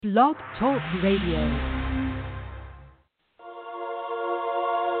Blog Talk Radio.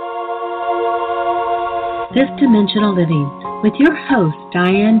 Fifth Dimensional Living with your host,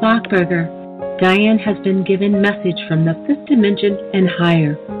 Diane Buchberger. Diane has been given message from the fifth dimension and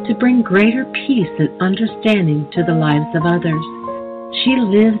higher to bring greater peace and understanding to the lives of others. She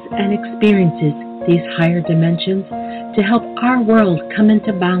lives and experiences these higher dimensions to help our world come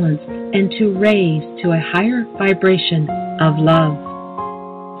into balance and to raise to a higher vibration of love.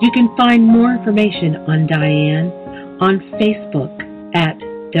 You can find more information on Diane on Facebook at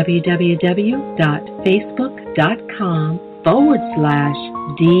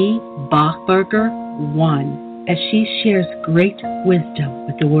www.facebook.com/dbachberger1 as she shares great wisdom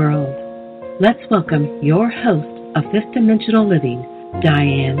with the world. Let's welcome your host of Fifth Dimensional Living,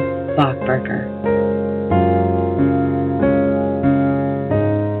 Diane Buchberger.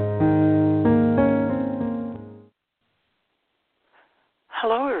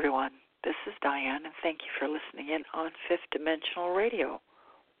 Hello, everyone. This is Diane, and thank you for listening in on Fifth Dimensional Radio.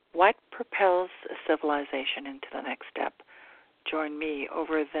 What propels a civilization into the next step? Join me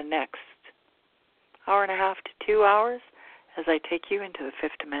over the next hour and a half to 2 hours as I take you into the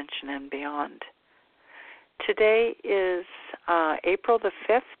fifth dimension and beyond. Today is April the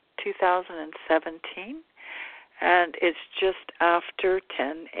 5th, 2017, and it's just after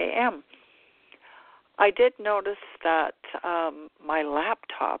 10 a.m. I did notice that my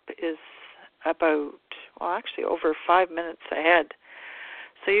laptop is about, over 5 minutes ahead.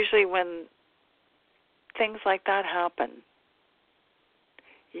 So usually when things like that happen,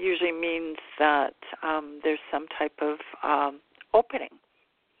 it usually means that there's some type of opening.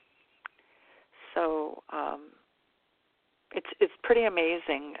 So it's pretty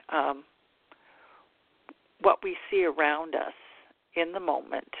amazing what we see around us in the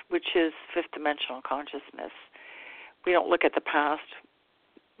moment, which is fifth dimensional consciousness. We don't look at the past,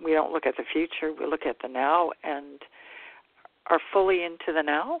 we don't look at the future, we look at the now and are fully into the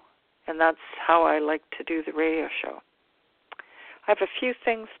now, and that's how I like to do the radio show. I have a few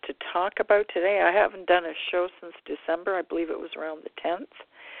things to talk about today. I haven't done a show since December. I believe it was around the 10th.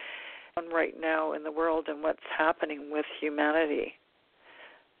 Right now in the world and what's happening with humanity,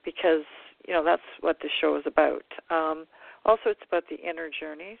 because, that's what the show is about. Also, it's about the inner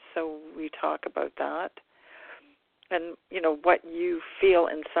journey, so we talk about that. And, what you feel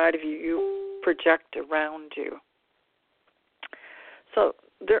inside of you, you project around you. So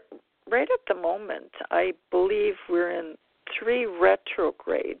right at the moment, I believe we're in 3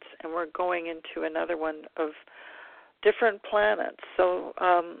 retrogrades, and we're going into another one of different planets. So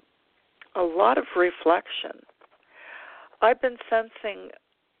a lot of reflection. I've been sensing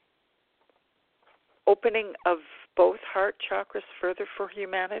opening of both heart chakras further for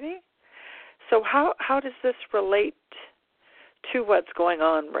humanity. So how does this relate to what's going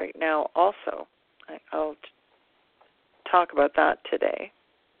on right now also? I'll talk about that today.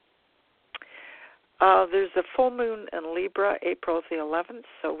 There's a full moon in Libra, April the 11th,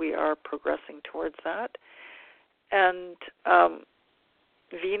 so we are progressing towards that. And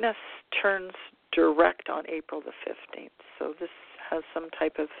Venus turns direct on April the 15th, so this has some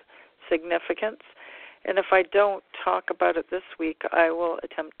type of significance. And if I don't talk about it this week, I will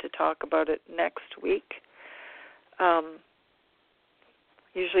attempt to talk about it next week.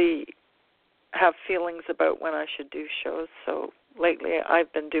 Usually have feelings about when I should do shows, so lately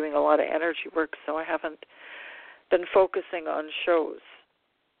I've been doing a lot of energy work, so I haven't been focusing on shows.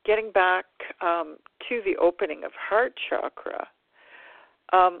 Getting back to the opening of heart chakra,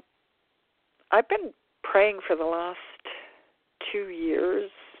 I've been praying for the last 2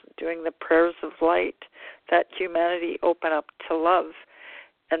 years, doing the prayers of light, that humanity open up to love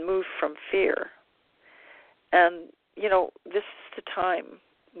and move from fear. And, this is the time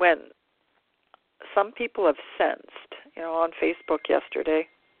when some people have sensed, on Facebook yesterday,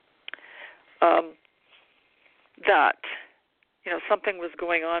 that, something was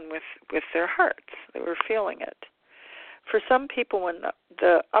going on with their hearts. They were feeling it. For some people, when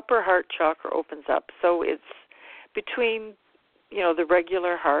the upper heart chakra opens up, so it's between, the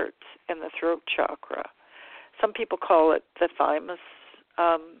regular heart and the throat chakra. Some people call it the thymus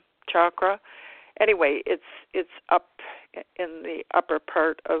chakra. Anyway, it's up in the upper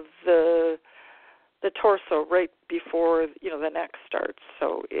part of the torso, right before the neck starts.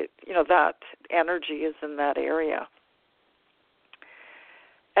 So that energy is in that area,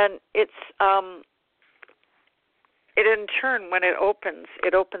 and it's it in turn, when it opens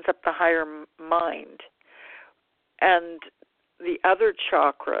up the higher mind, and the other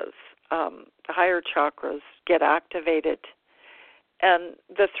chakras, the higher chakras, get activated, and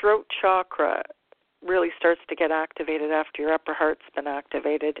the throat chakra really starts to get activated after your upper heart's been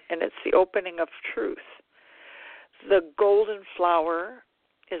activated, and it's the opening of truth. The golden flower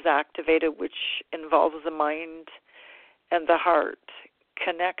is activated, which involves the mind and the heart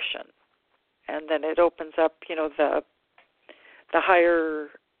connection. And then it opens up, the higher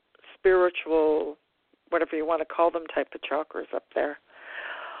spiritual, whatever you want to call them, type of chakras up there.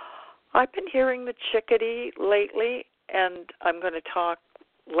 I've been hearing the chickadee lately, and I'm going to talk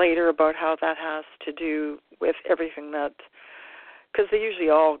later about how that has to do with everything because they usually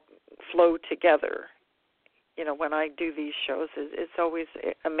all flow together. When I do these shows, it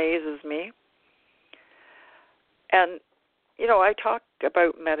amazes me. And, I talk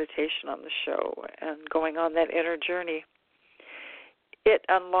about meditation on the show and going on that inner journey. It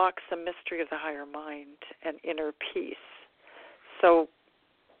unlocks the mystery of the higher mind and inner peace. So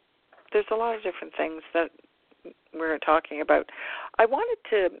there's a lot of different things that we're talking about. I wanted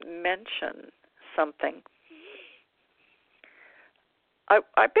to mention something.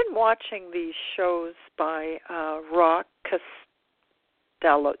 I've been watching these shows by Rock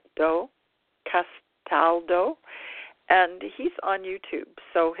Castaldo, and he's on YouTube.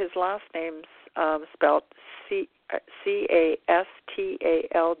 So his last name's spelled Castaldo,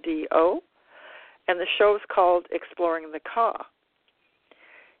 and the show's called Exploring the Ka.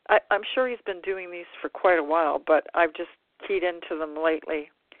 I'm sure he's been doing these for quite a while, but I've just keyed into them lately.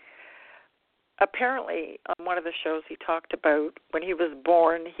 Apparently, on one of the shows he talked about when he was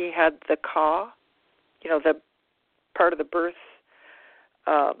born, he had the Ka, the part of the birth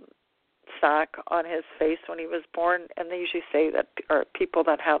sac on his face when he was born, and they usually say that people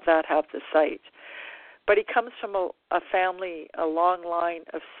that have that have the sight. But he comes from a family, a long line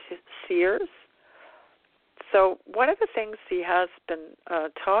of seers. So one of the things he has been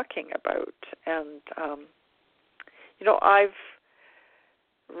talking about, and, I've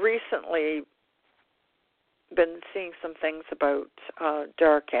recently been seeing some things about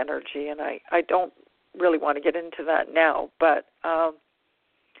dark energy, and I don't really want to get into that now, but,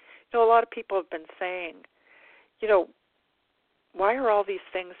 a lot of people have been saying, why are all these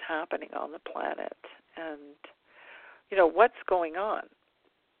things happening on the planet? And, what's going on?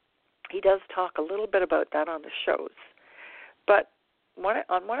 He does talk a little bit about that on the shows. But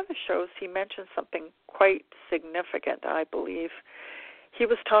on one of the shows, he mentioned something quite significant, I believe. He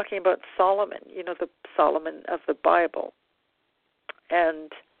was talking about Solomon, the Solomon of the Bible,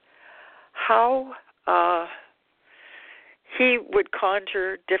 and how he would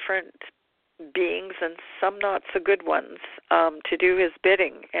conjure different beings and some not so good ones to do his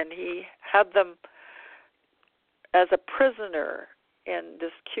bidding. And he had them as a prisoner in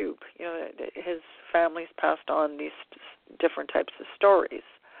this cube. His family's passed on these different types of stories.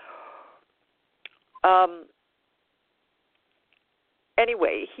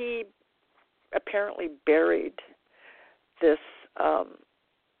 Anyway, he apparently buried this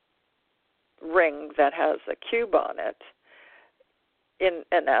ring that has a cube on it in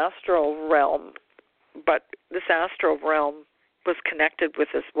an astral realm, but this astral realm was connected with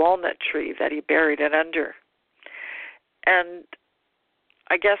this walnut tree that he buried it under. And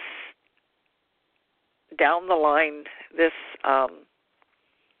I guess down the line, this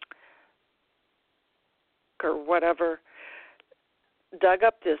or whatever dug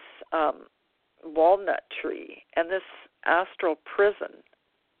up this walnut tree, and this astral prison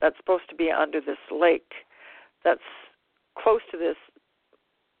that's supposed to be under this lake that's close to this,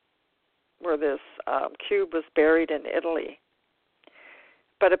 where this cube was buried in Italy.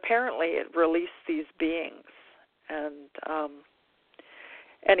 But apparently it released these beings. And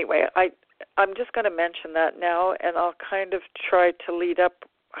anyway, I'm just going to mention that now, and I'll kind of try to lead up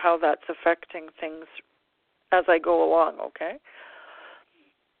how that's affecting things as I go along, okay?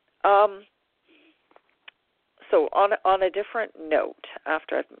 So on a different note,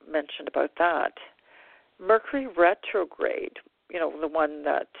 after I've mentioned about that, Mercury retrograde, the one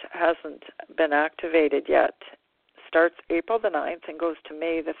that hasn't been activated yet, starts April the 9th and goes to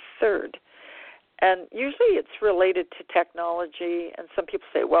May the 3rd. And usually it's related to technology, and some people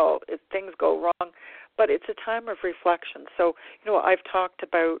say, well, if things go wrong, but it's a time of reflection. So, I've talked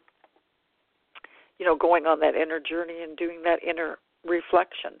about, going on that inner journey and doing that inner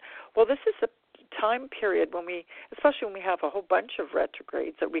reflection. Well, this is a time period especially when we have a whole bunch of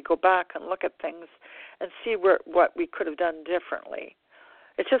retrogrades, that we go back and look at things and see what we could have done differently.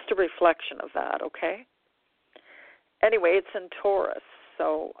 It's just a reflection of that, okay? Anyway, it's in Taurus,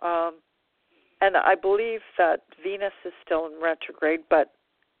 so... and I believe that Venus is still in retrograde, but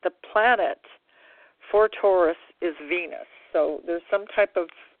the planet for Taurus is Venus. So there's some type of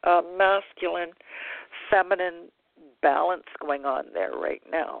masculine, feminine balance going on there right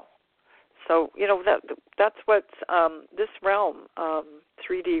now. So, that's what this realm,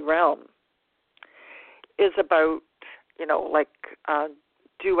 3D realm, is about, like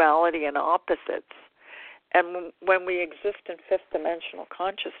duality and opposites. And when we exist in fifth dimensional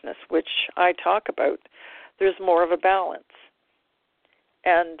consciousness, which I talk about, there's more of a balance.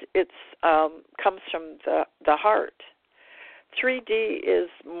 And it's comes from the heart. 3D is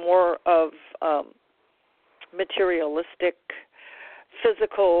more of materialistic,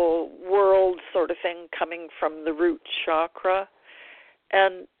 physical world sort of thing coming from the root chakra.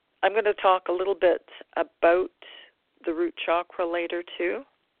 And I'm going to talk a little bit about the root chakra later too.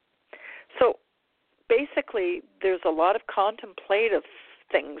 So basically, there's a lot of contemplative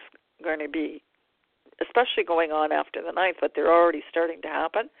things going to be, especially going on after the 9th, but they're already starting to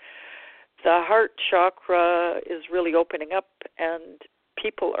happen. The heart chakra is really opening up, and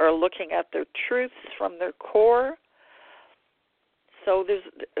people are looking at their truths from their core. So there's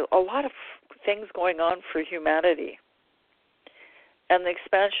a lot of things going on for humanity and the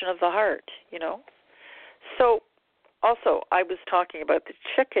expansion of the heart, So also, I was talking about the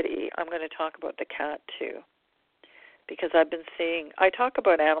chickadee. I'm going to talk about the cat too, because I talk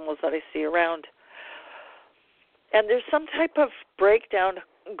about animals that I see around, and there's some type of breakdown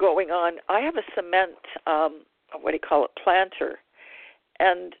going on. I have a cement, planter,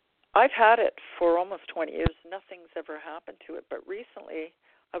 and I've had it for almost 20 years. Nothing's ever happened to it, but recently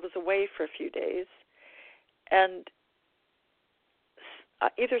I was away for a few days, and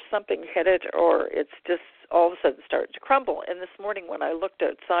either something hit it or it's just all of a sudden started to crumble. And this morning when I looked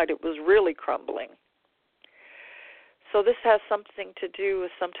outside, it was really crumbling. So this has something to do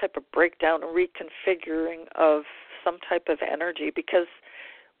with some type of breakdown or reconfiguring of some type of energy, because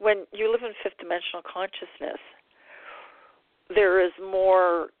when you live in fifth dimensional consciousness, there is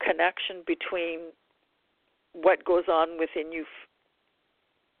more connection between what goes on within you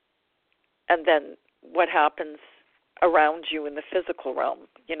and then what happens around you in the physical realm.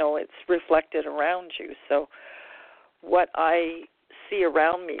 It's reflected around you. So what I see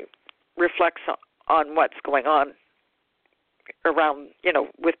around me reflects on what's going on around,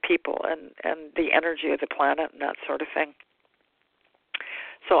 with people and the energy of the planet and that sort of thing.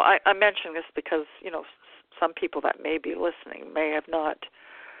 So I mention this because, some people that may be listening may have not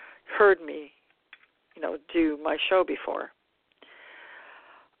heard me, do my show before.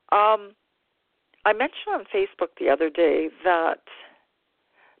 I mentioned on Facebook the other day that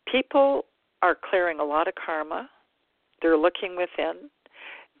people are clearing a lot of karma. They're looking within.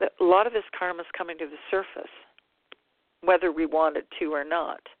 A lot of this karma is coming to the surface, whether we want it to or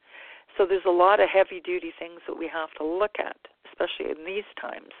not. So there's a lot of heavy-duty things that we have to look at, especially in these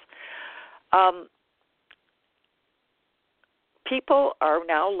times. People are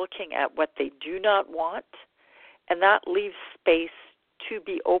now looking at what they do not want, and that leaves space to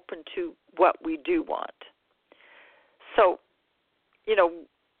be open to what we do want. So, it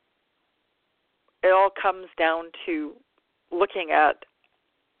all comes down to looking at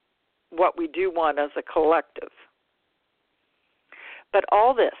what we do want as a collective. But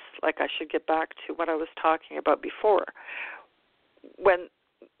all this, I should get back to what I was talking about before. When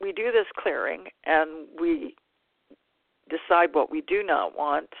we do this clearing and we decide what we do not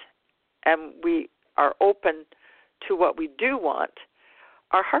want and we are open to what we do want,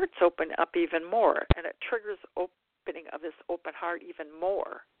 our hearts open up even more, and it triggers opening of this open heart even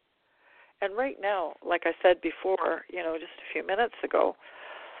more. And right now, like I said before, just a few minutes ago,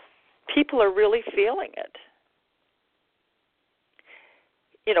 people are really feeling it.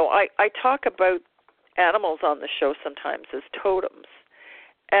 I talk about animals on the show sometimes as totems.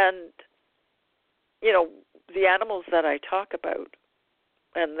 And, the animals that I talk about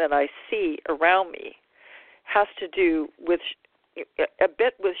and that I see around me has to do with a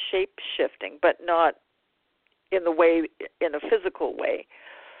bit with shape shifting, but not in a physical way,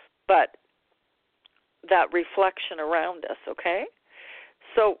 but that reflection around us, okay?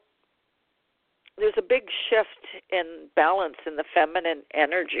 So there's a big shift in balance in the feminine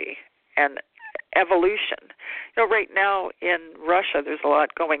energy and evolution. Right now in Russia there's a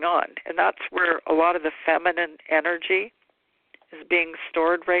lot going on, and that's where a lot of the feminine energy is being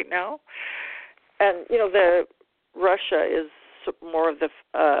stored right now. And, the Russia is more of the,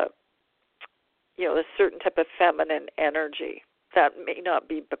 a certain type of feminine energy that may not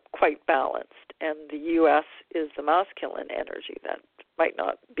be quite balanced, and the U.S. is the masculine energy that might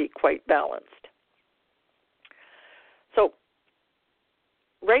not be quite balanced. So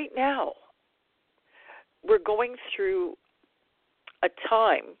right now, we're going through a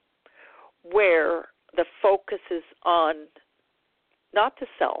time where the focus is on not the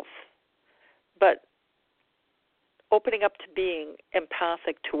self, but opening up to being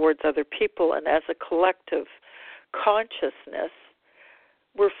empathic towards other people, and as a collective consciousness,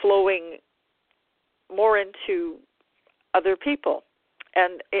 we're flowing more into other people.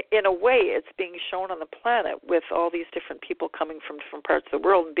 And in a way, it's being shown on the planet with all these different people coming from different parts of the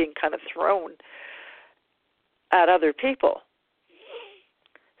world and being kind of thrown at other people.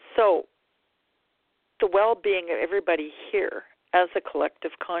 So the well-being of everybody here as a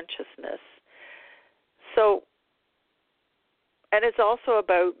collective consciousness. So, and it's also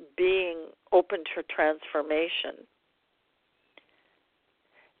about being open to transformation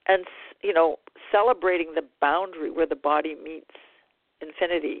and, you know, celebrating the boundary where the body meets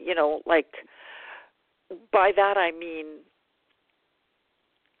infinity. You know, like, by that I mean,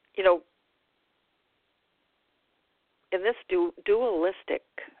 you know, in this dualistic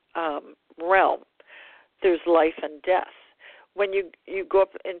realm, there's life and death. When you go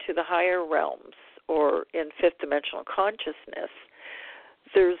up into the higher realms, or in fifth dimensional consciousness,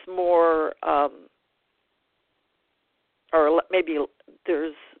 there's more, or maybe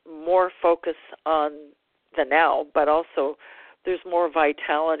there's more focus on the now, but also there's more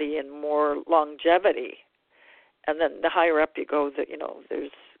vitality and more longevity. And then the higher up you go, you know,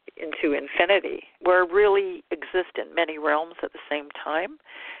 there's into infinity, where it really exists in many realms at the same time.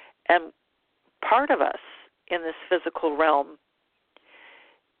 And part of us in this physical realm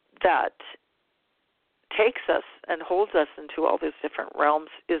that takes us and holds us into all these different realms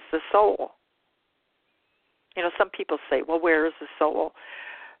is the soul. You know, some people say, well, where is the soul?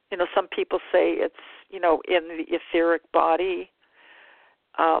 You know, some people say it's, you know, in the etheric body,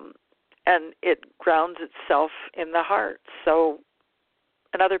 and it grounds itself in the heart. So,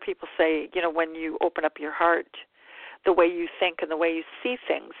 and other people say, you know, when you open up your heart, the way you think and the way you see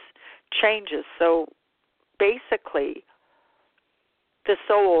things changes. So basically, the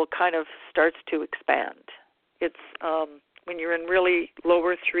soul kind of starts to expand. It's when you're in really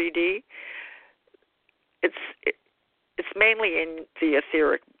lower 3D, it's mainly in the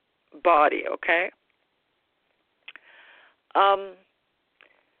etheric body, okay?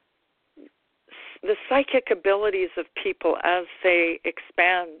 The psychic abilities of people as they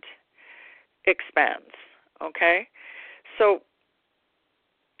expands, okay? So,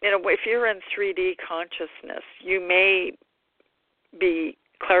 you know, if you're in 3D consciousness, you may be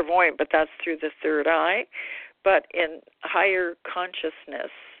clairvoyant, but that's through the third eye. But in higher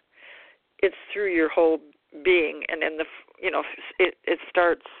consciousness, it's through your whole being, and in the, you know, it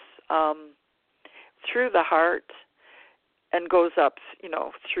starts through the heart and goes up, you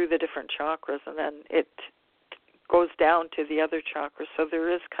know, through the different chakras, and then it goes down to the other chakras. So there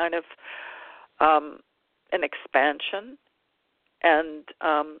is kind of an expansion. And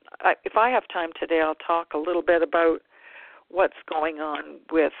if I have time today, I'll talk a little bit about what's going on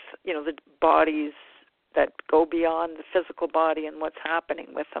with, you know, the bodies that go beyond the physical body and what's happening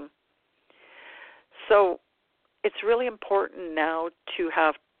with them. So it's really important now to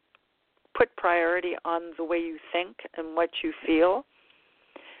have put priority on the way you think and what you feel,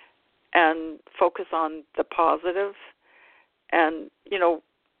 and focus on the positive. And, you know,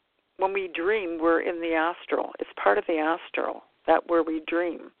 when we dream, we're in the astral. It's part of the astral, that where we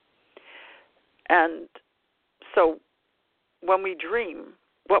dream. And so when we dream,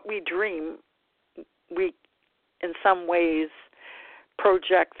 what we dream, we in some ways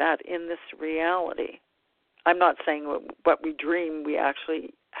project that in this reality. I'm not saying what we dream we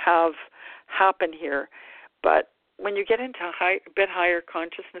actually have happen here, but when you get into a bit higher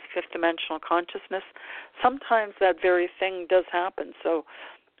consciousness, fifth dimensional consciousness, sometimes that very thing does happen. So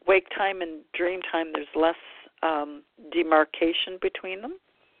wake time and dream time, there's less demarcation between them.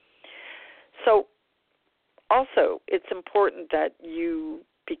 So also, it's important that you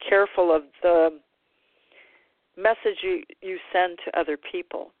be careful of the message you send to other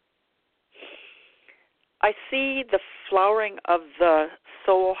people. I see the flowering of the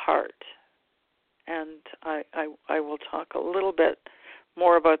soul heart, and I will talk a little bit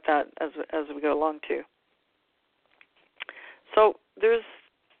more about that as we go along too. So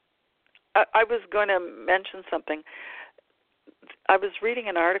I was going to mention something. I was reading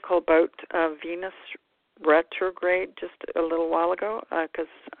an article about Venus retrograde just a little while ago,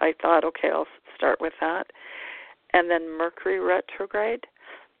 because I thought, okay, I'll start with that. And then Mercury retrograde.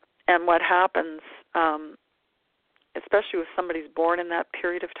 And what happens, especially if somebody's born in that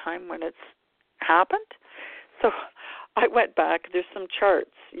period of time when it's happened. So I went back. There's some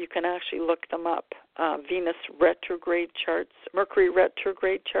charts. You can actually look them up. Venus retrograde charts, Mercury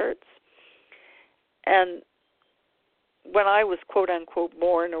retrograde charts. And when I was, quote-unquote,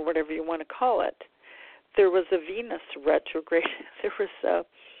 born, or whatever you want to call it, there was a Venus retrograde. There was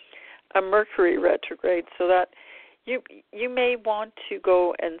a Mercury retrograde, so that you may want to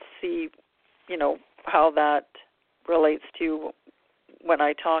go and see, how that relates to you when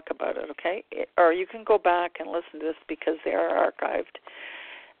I talk about it, okay? Or you can go back and listen to this because they are archived.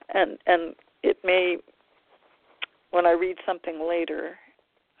 And it may, when I read something later,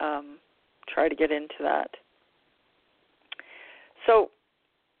 try to get into that. So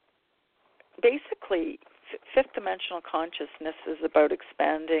basically, fifth dimensional consciousness is about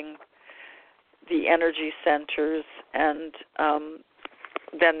expanding the energy centers, and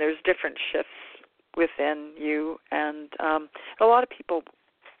then there's different shifts within you, and a lot of people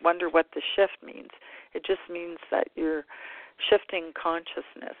wonder what the shift means. It just means that you're shifting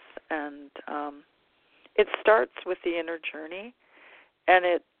consciousness, and it starts with the inner journey, and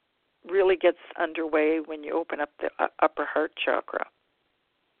it really gets underway when you open up the upper heart chakra.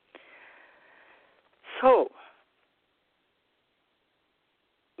 So,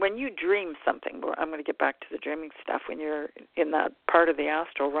 when you dream something, I'm going to get back to the dreaming stuff, when you're in that part of the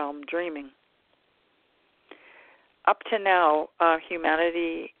astral realm dreaming, up to now,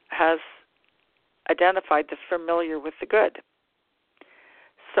 humanity has identified the familiar with the good.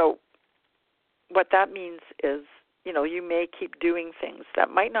 So what that means is, you may keep doing things that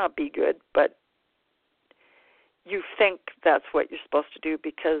might not be good, but you think that's what you're supposed to do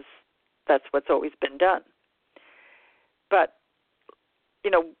because that's what's always been done. But,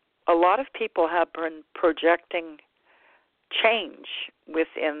 a lot of people have been projecting change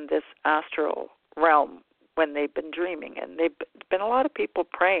within this astral realm when they've been dreaming, and there've been a lot of people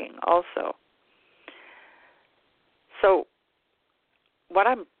praying also. So what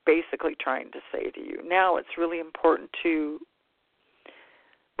I'm basically trying to say to you now, it's really important to,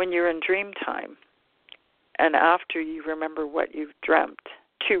 when you're in dream time and after you remember what you've dreamt,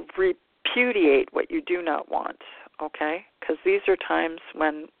 to repudiate what you do not want, okay? Because these are times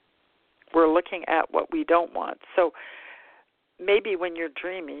when we're looking at what we don't want. So maybe when you're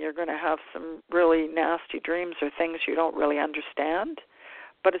dreaming, you're going to have some really nasty dreams or things you don't really understand,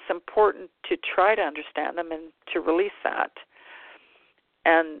 but it's important to try to understand them and to release that.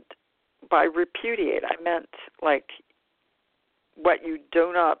 And by repudiate, I meant like what you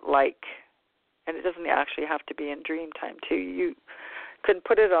do not like, and it doesn't actually have to be in dream time too. You can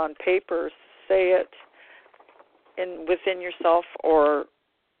put it on paper, say it within yourself, or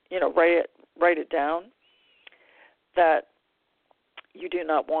write it down, that you do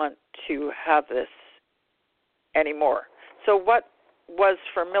not want to have this anymore. So what was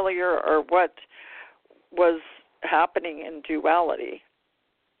familiar, or what was happening in duality,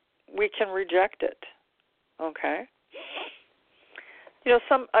 we can reject it, okay?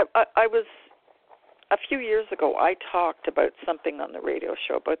 I was, a few years ago, I talked about something on the radio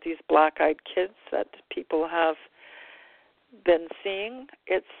show about these black-eyed kids that people have been seeing.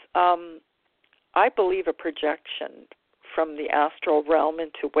 It's, I believe, a projection from the astral realm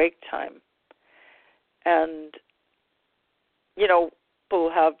into wake time. And, people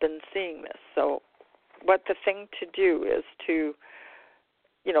have been seeing this. So what the thing to do is to,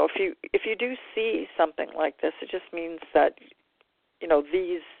 if you do see something like this, it just means that,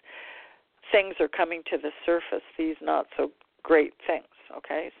 these things are coming to the surface, these not so great things,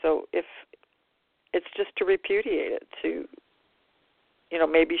 okay? So if it's just to repudiate it, to,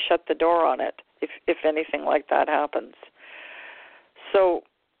 maybe shut the door on it if anything like that happens. So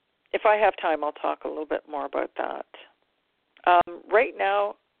if I have time, I'll talk a little bit more about that. Right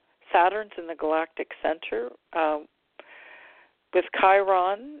now, Saturn's in the galactic center with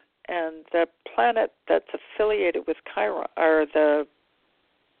Chiron, and the planet that's affiliated with Chiron, or the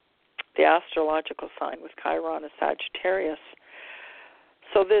astrological sign with Chiron, is Sagittarius.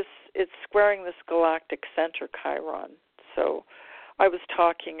 So it's squaring this galactic center, Chiron. So I was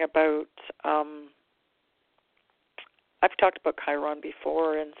talking about, I've talked about Chiron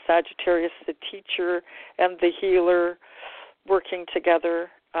before, and Sagittarius, the teacher and the healer, working together.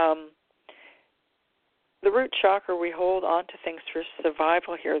 The root chakra, we hold on to things for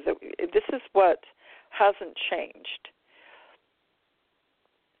survival here. This is what hasn't changed.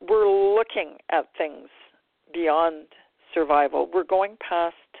 We're looking at things beyond survival. We're going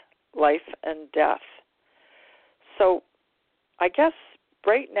past life and death. So I guess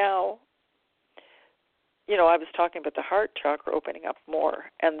right now, I was talking about the heart chakra opening up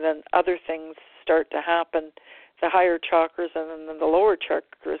more, and then other things start to happen. The higher chakras and then the lower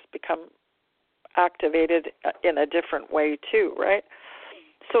chakras become activated in a different way too, right?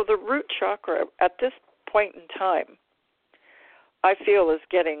 So the root chakra at this point in time, I feel, is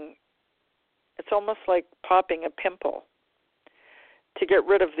it's almost like popping a pimple to get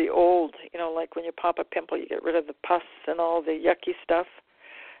rid of the old, like when you pop a pimple, you get rid of the pus and all the yucky stuff,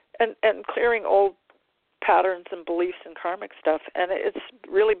 and clearing old patterns and beliefs and karmic stuff, and it's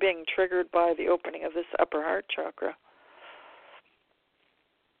really being triggered by the opening of this upper heart chakra.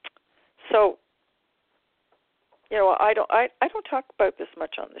 So, I don't talk about this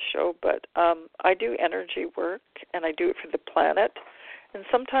much on the show, but I do energy work, and I do it for the planet, and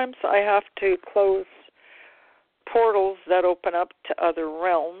sometimes I have to close portals that open up to other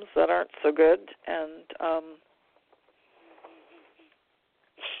realms that aren't so good, and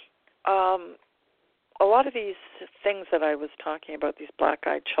a lot of these things that I was talking about, these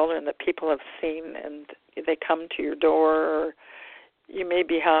black-eyed children that people have seen, and they come to your door, or you may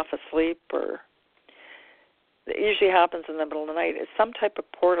be half asleep, or it usually happens in the middle of the night. It's some type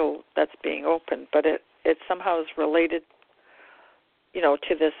of portal that's being opened, but it somehow is related,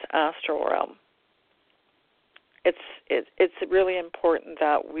 to this astral realm. It's really important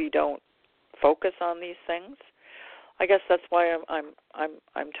that we don't focus on these things. I guess that's why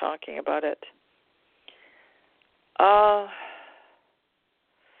I'm talking about it.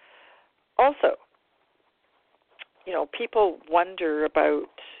 Also, people wonder about,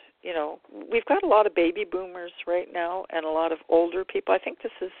 we've got a lot of baby boomers right now and a lot of older people. I think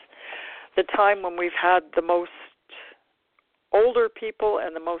this is the time when we've had the most older people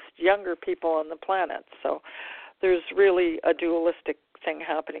and the most younger people on the planet. So there's really a dualistic thing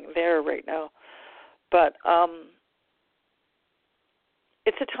happening there right now. But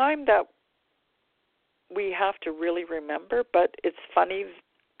it's a time that we have to really remember, but it's funny,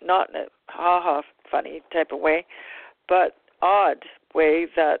 not in a ha-ha funny type of way, but odd way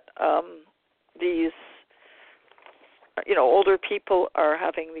that these, older people are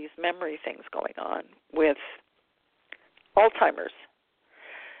having these memory things going on with Alzheimer's.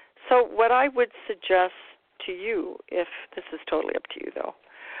 So what I would suggest to you, if this is totally up to you though,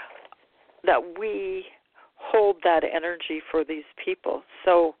 that we hold that energy for these people.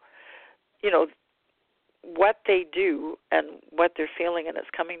 So, what they do and what they're feeling and it's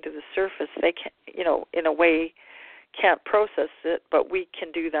coming to the surface, they can, in a way can't process it, but we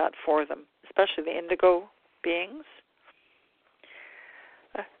can do that for them, especially the indigo beings.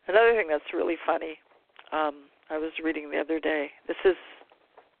 Another thing that's really funny, I was reading the other day, this is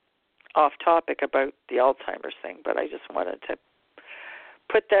off topic about the Alzheimer's thing, but I just wanted to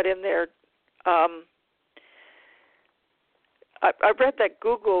put that in there. I read that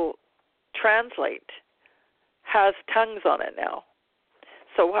Google Translate has tongues on it now.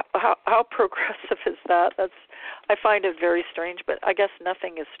 So how progressive is that? I find it very strange, but I guess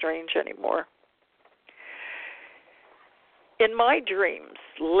nothing is strange anymore. In my dreams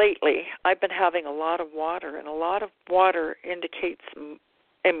lately, I've been having a lot of water, and a lot of water indicates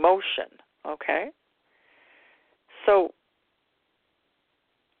emotion, okay? So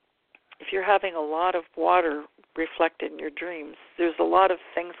if you're having a lot of water reflected in your dreams, there's a lot of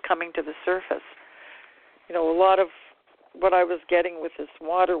things coming to the surface. A lot of what I was getting with this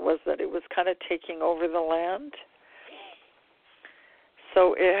water was that it was kind of taking over the land.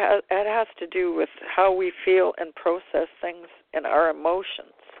 So it has to do with how we feel and process things and our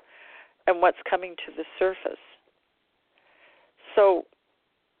emotions and what's coming to the surface. So,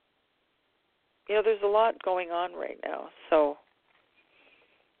 there's a lot going on right now. So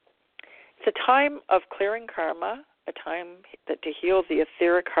it's a time of clearing karma, a time to heal the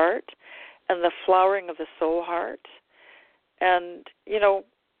etheric heart and the flowering of the soul heart. And,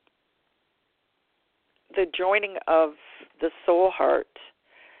 the joining of the soul heart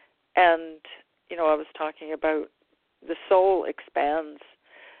and, I was talking about the soul expands.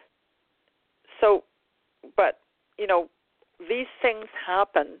 So, but, these things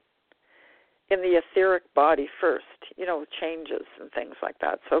happen in the etheric body first, changes and things like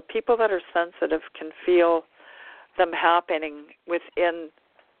that. So people that are sensitive can feel them happening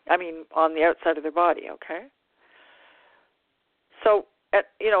on the outside of their body, okay? So, I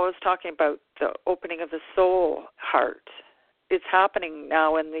was talking about the opening of the soul heart. It's happening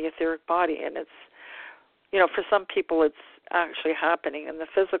now in the etheric body, and it's, for some people it's actually happening in the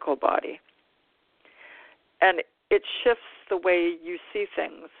physical body. And it shifts the way you see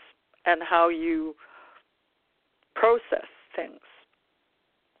things and how you process things.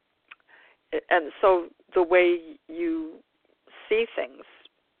 And so the way you see things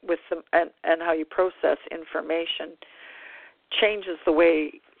with them and how you process information changes the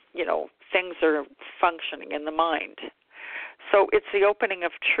way, things are functioning in the mind. So it's the opening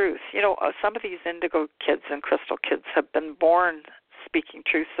of truth. Some of these indigo kids and crystal kids have been born speaking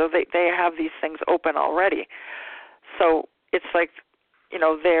truth, so they have these things open already. So it's like,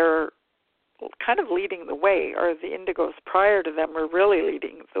 they're kind of leading the way, or the indigos prior to them were really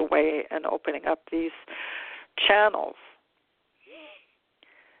leading the way and opening up these channels.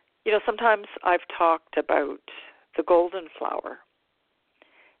 Sometimes I've talked about the golden flower,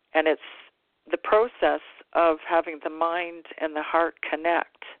 and it's the process of having the mind and the heart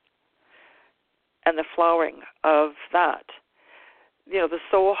connect and the flowering of that. The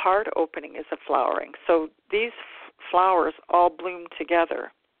soul heart opening is a flowering. So these flowers all bloom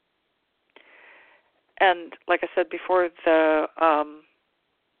together. And like I said before, the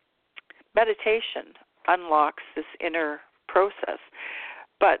meditation unlocks this inner process.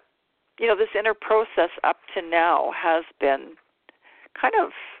 But, this inner process up to now has been kind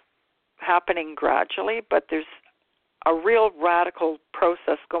of happening gradually, but there's a real radical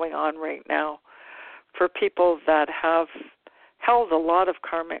process going on right now for people that have held a lot of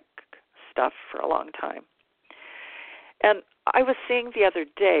karmic stuff for a long time. And I was seeing the other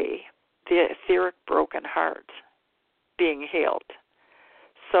day the etheric broken heart being healed.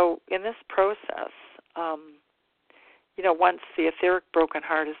 So in this process, once the etheric broken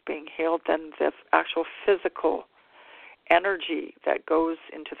heart is being healed, then the actual physical energy that goes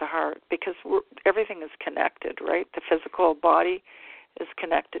into the heart, because everything is connected, right? The physical body is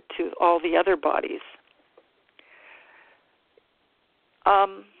connected to all the other bodies.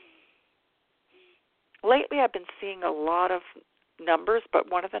 Lately I've been seeing a lot of numbers, but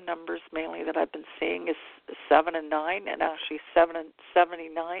one of the numbers mainly that I've been seeing is 7 and 9, and actually 7 and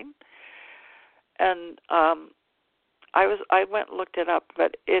 79. And I went and looked it up,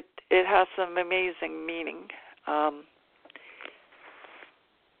 but it has some amazing meaning.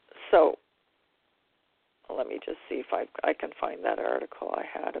 So let me just see if I can find that article I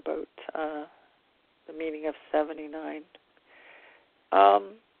had about the meaning of 79.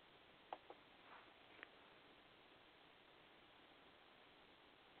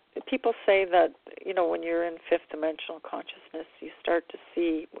 People say that, when you're in fifth dimensional consciousness, you start to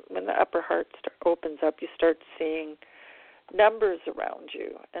see, when the upper heart opens up, you start seeing numbers around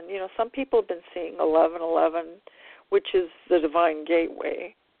you. And, some people have been seeing 1111, which is the divine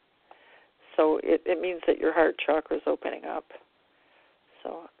gateway. So it means that your heart chakra is opening up.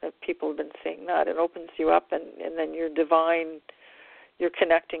 So people have been seeing that. It opens you up, and then you're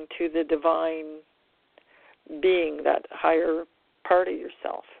connecting to the divine being, that higher part of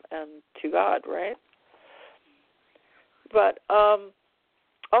yourself, and to God, right? But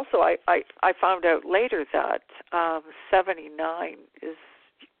also I found out later that 79 is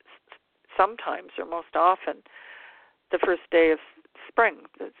sometimes, or most often, the first day of spring.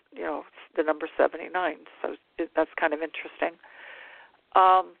 It's the number 79. So that's kind of interesting.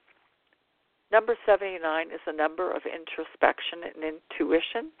 Number 79 is a number of introspection and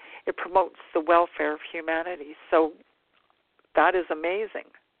intuition. It promotes the welfare of humanity. So that is amazing.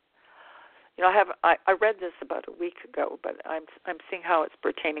 I read this about a week ago, but I'm seeing how it's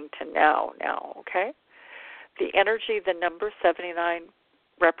pertaining to now, okay? The energy the number 79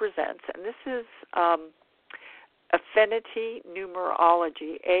 represents, and this is affinity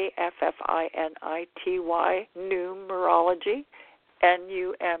numerology, AFFINITY, numerology,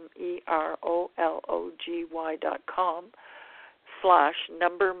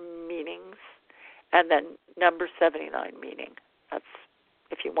 numerology.com/number meanings, and then number 79 meaning. That's,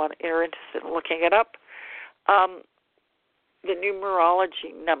 if you're interested in looking it up. The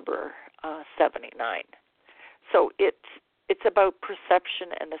numerology number 79. So it's about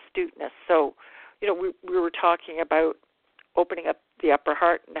perception and astuteness. So, we were talking about opening up the upper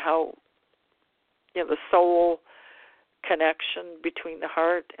heart and how, the soul connection between the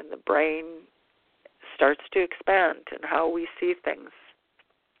heart and the brain starts to expand, and how we see things.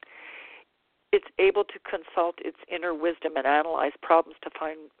 It's able to consult its inner wisdom and analyze problems to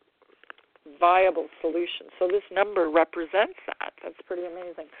find viable solutions. So this number represents that. That's pretty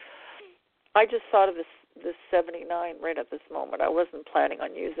amazing. I just thought of this 79 right at this moment. I wasn't planning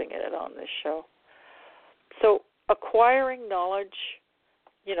on using it on this show. So acquiring knowledge,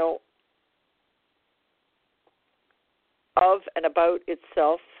 of and about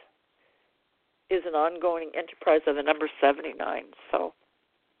itself is an ongoing enterprise of the number 79. So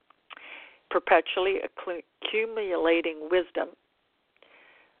perpetually accumulating wisdom,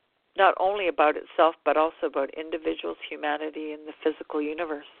 not only about itself, but also about individuals, humanity, and the physical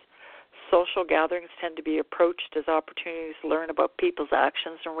universe. Social gatherings tend to be approached as opportunities to learn about people's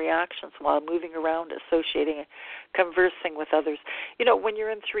actions and reactions while moving around, associating, and conversing with others. When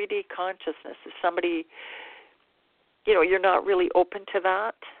you're in 3D consciousness, if somebody, you're not really open to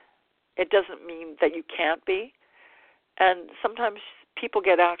that, it doesn't mean that you can't be. And sometimes people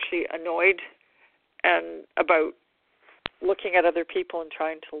get actually annoyed and about looking at other people and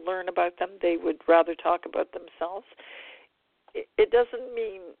trying to learn about them. They would rather talk about themselves. It doesn't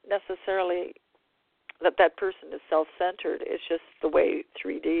mean necessarily that person is self-centered. It's just the way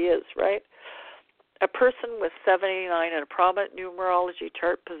 3D is, right? A person with 79 in a prominent numerology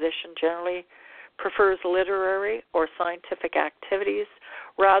chart position generally prefers literary or scientific activities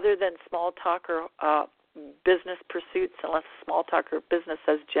rather than small talk or business pursuits, unless small talk or business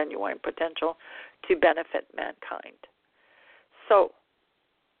has genuine potential to benefit mankind. So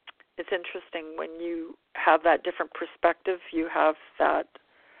it's interesting when you have that different perspective, you have that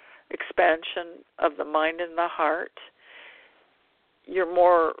expansion of the mind and the heart. You're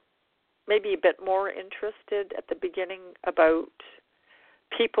more, maybe a bit more interested at the beginning about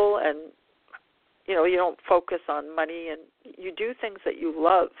people, and you don't focus on money, and you do things that you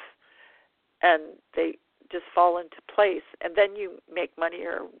love, and they just fall into place, and then you make money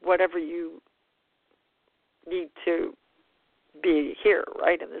or whatever you need to be here,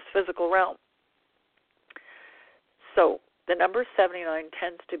 right, in this physical realm. So the number 79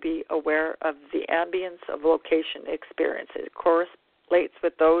 tends to be aware of the ambience of location experience. It correlates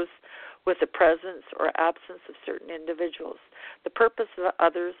with those with the presence or absence of certain individuals, the purpose of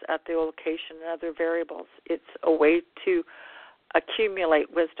others at the location, and other variables. It's a way to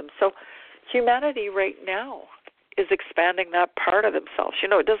accumulate wisdom. So humanity right now is expanding that part of themselves.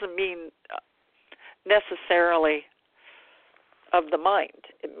 It doesn't mean necessarily of the mind.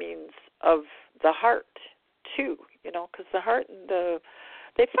 It means of the heart too, because the heart and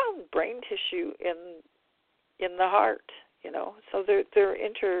they found brain tissue in the heart, so they're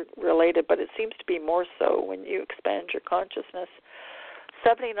interrelated, but it seems to be more so when you expand your consciousness.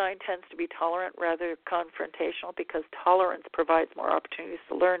 79 tends to be tolerant rather confrontational because tolerance provides more opportunities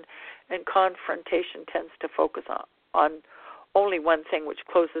to learn, and confrontation tends to focus on only one thing, which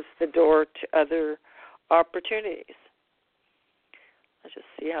closes the door to other opportunities. Let's just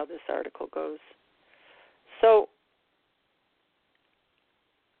see how this article goes. So,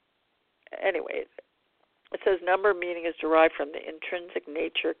 anyway, it says number meaning is derived from the intrinsic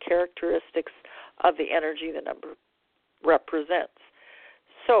nature characteristics of the energy the number represents.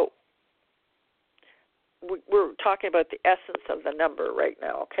 So, we're talking about the essence of the number right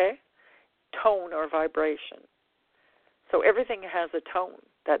now, okay? Tone or vibration. So everything has a tone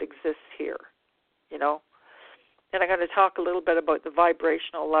that exists here, And I'm going to talk a little bit about the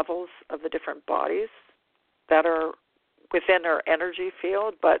vibrational levels of the different bodies that are within our energy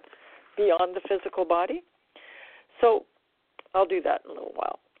field, but beyond the physical body. So I'll do that in a little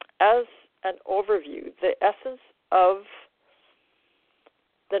while. As an overview, the essence of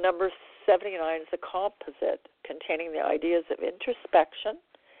the number 79 is a composite containing the ideas of introspection,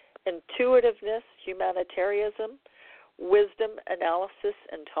 intuitiveness, humanitarianism, wisdom, analysis,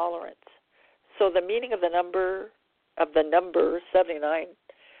 and tolerance. So the meaning of the number 79,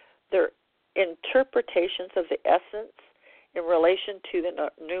 they're interpretations of the essence in relation to the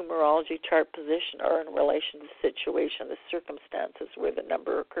numerology chart position or in relation to the situation, the circumstances where the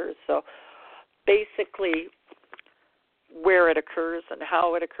number occurs. So basically where it occurs and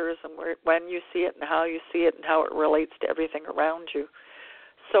how it occurs and when you see it and how you see it and how it relates to everything around you.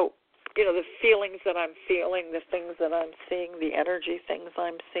 So, the feelings that I'm feeling, the things that I'm seeing, the energy things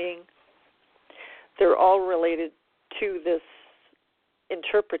I'm seeing, they're all related to this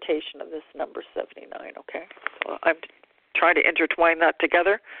interpretation of this number 79, okay? So I'm trying to intertwine that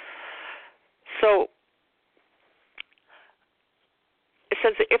together. So it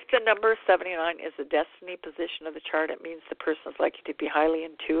says that if the number 79 is the destiny position of the chart, it means the person is likely to be highly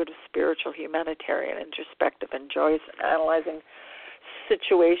intuitive, spiritual, humanitarian, introspective, enjoys analyzing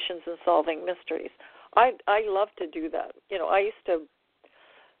situations and solving mysteries. I love to do that. I used to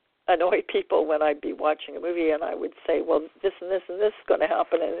annoy people when I'd be watching a movie and I would say, well, this and this and this is going to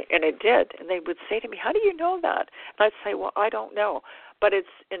happen, and it did. And they would say to me, how do you know that? And I'd say, well, I don't know. But it's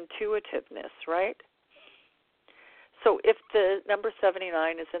intuitiveness, right? So if the number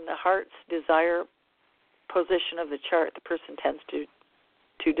 79 is in the heart's desire position of the chart, the person tends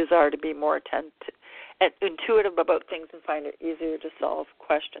to desire to be more attentive and intuitive about things and find it easier to solve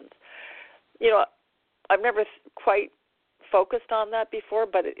questions. I've never quite focused on that before,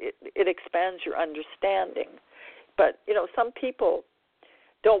 but it expands your understanding. But, some people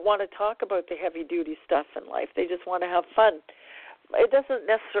don't want to talk about the heavy-duty stuff in life. They just want to have fun. It doesn't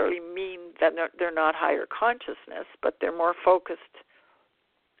necessarily mean that they're not higher consciousness, but they're more focused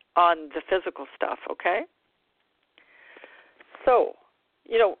on the physical stuff, okay? So,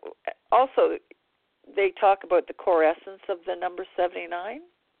 also they talk about the core essence of the number 79.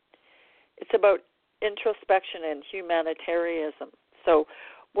 It's about introspection and humanitarianism. So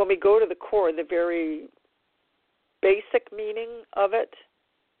when we go to the core, the very basic meaning of it,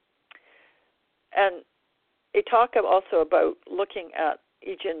 and they talk also about looking at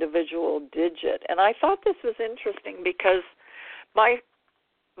each individual digit. And I thought this was interesting because my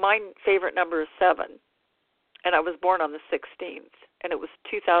favorite number is 7, and I was born on the 16th, and it was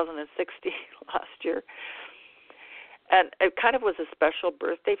 2016 last year. And it kind of was a special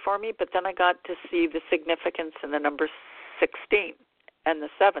birthday for me, but then I got to see the significance in the number 16 and the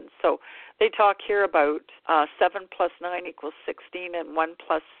 7. So they talk here about 7 plus 9 equals 16, and 1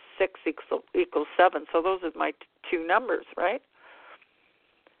 plus 6 equals 7. So those are my two numbers, right?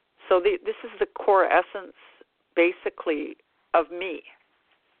 So this is the core essence, basically, of me.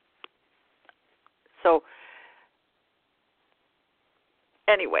 So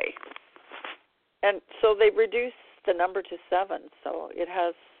anyway, and so they reduce the number to 7, so it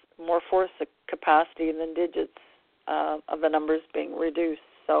has more force capacity than digits of the numbers being reduced.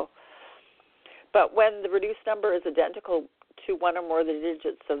 So, but when the reduced number is identical to one or more of the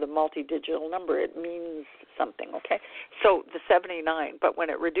digits of the multi-digital number, it means something, okay? So the 79, but when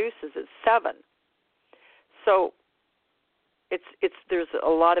it reduces, it's 7. So it's there's a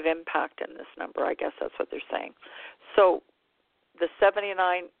lot of impact in this number, I guess that's what they're saying. So the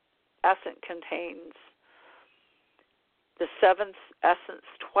 79 essence contains the 7th essence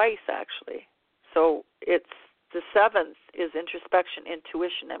twice, actually. So it's the 7th is introspection,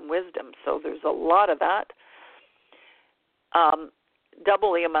 intuition, and wisdom. So there's a lot of that,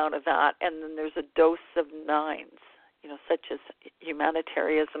 double the amount of that, and then there's a dose of 9s, such as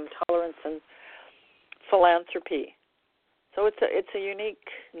humanitarianism, tolerance, and philanthropy. So it's a unique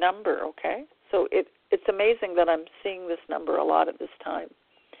number, okay? So it's amazing that I'm seeing this number a lot at this time.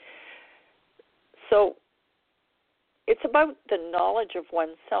 So it's about the knowledge of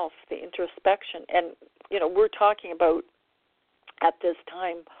oneself, the introspection. And, we're talking about at this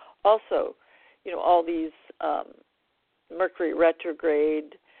time also, all these Mercury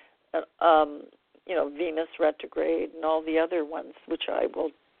retrograde, Venus retrograde, and all the other ones, which I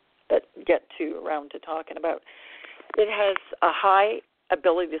will get to around to talking about. It has a high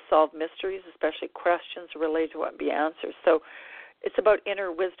ability to solve mysteries, especially questions related to what be answers. So it's about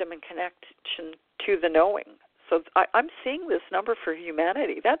inner wisdom and connection to the knowing. So I'm seeing this number for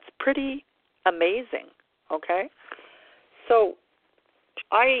humanity. That's pretty amazing, okay? So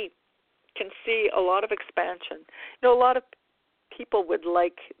I can see a lot of expansion. A lot of people would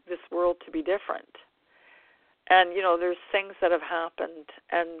like this world to be different. And, there's things that have happened,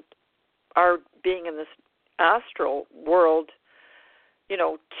 and our being in this astral world,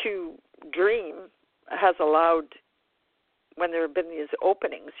 to dream has allowed, when there have been these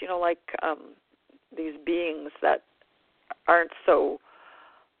openings, like these beings that aren't so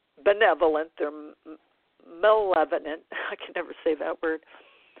benevolent, they're malevolent. I can never say that word.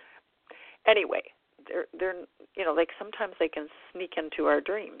 Anyway, they're like sometimes they can sneak into our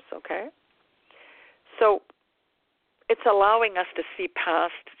dreams, okay? So it's allowing us to see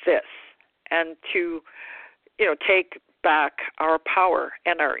past this and to, take back our power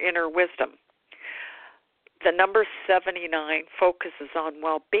and our inner wisdom. The number 79 focuses on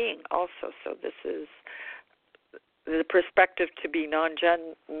well-being also. So this is the perspective to be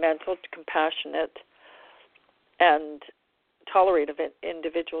non-judgmental, compassionate, and tolerative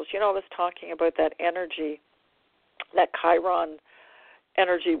individuals. I was talking about that energy, that Chiron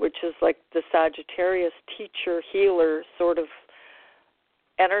energy, which is like the Sagittarius teacher, healer sort of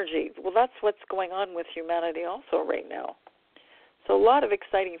energy. Well, that's what's going on with humanity also right now. So a lot of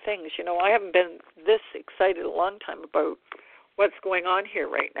exciting things. I haven't been this excited a long time about what's going on here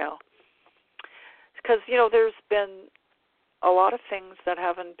right now. Because, there's been a lot of things that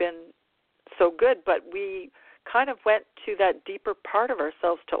haven't been so good, but we kind of went to that deeper part of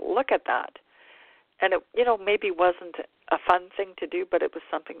ourselves to look at that. And it, maybe wasn't a fun thing to do, but it was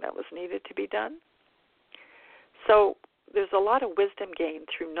something that was needed to be done. So there's a lot of wisdom gained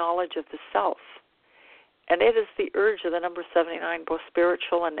through knowledge of the self. And it is the urge of the number 79, both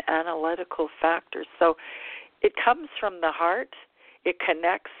spiritual and analytical factors. So it comes from the heart. It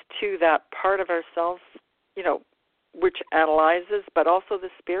connects to that part of ourselves, which analyzes, but also the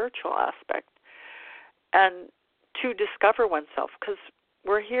spiritual aspect. And to discover oneself, because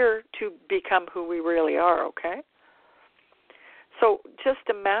we're here to become who we really are, okay? So just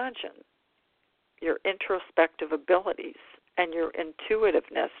imagine your introspective abilities and your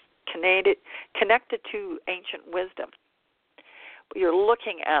intuitiveness connected to ancient wisdom. You're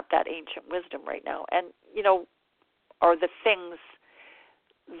looking at that ancient wisdom right now, and are the things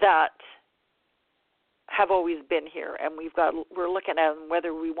that have always been here, and we're looking at them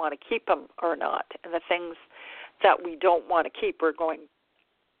whether we want to keep them or not. And the things that we don't want to keep, we're going,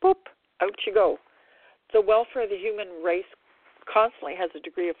 boop, out you go. The welfare of the human race constantly has a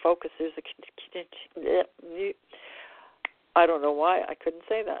degree of focus. There's I don't know why I couldn't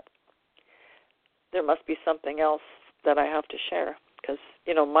say that. There must be something else that I have to share because,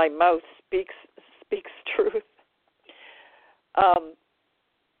 my mouth speaks truth.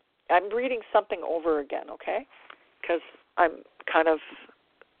 I'm reading something over again, okay? Because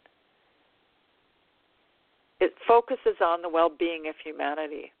it focuses on the well-being of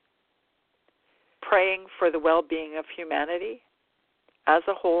humanity. Praying for the well-being of humanity as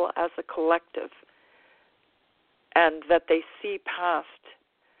a whole, as a collective, and that they see past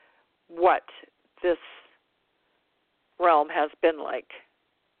what this realm has been like,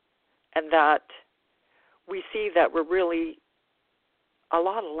 and that we see that we're really a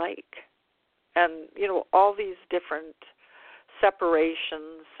lot alike. And, all these different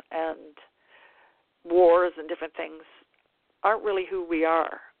separations and wars and different things aren't really who we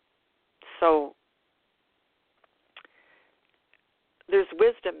are. So there's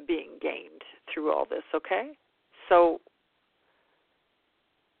wisdom being gained through all this, okay? So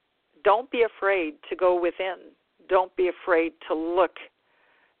don't be afraid to go within. Don't be afraid to look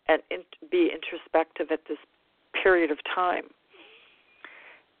and be introspective at this period of time.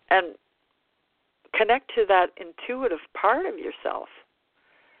 And connect to that intuitive part of yourself.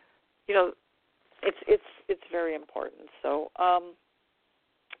 It's very important. So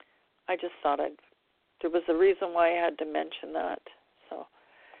I just thought there was a reason why I had to mention that. So,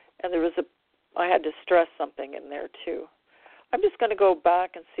 and I had to stress something in there too. I'm just going to go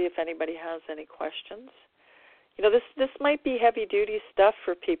back and see if anybody has any questions. This might be heavy duty stuff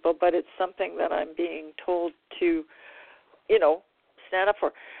for people, but it's something that I'm being told to, stand up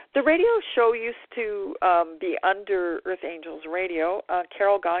for. The radio show used to be under Earth Angels Radio.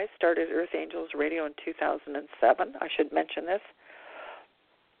 Carol Guy started Earth Angels Radio in 2007. I should mention this.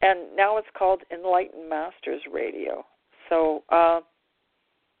 And now it's called Enlightened Masters Radio. So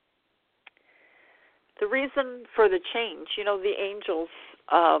the reason for the change, the angels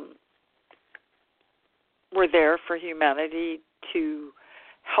were there for humanity to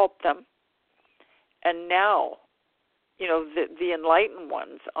help them. And now, the enlightened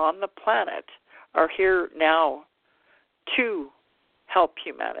ones on the planet are here now to help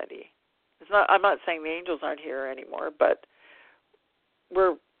humanity. I'm not saying the angels aren't here anymore, but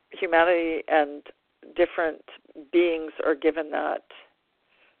humanity and different beings are given that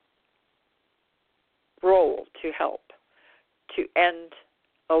role to help, to end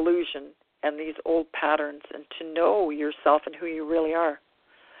illusion and these old patterns, and to know yourself and who you really are.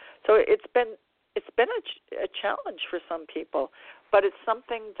 So it's been a challenge for some people, but it's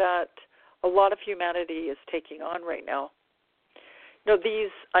something that a lot of humanity is taking on right now.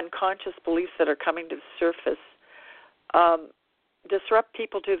 These unconscious beliefs that are coming to the surface disrupt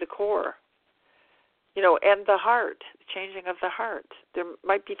people to the core. And the heart, changing of the heart. There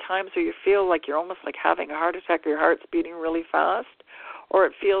might be times where you feel like you're almost like having a heart attack, or your heart's beating really fast, or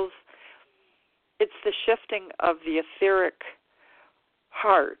it's the shifting of the etheric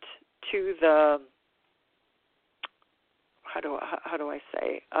heart to the, how do I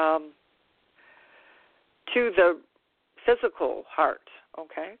say, to the physical heart,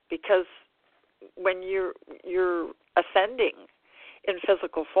 okay? Because when you're ascending in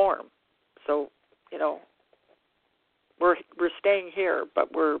physical form, so we're staying here,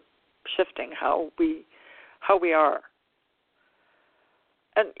 but we're shifting how we are.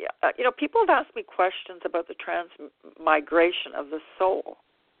 And people have asked me questions about the transmigration of the soul.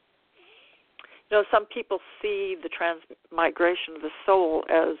 Some people see the transmigration of the soul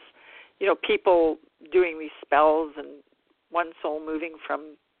as, people doing these spells and one soul moving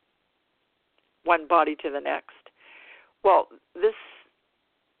from one body to the next. Well, this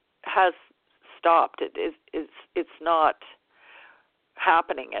has stopped. It's not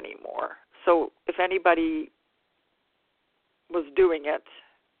happening anymore. So if anybody was doing it,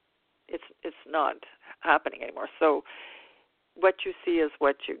 it's not happening anymore. So what you see is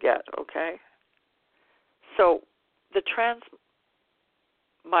what you get, okay? So the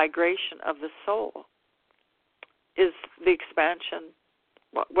transmigration of the soul is the expansion,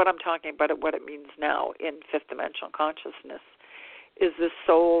 what I'm talking about, what it means now in fifth dimensional consciousness, is the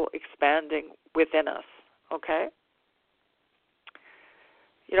soul expanding within us, okay?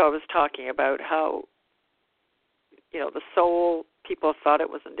 I was talking about how, the soul, people thought it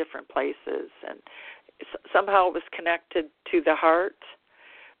was in different places, and somehow it was connected to the heart.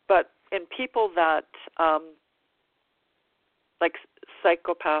 But in people that, like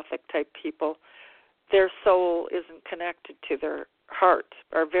psychopathic type people, their soul isn't connected to their heart,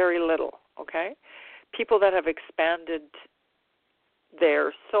 or very little, okay? People that have expanded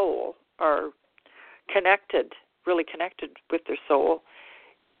their soul are connected, really connected with their soul.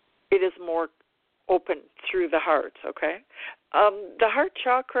 It is more open through the heart, okay? The heart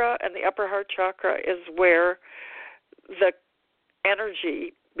chakra and the upper heart chakra is where the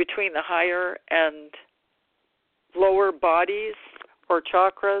energy between the higher and lower bodies or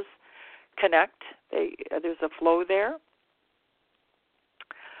chakras connect. There's a flow there.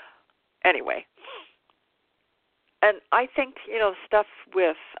 Anyway, and I think, stuff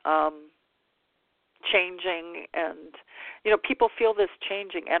with changing and, people feel this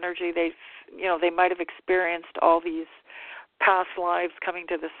changing energy. They might have experienced all these past lives coming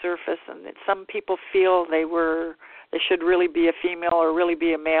to the surface, and some people feel they should really be a female or really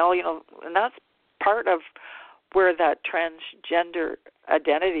be a male, and that's part of where that transgender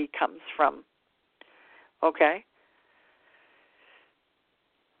identity comes from. Okay?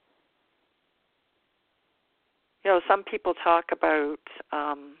 Some people talk about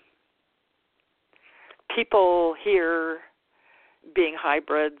people here being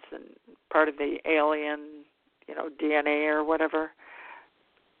hybrids and part of the alien, DNA or whatever.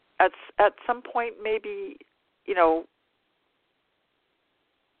 At some point, maybe,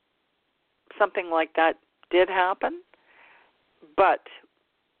 something like that did happen, but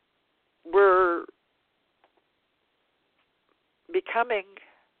we're becoming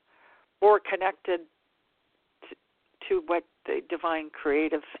more connected to what the divine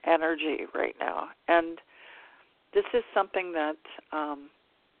creative energy right now. And this is something that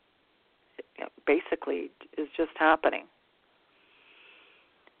basically is just happening.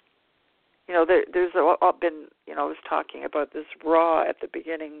 There's been, I was talking about this Ra at the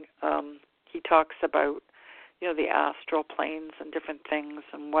beginning. He talks about, the astral planes and different things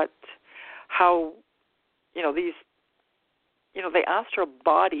and how these, the astral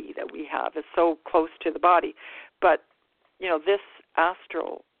body that we have is so close to the body. But, this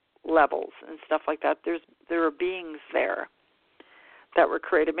astral levels and stuff like that, there are beings there that were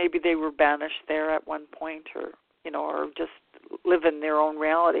created. Maybe they were banished there at one point or just live in their own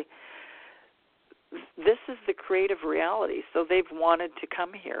reality. This is the creative reality, so they've wanted to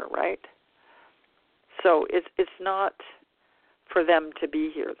come here, right? So it's not for them to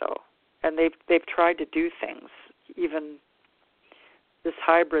be here, though. And they've tried to do things, even this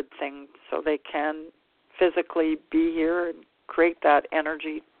hybrid thing, so they can physically be here and create that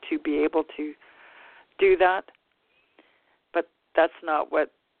energy to be able to do that. But that's not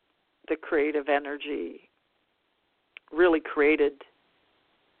what the creative energy really created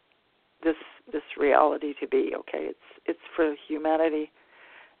this reality to be, okay? It's for humanity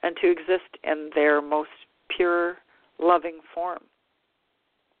and to exist in their most pure, loving form.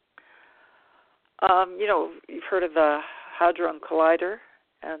 You've heard of the Hadron Collider,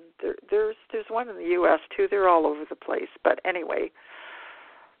 and there's one in the U.S. too. They're all over the place. But anyway,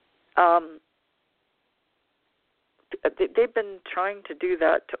 they've been trying to do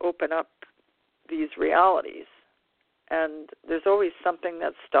that to open up these realities, and there's always something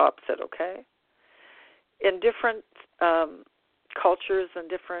that stops it, okay? In different cultures and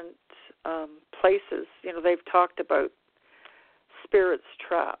different places, they've talked about spirits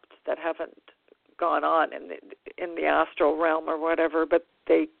trapped that haven't gone on in the astral realm or whatever, but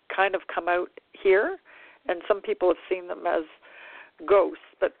they kind of come out here, and some people have seen them as ghosts.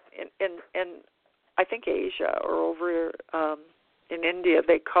 But in I think Asia or over in India,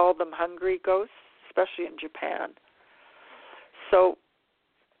 they call them hungry ghosts, especially in Japan. So,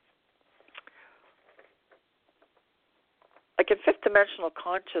 like in fifth dimensional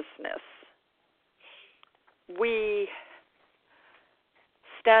consciousness, we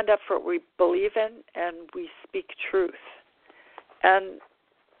stand up for what we believe in and we speak truth. And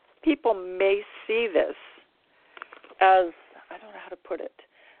people may see this as, I don't know how to put it,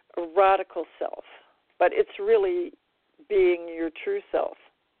 a radical self, but it's really being your true self.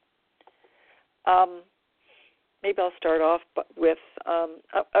 Maybe I'll start off with, I'm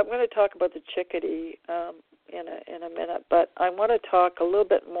going to talk about the chickadee in a minute, but I want to talk a little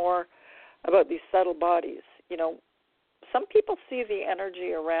bit more about these subtle bodies. Some people see the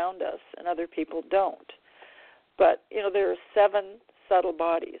energy around us and other people don't. But, there are 7 subtle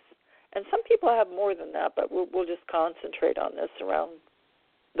bodies. And some people have more than that, but we'll just concentrate on this around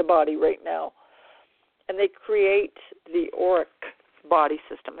the body right now. And they create the auric body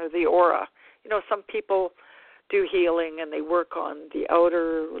system, or the aura. Some people do healing and they work on the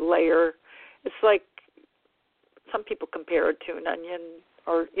outer layer. It's like some people compare it to an onion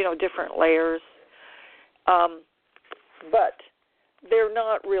or, different layers. But they're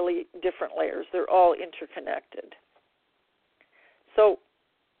not really different layers. They're all interconnected. So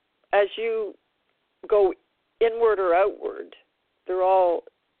as you go inward or outward,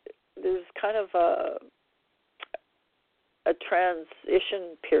 there's kind of a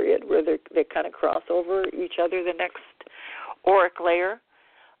transition period where they kind of cross over each other, the next auric layer.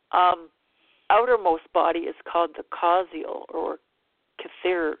 Outermost body is called the causal or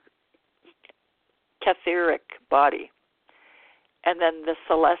catheric body. And then the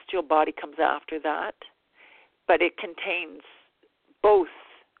celestial body comes after that, but it contains both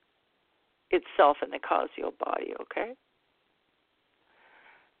itself and the causal body, okay?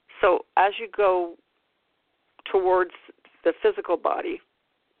 So as you go towards the physical body,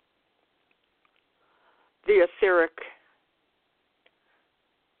 the etheric,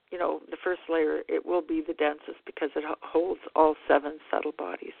 the first layer, it will be the densest because it holds all 7 subtle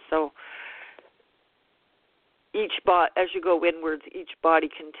bodies. So as you go inwards, each body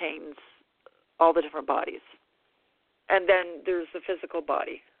contains all the different bodies. And then there's the physical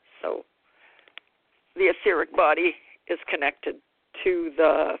body. So the etheric body is connected to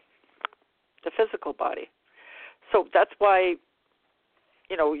the physical body. So that's why,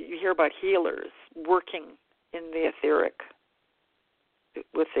 you hear about healers working in the etheric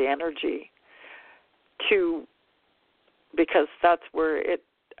with the energy because that's where it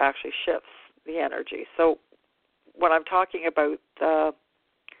actually shifts the energy. So when I'm talking about the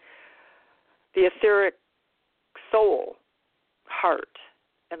etheric soul, heart,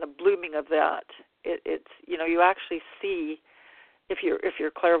 and the blooming of that, it's you actually see, if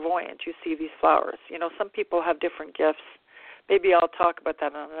you're clairvoyant, you see these flowers. Some people have different gifts. Maybe I'll talk about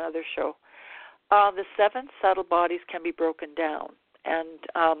that on another show. The 7 subtle bodies can be broken down, and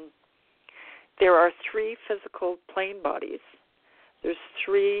there are 3 physical plane bodies. There's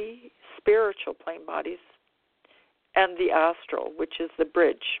 3 spiritual plane bodies, and the astral, which is the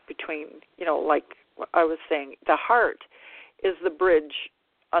bridge between, like I was saying, the heart is the bridge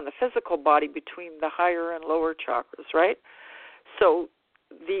on the physical body between the higher and lower chakras, right? So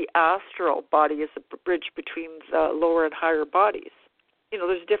the astral body is the bridge between the lower and higher bodies.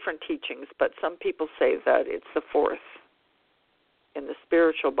 There's different teachings, but some people say that it's the 4th in the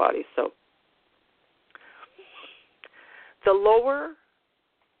spiritual body. So the lower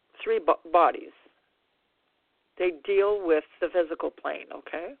 3 bodies, they deal with the physical plane,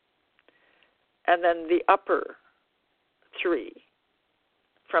 okay? And then the upper 3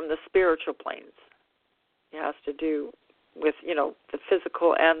 from the spiritual planes, it has to do with, the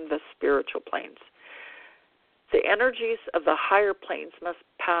physical and the spiritual planes. The energies of the higher planes must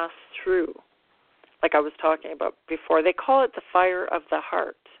pass through, like I was talking about before. They call it the fire of the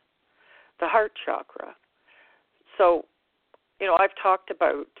heart chakra. So, I've talked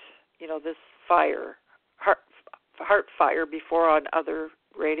about, this fire, heart fire before on other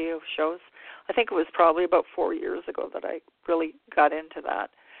radio shows. I think it was probably about 4 years ago that I really got into that.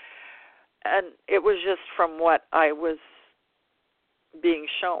 And it was just from what I was being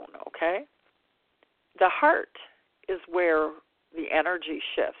shown, okay? The heart is where the energy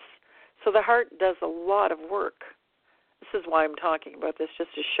shifts. So the heart does a lot of work. This is why I'm talking about this,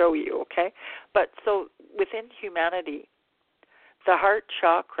 just to show you, okay? But so within humanity, the heart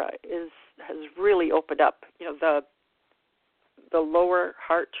chakra has really opened up, the lower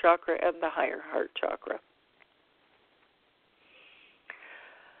heart chakra and the higher heart chakra.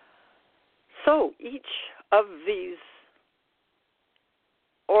 So each of these,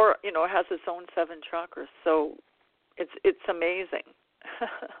 has its own 7 chakras. So it's amazing.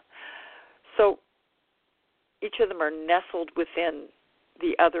 So each of them are nestled within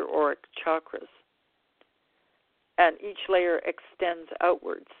the other auric chakras. And each layer extends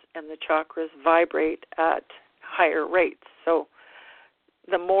outwards, and the chakras vibrate at higher rates. So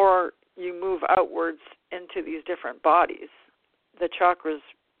the more you move outwards into these different bodies, the chakras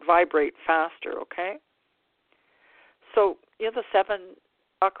vibrate faster, okay? So, the 7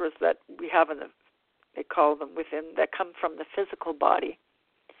 chakras that we have they call them within, that come from the physical body,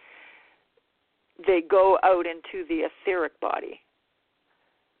 they go out into the etheric body.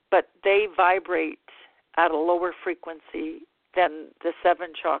 But they vibrate at a lower frequency than the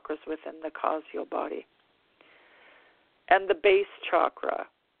 7 chakras within the causal body. And the base chakra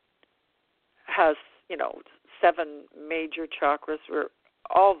has, 7 major chakras. We're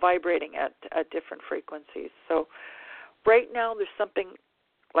all vibrating at different frequencies. So right now there's something,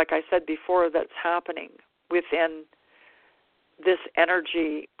 like I said before, that's happening within this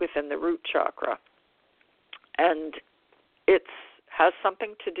energy within the root chakra. And it has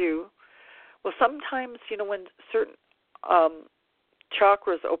something to do, well, sometimes, when certain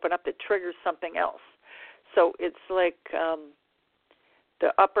chakras open up, it triggers something else. So it's like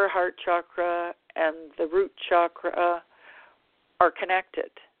the upper heart chakra and the root chakra are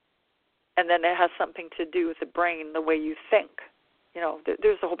connected. And then it has something to do with the brain, the way you think.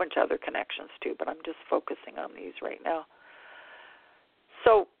 There's a whole bunch of other connections too, but I'm just focusing on these right now.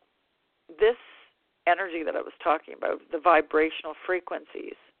 So this energy that I was talking about, the vibrational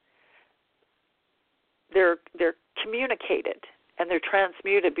frequencies, they're communicated and they're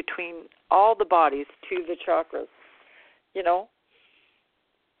transmuted between all the bodies to the chakras, you know.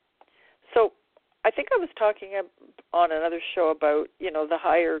 So I think I was talking on another show about, you know, the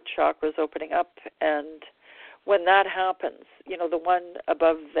higher chakras opening up, and when that happens, you know, the one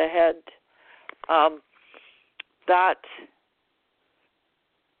above the head, that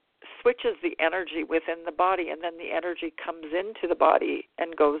switches the energy within the body, and then the energy comes into the body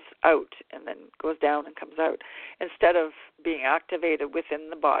and goes out, and then goes down and comes out, instead of being activated within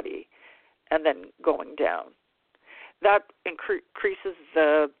the body and then going down. That increases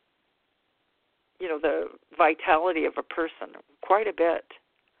the, you know, the vitality of a person quite a bit.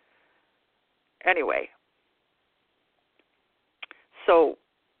 Anyway, so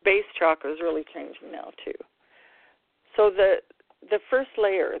base chakra is really changing now too. So the first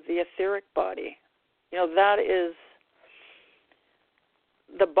layer, the etheric body, you know, that is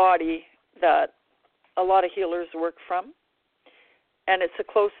the body that a lot of healers work from, and it's the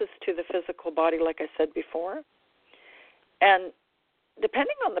closest to the physical body, like I said before. And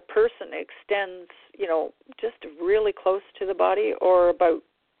depending on the person, it extends, you know, just really close to the body, or about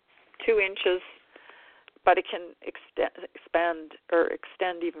 2 inches, but it can expand or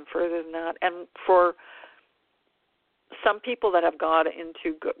extend even further than that. And for some people that have got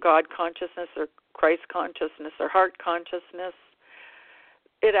into God consciousness or Christ consciousness or heart consciousness,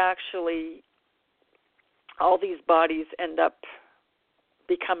 it actually, all these bodies end up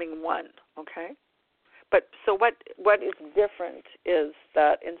becoming one, okay? But so what is different is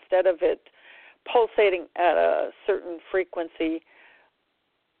that instead of it pulsating at a certain frequency,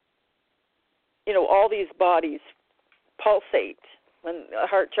 you know, all these bodies pulsate when the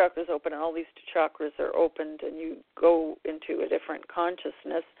heart chakra is open and all these chakras are opened and you go into a different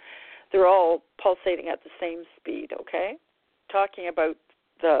consciousness. They're all pulsating at the same speed, okay? Talking about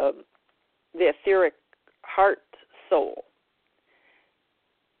the etheric heart soul.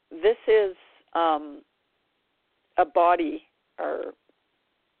 This is a body, or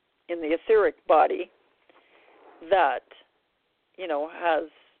in the etheric body, that, you know,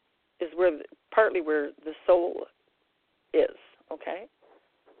 is where partly where the soul is, okay?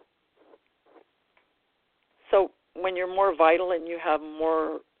 So when you're more vital and you have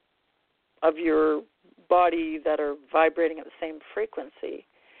more of your body that are vibrating at the same frequency,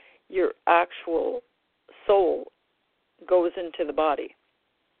 your actual soul goes into the body.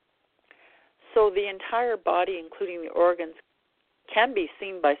 So the entire body, including the organs, can be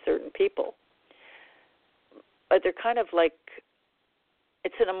seen by certain people. But they're kind of like,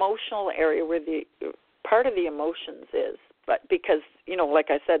 it's an emotional area where the part of the emotions is. But because, you know, like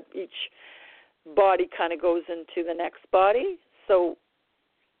I said, each body kind of goes into the next body. So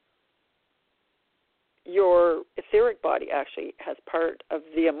your etheric body actually has part of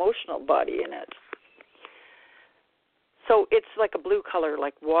the emotional body in it. So it's like a blue color,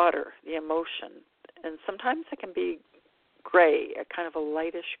 like water, the emotion. And sometimes it can be gray, a kind of a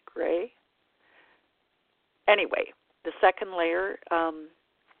lightish gray. Anyway, the second layer,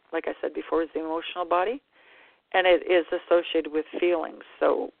 like I said before, is the emotional body. And it is associated with feelings.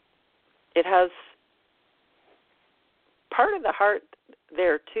 So it has part of the heart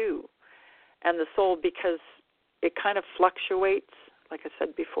there too, and the soul, because it kind of fluctuates. Like I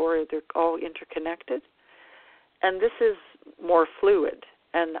said before, they're all interconnected. And this is more fluid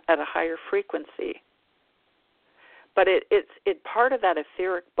and at a higher frequency. But it's part of that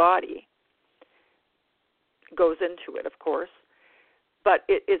etheric body goes into it, of course. But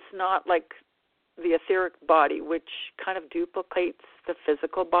it's not like the etheric body, which kind of duplicates the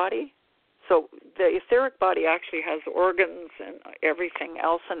physical body. So the etheric body actually has organs and everything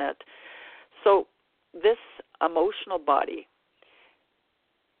else in it. So this emotional body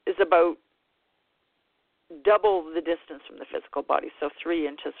is about double the distance from the physical body, so 3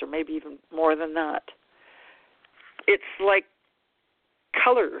 inches or maybe even more than that. It's like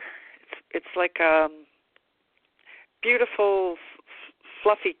color. It's like a beautiful,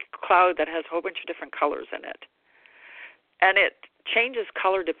 fluffy cloud that has a whole bunch of different colors in it. And it changes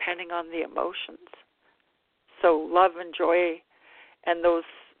color depending on the emotions. So love and joy and those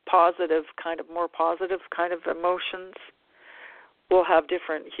more positive kind of emotions will have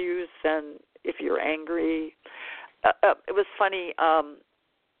different hues than if you're angry. It was funny,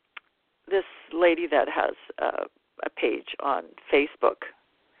 this lady that has a page on Facebook,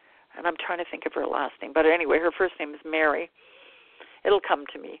 and I'm trying to think of her last name, but anyway, her first name is Mary. It'll come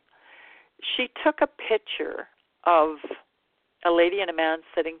to me. She took a picture of a lady and a man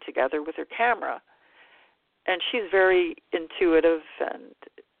sitting together with her camera, and she's very intuitive, and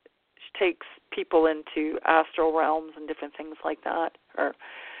she takes people into astral realms and different things like that. Or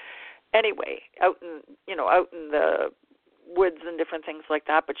anyway, out in the woods and different things like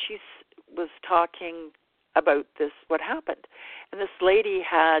that. But she was talking about this, what happened, and this lady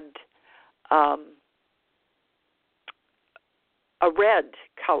had a red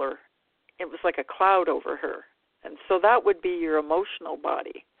color. It was like a cloud over her, and so that would be your emotional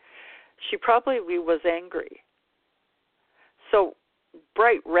body. She probably was angry. So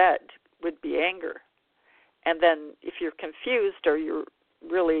bright red would be anger. And then if you're confused or you're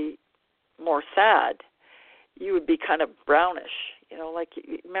really more sad, you would be kind of brownish. Like,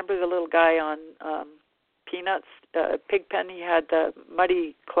 remember the little guy on Peanuts, Pigpen? He had the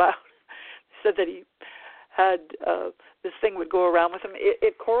muddy cloud. He said that he had this thing would go around with him.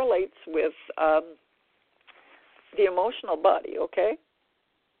 It correlates with the emotional body, okay?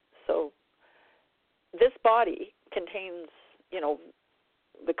 So this body contains,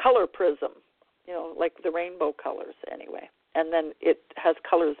 the color prism, like the rainbow colors anyway. And then it has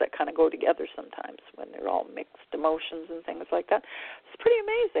colors that kind of go together sometimes when they're all mixed emotions and things like that. It's pretty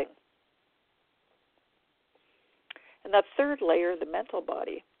amazing. And that third layer, the mental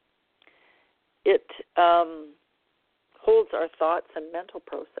body, it holds our thoughts and mental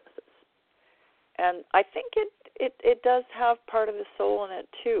processes. And I think it does have part of the soul in it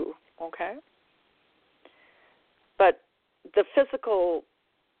too, okay? But the physical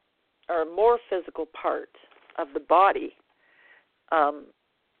or more physical part of the body,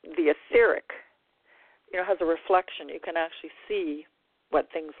 the etheric, has a reflection. You can actually see what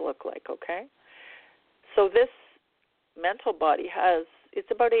things look like, okay? So this mental body it's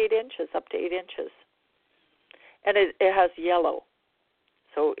about 8 inches, up to 8 inches. And it has yellow.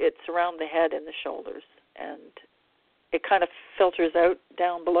 So it's around the head and the shoulders. And it kind of filters out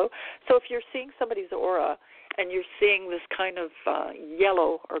down below. So if you're seeing somebody's aura and you're seeing this kind of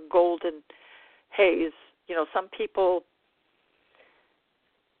yellow or golden haze, some people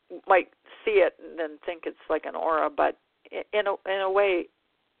might see it and then think it's like an aura, but in a way,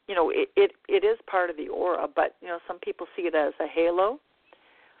 it is part of the aura, but, some people see it as a halo.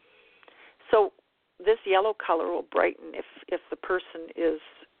 So this yellow color will brighten if the person is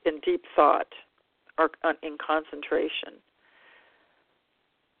in deep thought or in concentration.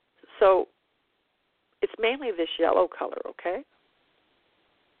 So it's mainly this yellow color, okay?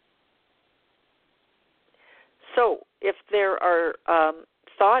 So if there are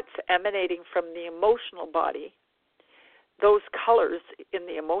thoughts emanating from the emotional body, those colors in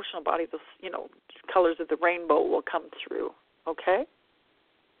the emotional body, those colors of the rainbow will come through, okay?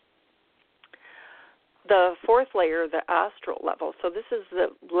 The fourth layer, the astral level. So this is the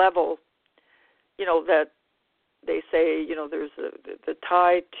level, that they say, there's the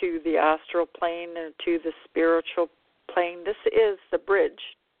tie to the astral plane and to the spiritual plane. This is the bridge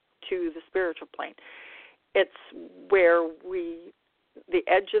to the spiritual plane. It's where the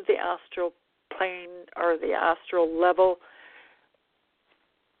edge of the astral plane or the astral level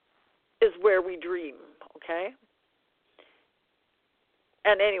is where we dream, okay?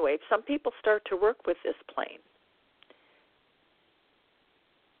 And anyway, some people start to work with this plane.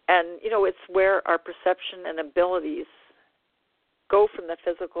 And, it's where our perception and abilities go from the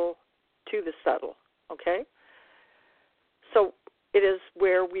physical to the subtle, okay? So it is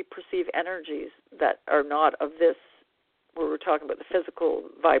where we perceive energies that are not of this, where we're talking about the physical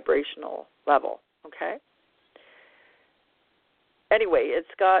vibrational level, okay? Anyway, it's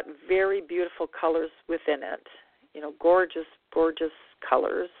got very beautiful colors within it, gorgeous, gorgeous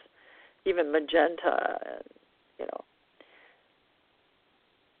colors, even magenta,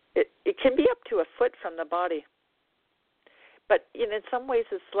 It can be up to a foot from the body. But in some ways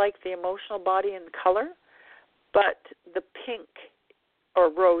it's like the emotional body in color, but the pink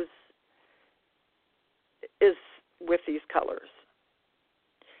or rose is with these colors.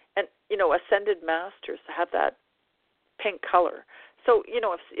 And, ascended masters have that pink color. So,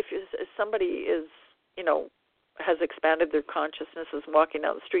 if somebody is, has expanded their consciousness, is walking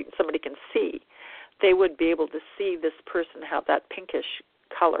down the street and somebody can see, they would be able to see this person have that pinkish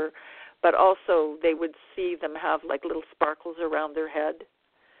color, but also they would see them have like little sparkles around their head.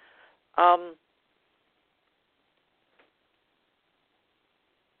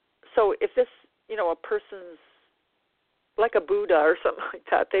 So if this, a person's like a Buddha or something like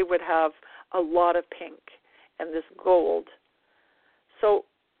that, they would have a lot of pink and this gold. So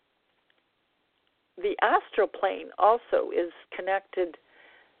the astral plane also is connected,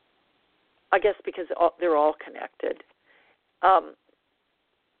 I guess because they're all connected.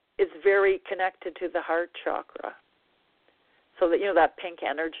 It's very connected to the heart chakra. So that, that pink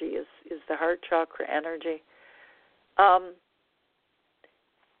energy is the heart chakra energy.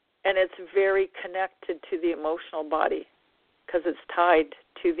 And it's very connected to the emotional body because it's tied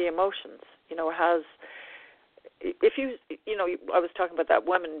to the emotions. You know, it has, if you know, I was talking about that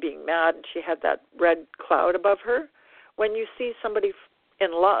woman being mad and she had that red cloud above her. When you see somebody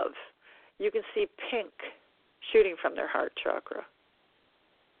in love, you can see pink shooting from their heart chakra.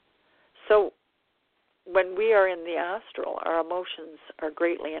 So when we are in the astral, our emotions are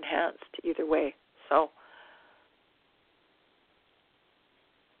greatly enhanced either way. So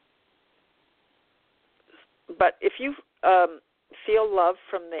but if you feel love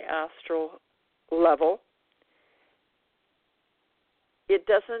from the astral level, it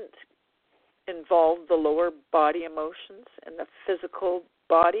doesn't involve the lower body emotions and the physical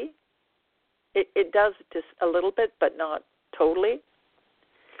body. It does just a little bit, but not totally.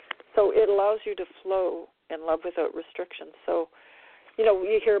 So it allows you to flow in love without restrictions. So, you know,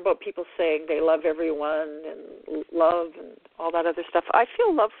 you hear about people saying they love everyone and love and all that other stuff. I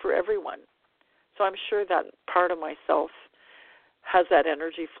feel love for everyone. So I'm sure that part of myself has that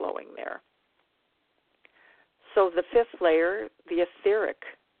energy flowing there. So the fifth layer, the etheric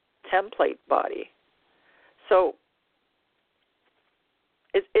template body. So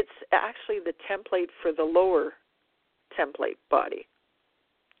it's actually the template for the lower template body.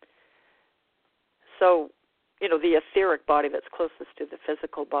 So, you know, the etheric body that's closest to the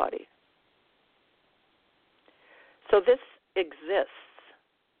physical body. So this exists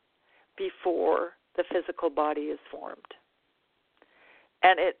before the physical body is formed.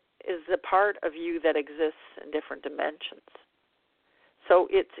 And it is the part of you that exists in different dimensions. So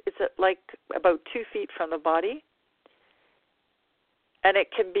it's like about 2 feet from the body, and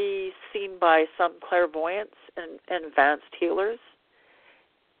it can be seen by some clairvoyants and advanced healers.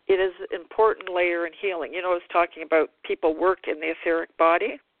 It is an important layer in healing. You know, I was talking about people work in the etheric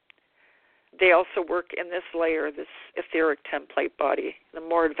body. They also work in this layer, this etheric template body. The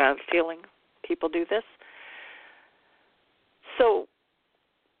more advanced healing people do this. So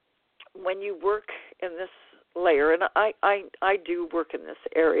when you work in this layer, and I do work in this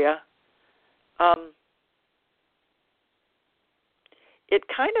area, it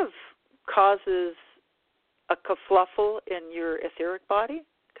kind of causes a kerfluffle in your etheric body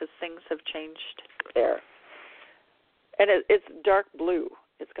because things have changed there. And it's dark blue.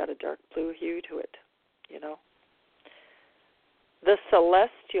 It's got a dark blue hue to it, you know. The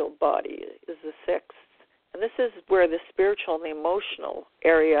celestial body is the sixth. And this is where the spiritual and the emotional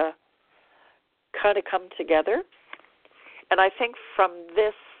area kind of come together. And I think from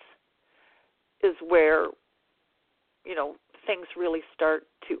this is where, you know, things really start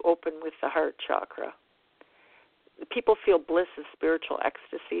to open with the heart chakra. People feel bliss and spiritual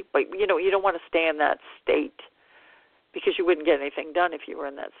ecstasy, but, you know, you don't want to stay in that state because you wouldn't get anything done if you were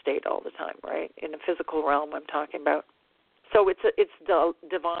in that state all the time, right? In the physical realm I'm talking about. So it's the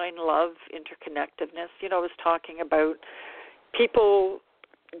divine love, interconnectedness. You know, I was talking about people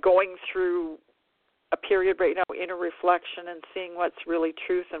going through a period right now, inner reflection and seeing what's really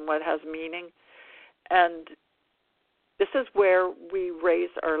truth and what has meaning. And this is where we raise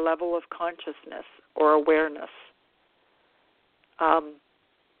our level of consciousness or awareness.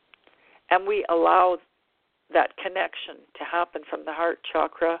 And we allow that connection to happen from the heart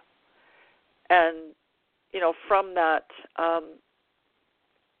chakra. And, you know, from that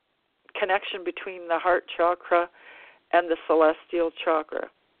connection between the heart chakra and the celestial chakra,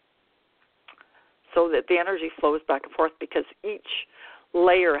 so that the energy flows back and forth because each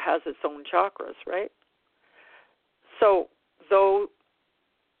layer has its own chakras, right? So, though,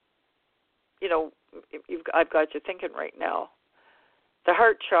 you know, I've got you thinking right now, the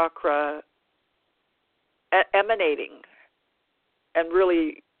heart chakra emanating and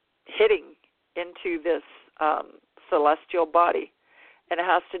really hitting into this celestial body, and it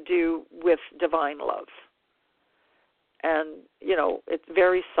has to do with divine love. And, you know, it's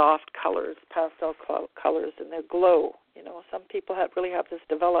very soft colors, pastel colors, and they glow. You know, some people really have this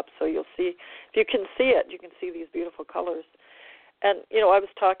developed, so you'll see, if you can see it, you can see these beautiful colors. And, you know, I was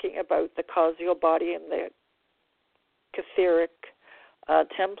talking about the causal body and the etheric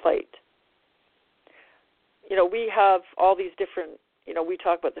template. You know, we have all these different, you know, we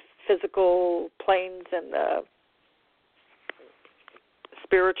talk about the physical planes and the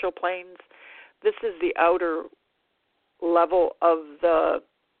spiritual planes. This is the outer level of the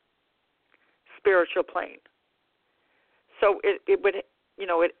spiritual plane. So it would, you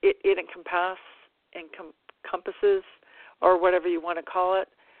know, it encompasses, or whatever you want to call it,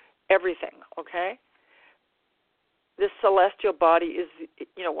 everything, okay? This celestial body is,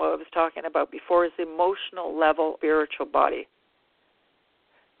 you know, what I was talking about before, is the emotional level spiritual body.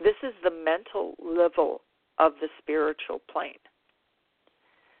 This is the mental level of the spiritual plane.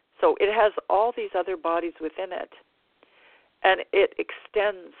 So it has all these other bodies within it, and it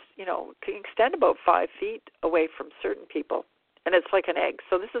extends, can extend about 5 feet away from certain people, and it's like an egg.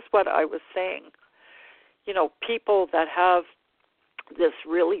 So this is what I was saying. People that have this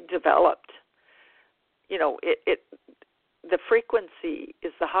really developed, the frequency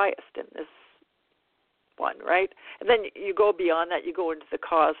is the highest in this one, right? And then you go beyond that, you go into the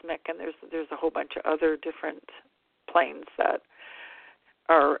cosmic, and there's a whole bunch of other different planes that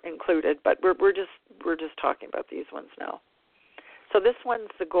are included, but we're just talking about these ones now. So this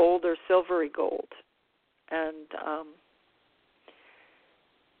one's the gold or silvery gold, and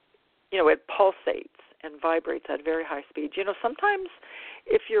it pulsates and vibrates at very high speed. Sometimes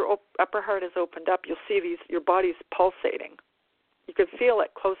if your upper heart is opened up, you'll see your body's pulsating. You can feel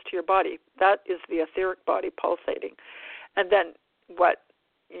it close to your body. That is the etheric body pulsating. And then what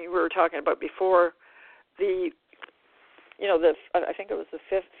you were talking about before, I think it was the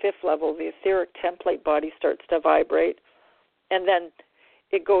fifth level, the etheric template body starts to vibrate, and then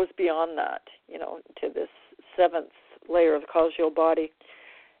it goes beyond that, to this 7th layer of the causal body.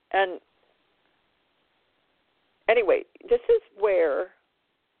 And anyway, this is where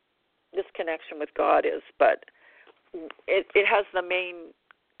this connection with God is, but it has the main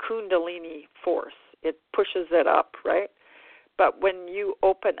Kundalini force. It pushes it up, right? But when you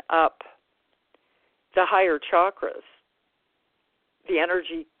open up the higher chakras, the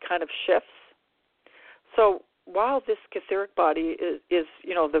energy kind of shifts. So while this etheric body is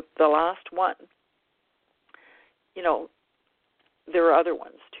the last one, there are other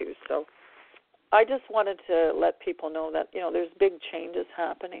ones too. So I just wanted to let people know that, there's big changes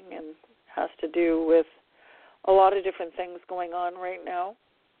happening, and has to do with a lot of different things going on right now.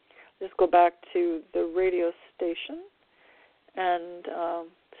 Just go back to the radio station and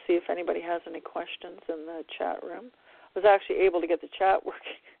see if anybody has any questions in the chat room. I was actually able to get the chat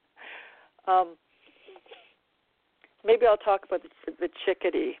working. Maybe I'll talk about the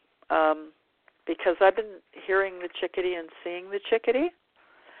chickadee, because I've been hearing the chickadee and seeing the chickadee.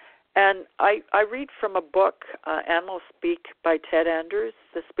 And I read from a book, Animals Speak by Ted Andrews,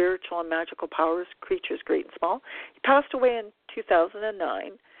 The Spiritual and Magical Powers, Creatures Great and Small. He passed away in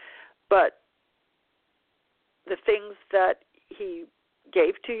 2009, but the things that he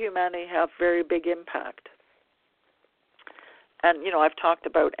gave to humanity have very big impact. And, I've talked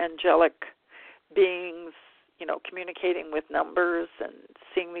about angelic beings, communicating with numbers and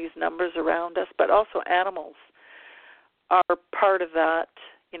seeing these numbers around us, but also animals are part of that,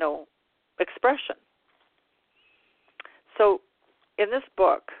 expression. So in this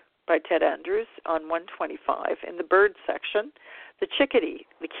book by Ted Andrews on 125, in the bird section, the chickadee,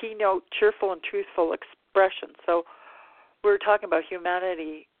 the keynote cheerful and truthful expression. So we're talking about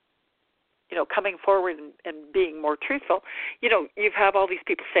humanity, coming forward and being more truthful. You've had all these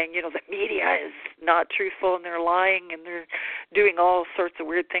people saying, that media is not truthful and they're lying and they're doing all sorts of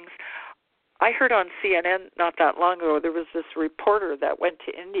weird things. I heard on CNN not that long ago, there was this reporter that went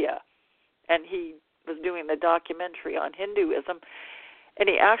to India, and he was doing the documentary on Hinduism, and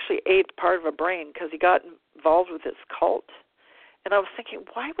he actually ate part of a brain because he got involved with this cult. And I was thinking,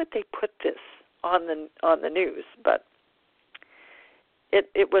 why would they put this on the news? But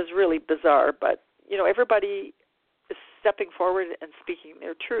it was really bizarre. But everybody is stepping forward and speaking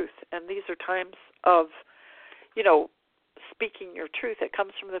their truth, and these are times of speaking your truth. It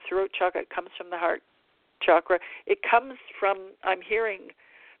comes from the throat chakra. It comes from the heart chakra. It comes from, I'm hearing,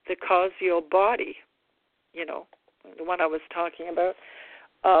 the causal body, the one I was talking about.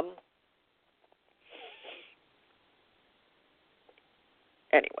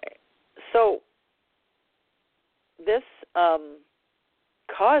 Anyway, so this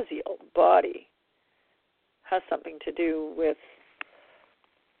causal body has something to do with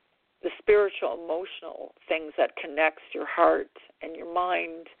the spiritual, emotional things that connects your heart and your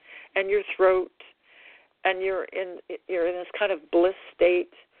mind and your throat, and you're in this kind of bliss state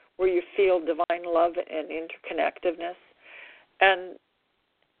where you feel divine love and interconnectiveness. And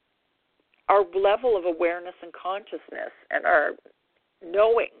our level of awareness and consciousness and our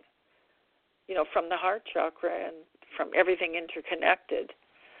knowing, from the heart chakra and from everything interconnected,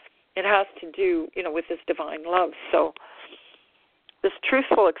 it has to do, with this divine love. So this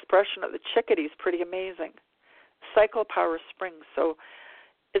truthful expression of the chickadee is pretty amazing. Cycle power springs. So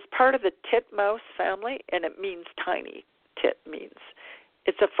it's part of the titmouse family, and it means tiny. Tit means.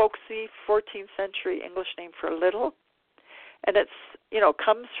 It's a folksy 14th century English name for little, and it's,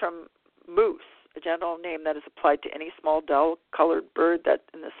 comes from moose, a general name that is applied to any small, dull-colored bird that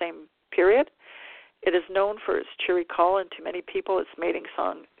in the same period. It is known for its cheery call, and to many people, its mating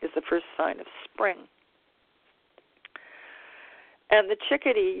song is the first sign of spring. And the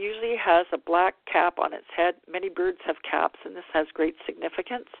chickadee usually has a black cap on its head. Many birds have caps, and this has great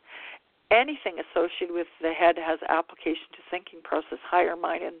significance. Anything associated with the head has application to thinking process, higher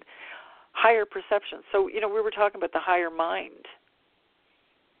mind, and higher perception. So, we were talking about the higher mind.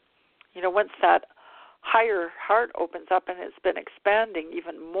 Once that higher heart opens up, and it's been expanding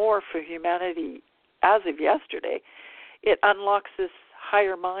even more for humanity as of yesterday, it unlocks this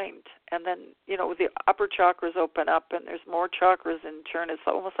higher mind. And then, the upper chakras open up, and there's more chakras in turn. It's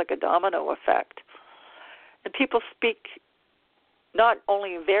almost like a domino effect. And people speak not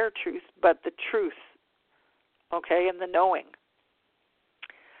only their truth, but the truth, okay, and the knowing.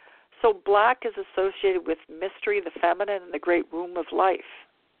 So black is associated with mystery, the feminine, and the great womb of life.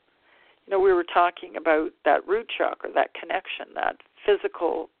 We were talking about that root chakra, that connection, that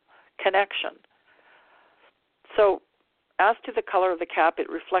physical connection. So as to the color of the cap, it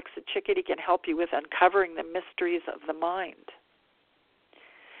reflects the chickadee can help you with uncovering the mysteries of the mind.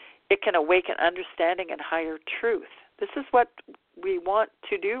 It can awaken understanding and higher truth. This is what we want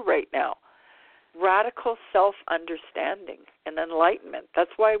to do right now. Radical self-understanding and enlightenment.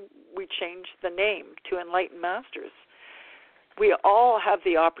 That's why we changed the name to Enlightened Masters. We all have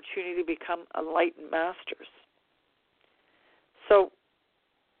the opportunity to become enlightened masters. So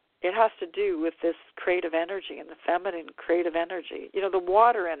it has to do with this creative energy and the feminine creative energy. The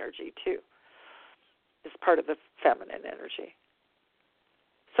water energy, too, is part of the feminine energy.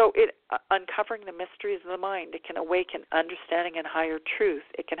 So uncovering the mysteries of the mind, it can awaken understanding and higher truth.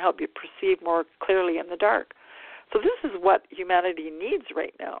 It can help you perceive more clearly in the dark. So this is what humanity needs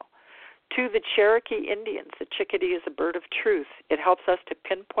right now. To the Cherokee Indians, the chickadee is a bird of truth. It helps us to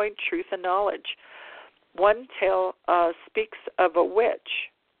pinpoint truth and knowledge. One tale speaks of a witch,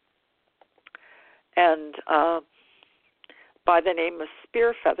 and by the name of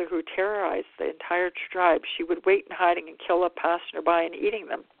Spearfeather, who terrorized the entire tribe. She would wait in hiding and kill a passerby and eating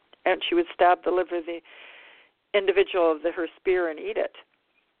them, and she would stab the liver of the individual of her spear and eat it.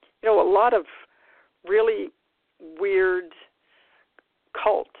 A lot of really weird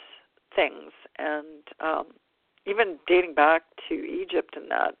cult things, and even dating back to Egypt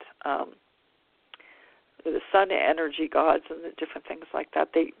and that, the sun energy gods and the different things like that,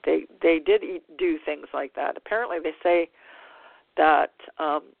 they did do things like that. Apparently they say that,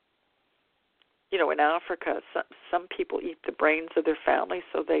 in Africa, some people eat the brains of their family,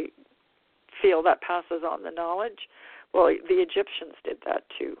 so they feel that passes on the knowledge. Well, the Egyptians did that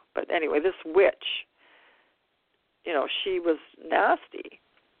too. But anyway, this witch, she was nasty.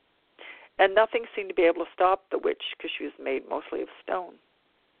 And nothing seemed to be able to stop the witch because she was made mostly of stone.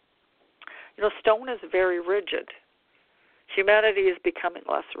 Stone is very rigid. Humanity is becoming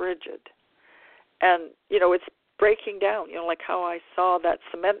less rigid. And, it's breaking down, like how I saw that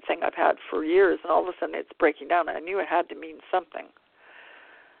cement thing I've had for years, and all of a sudden it's breaking down. I knew it had to mean something.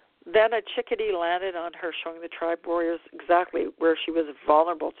 Then a chickadee landed on her, showing the tribe warriors exactly where she was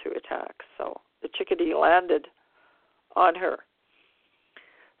vulnerable to attack. So the chickadee landed on her.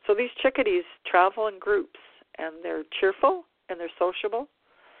 So these chickadees travel in groups, and they're cheerful, and they're sociable,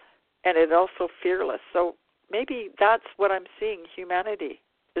 and it's also fearless. So maybe that's what I'm seeing. Humanity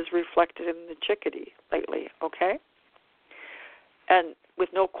is reflected in the chickadee lately, okay? And with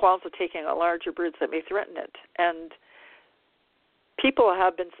no qualms of taking on larger birds that may threaten it. And people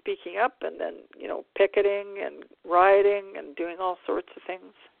have been speaking up and then, picketing and rioting and doing all sorts of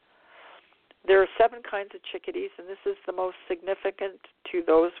things. There are 7 kinds of chickadees, and this is the most significant to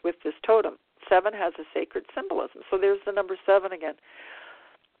those with this totem. 7 has a sacred symbolism. So there's the number 7 again.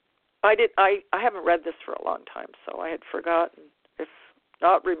 I haven't read this for a long time, so I had forgotten, if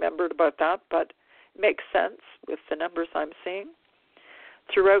not remembered about that, but it makes sense with the numbers I'm seeing.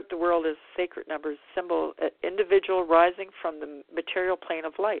 Throughout the world is sacred numbers, symbol individual rising from the material plane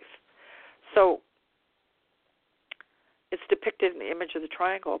of life. So it's depicted in the image of the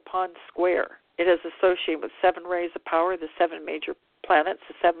triangle upon square. It is associated with 7 rays of power, the 7 major planets,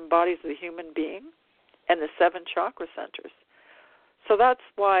 the 7 bodies of the human being, and the 7 chakra centers. So that's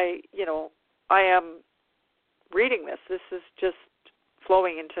why, I am reading this. This is just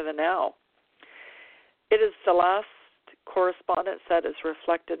flowing into the now. It is the last correspondence that is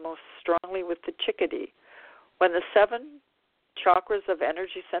reflected most strongly with the chickadee. When the 7 chakras of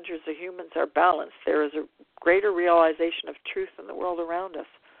energy centers of humans are balanced, there is a greater realization of truth in the world around us.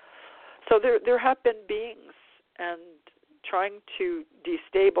 So there have been beings and trying to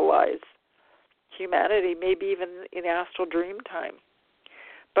destabilize humanity, maybe even in astral dream time.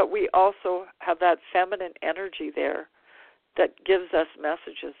 But we also have that feminine energy there that gives us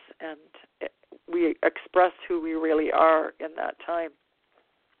messages, and we express who we really are in that time.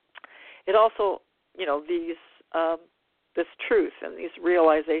 It also, these this truth and these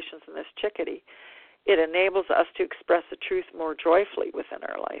realizations in this chickadee, it enables us to express the truth more joyfully within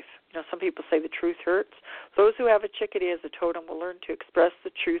our life. Some people say the truth hurts. Those who have a chickadee as a totem will learn to express the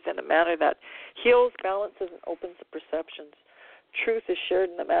truth in a manner that heals, balances, and opens the perceptions. Truth is shared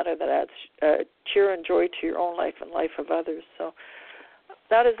in a manner that adds cheer and joy to your own life and life of others. So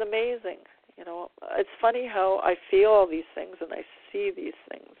that is amazing. It's funny how I feel all these things and I see these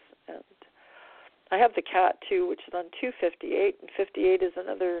things. And I have the cat, too, which is on 258, and 58 is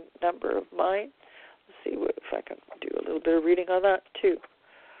another number of mine. Let's see if I can do a little bit of reading on that, too.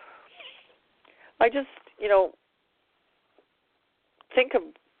 I just, think of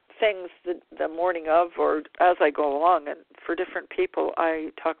things the morning of or as I go along, and for different people,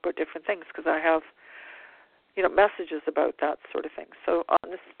 I talk about different things because I have, messages about that sort of thing. So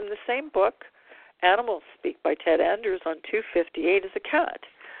in the same book, Animals Speak by Ted Andrews, on 258 is a cat.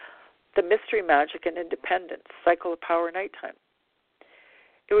 The Mystery, Magic, and Independence, Cycle of Power, Nighttime.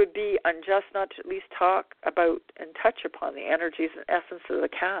 It would be unjust not to at least talk about and touch upon the energies and essence of the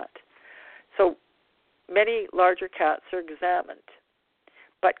cat. So many larger cats are examined,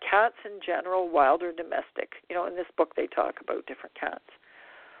 but cats in general, wild or domestic, in this book they talk about different cats.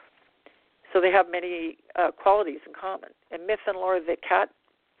 So they have many qualities in common. In myth and lore, the cat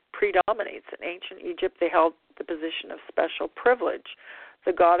predominates. In ancient Egypt, they held the position of special privilege.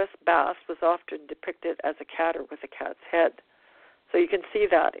 The goddess Bast was often depicted as a cat or with a cat's head. So you can see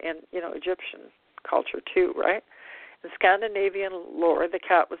that in, Egyptian culture too, right? In Scandinavian lore, the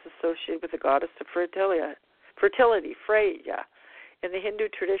cat was associated with the goddess of fertility, Freya. In the Hindu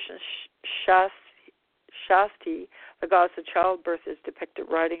tradition, Shasti, the goddess of childbirth, is depicted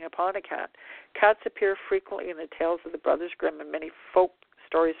riding upon a cat. Cats appear frequently in the tales of the Brothers Grimm and many folk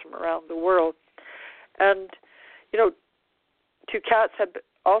stories from around the world. And, to cats have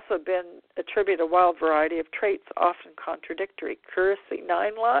also been attributed a wild variety of traits, often contradictory. Curiously,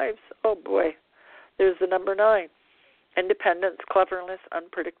 9 lives. Oh, boy. There's the number 9. Independence, cleverness,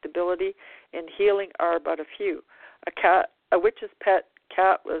 unpredictability, and healing are but a few. A witch's pet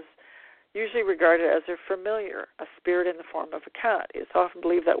cat was usually regarded as a familiar, a spirit in the form of a cat. It's often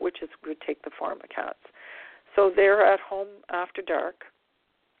believed that witches would take the form of cats. So they're at home after dark,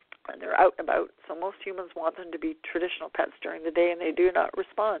 and they're out and about. So most humans want them to be traditional pets during the day, and they do not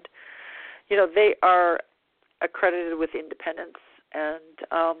respond. They are accredited with independence and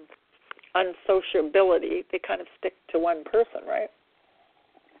unsociability. They kind of stick to one person, right?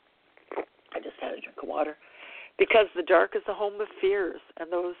 I just had a drink of water. Because the dark is the home of fears,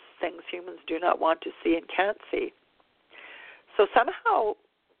 and those things humans do not want to see and can't see. So somehow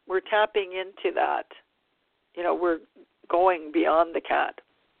we're tapping into that. We're going beyond the cat.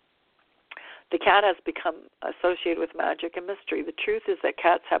 The cat has become associated with magic and mystery. The truth is that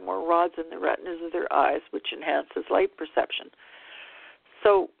cats have more rods in the retinas of their eyes, which enhances light perception.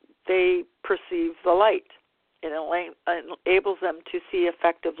 So they perceive the light. It enables them to see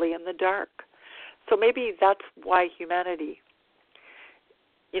effectively in the dark. So maybe that's why humanity,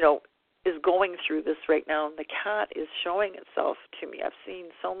 is going through this right now. And the cat is showing itself to me. I've seen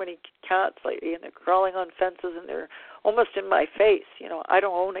so many cats lately, and they're crawling on fences, and they're almost in my face. I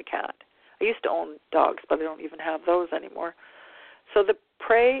don't own a cat. I used to own dogs, but I don't even have those anymore. So the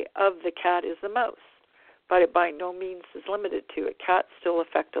prey of the cat is the mouse, but it by no means is limited to it. Cats still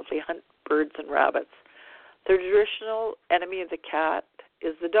effectively hunt birds and rabbits. The traditional enemy of the cat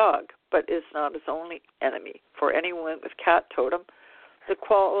is the dog, but is not its only enemy. For anyone with cat totem, the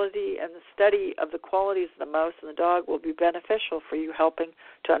quality and the study of the qualities of the mouse and the dog will be beneficial for you, helping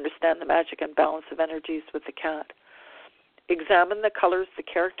to understand the magic and balance of energies with the cat. Examine the colors, the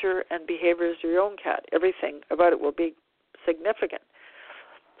character, and behaviors of your own cat. Everything about it will be significant.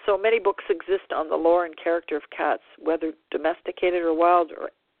 So many books exist on the lore and character of cats, whether domesticated or wild,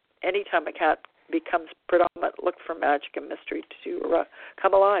 or any time a cat becomes predominant, look for magic and mystery to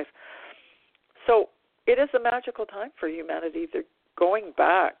come alive. So it is a magical time for humanity. They're going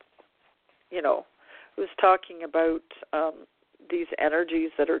back. Who's talking about these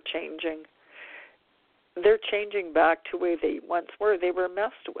energies that are changing. They're changing back to where they once were. They were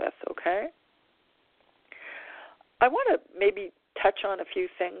messed with, okay? I want to maybe touch on a few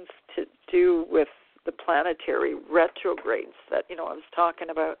things to do with the planetary retrogrades that, I was talking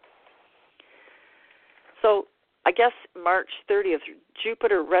about. So I guess March 30th,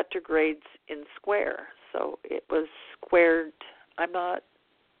 Jupiter retrogrades in square. So it was squared,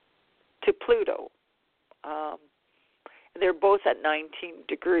 to Pluto. They're both at 19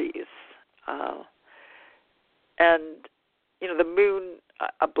 degrees. And, the moon,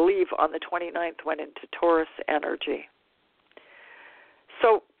 I believe, on the 29th went into Taurus energy.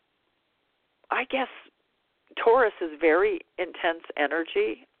 So I guess, Taurus is very intense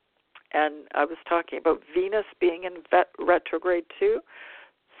energy, and I was talking about Venus being in retrograde too.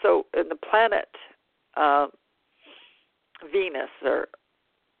 So in the planet, Venus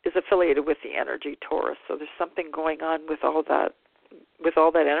is affiliated with the energy Taurus. So there's something going on with all that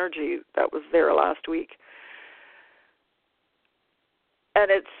energy that was there last week.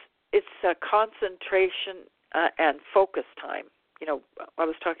 And it's a concentration and focus time. You know, I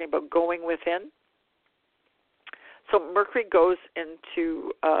was talking about going within. So Mercury goes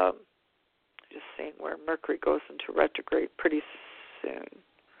into, just seeing where Mercury goes into retrograde pretty soon.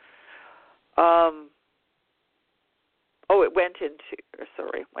 It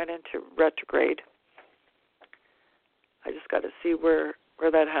went into retrograde. I just got to see where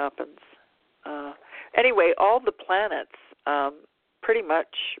that happens. Anyway, all the planets, pretty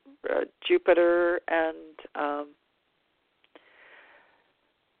much Jupiter and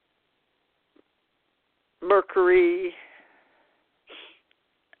Mercury.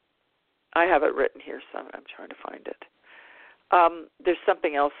 I have it written here, so I'm trying to find it. There's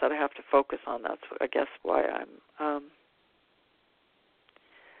something else that I have to focus on. That's, I guess, why I'm...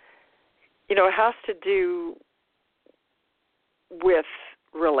 it has to do with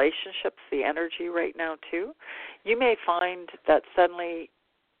relationships, the energy right now, too. You may find that suddenly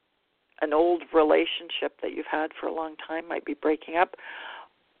an old relationship that you've had for a long time might be breaking up.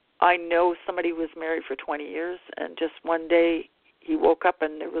 I know somebody who was married for 20 years, and just one day he woke up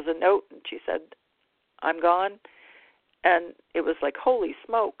and there was a note, and she said, "I'm gone." And it was like, holy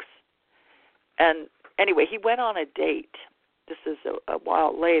smokes. And anyway, he went on a date. This is a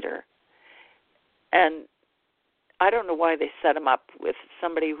while later. And I don't know why they set him up with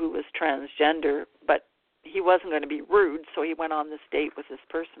somebody who was transgender, but he wasn't going to be rude, so he went on this date with this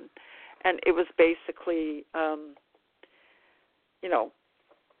person. And it was basically,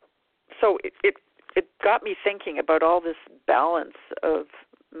 so it got me thinking about all this balance of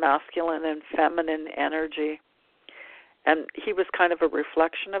masculine and feminine energy. And he was kind of a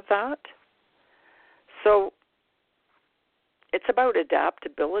reflection of that. So it's about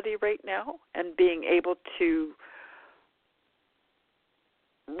adaptability right now and being able to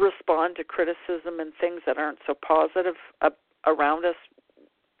respond to criticism and things that aren't so positive around us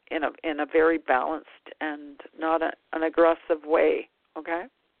in a very balanced and not an aggressive way, okay?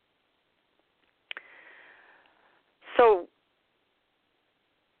 So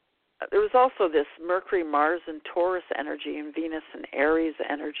there was also this Mercury, Mars, and Taurus energy and Venus and Aries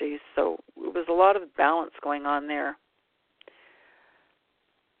energy, so it was a lot of balance going on there.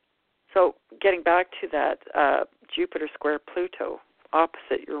 So getting back to that Jupiter square Pluto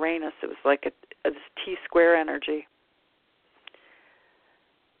opposite Uranus, it was like a T-square energy.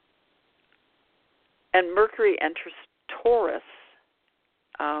 And Mercury enters Taurus.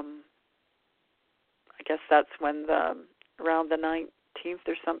 I guess that's when around the 19th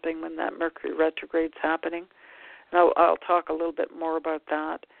or something when that Mercury retrograde's happening. And I'll talk a little bit more about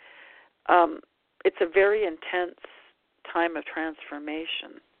that. It's a very intense time of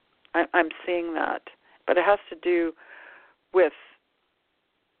transformation. I'm seeing that. But it has to do with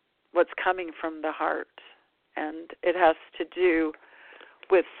what's coming from the heart. And it has to do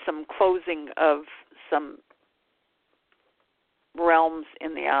with some closing of some realms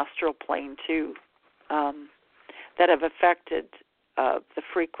in the astral plane, too, that have affected the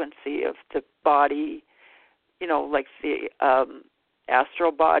frequency of the body, like the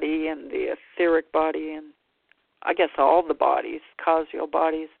astral body and the etheric body and I guess all the bodies, causal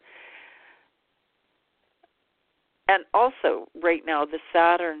bodies. And also, right now, the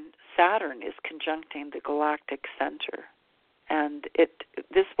Saturn is conjuncting the galactic center, and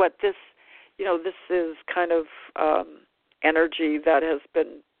this is kind of energy that has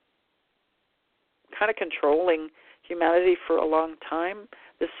been kind of controlling humanity for a long time.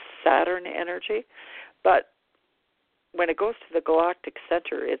 This Saturn energy, but when it goes to the galactic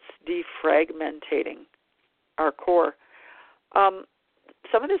center, it's defragmentating our core.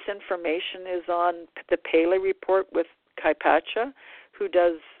 Some of this information is on the Pele report with Kaipacha, who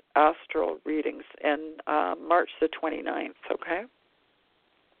does astral readings, and March the 29th, okay?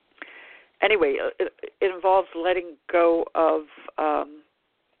 Anyway, it involves letting go of,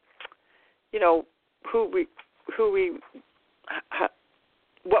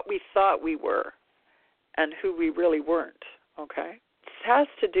 what we thought we were and who we really weren't, okay? It has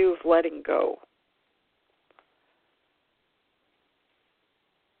to do with letting go.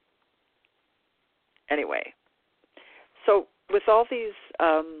 Anyway, so with all these,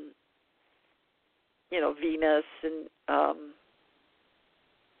 Venus and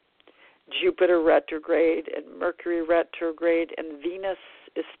Jupiter retrograde and Mercury retrograde, and Venus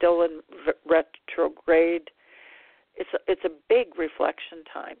is still in retrograde it's a big reflection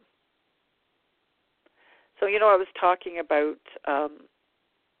time. So, I was talking about,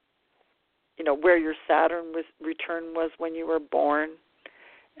 where your Saturn return was when you were born.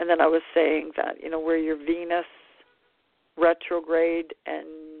 And then I was saying that, where your Venus retrograde and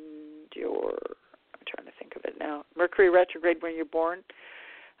your, I'm trying to think of it now, Mercury retrograde when you're born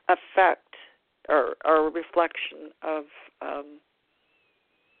affect or are a reflection of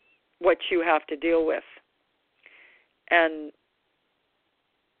what you have to deal with. And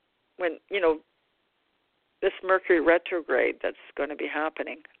when, this Mercury retrograde that's going to be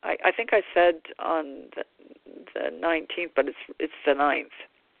happening, I think I said on the 19th, but it's the 9th.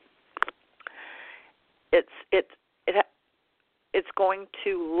 It's going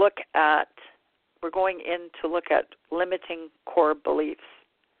to look at, we're going in to look at limiting core beliefs.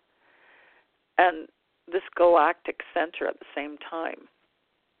 And this galactic center at the same time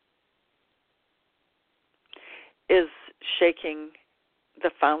is shaking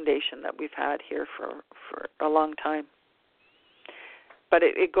the foundation that we've had here for a long time. But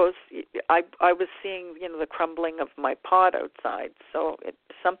it goes, I was seeing, the crumbling of my pot outside, so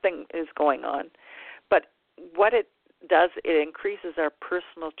something is going on. But what it does, it increases our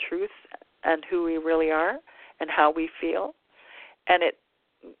personal truth and who we really are and how we feel. And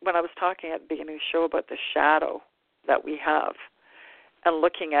when I was talking at the beginning of the show about the shadow that we have and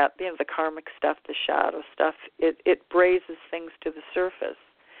looking at the karmic stuff, the shadow stuff, it raises things to the surface.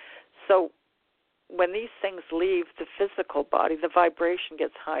 So when these things leave the physical body, the vibration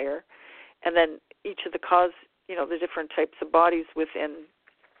gets higher, and then each of the different types of bodies within,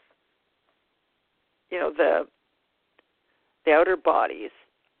 the outer bodies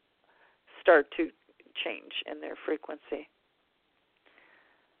start to change in their frequency.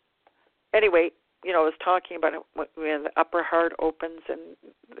 Anyway, I was talking about it when the upper heart opens, and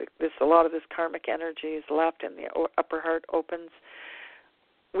a lot of this karmic energy is left, and the upper heart opens.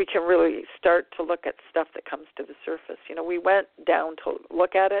 We can really start to look at stuff that comes to the surface. We went down to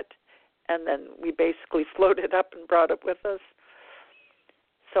look at it, and then we basically floated up and brought it with us.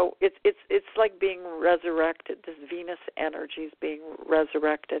 So it's like being resurrected. This Venus energy is being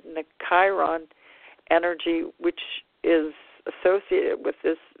resurrected, and the Chiron energy, which is associated with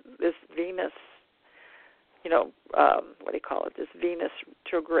this Venus, this Venus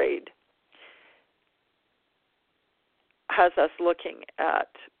retrograde, has us looking at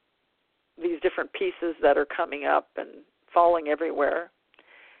these different pieces that are coming up and falling everywhere.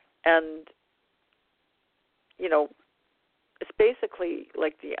 And, it's basically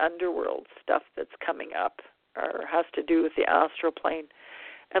like the underworld stuff that's coming up, or has to do with the astral plane,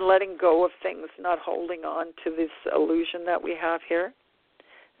 and letting go of things, not holding on to this illusion that we have here,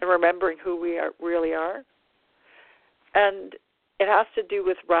 and remembering who we really are. And it has to do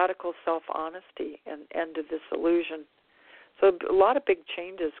with radical self-honesty and end of this illusion. So a lot of big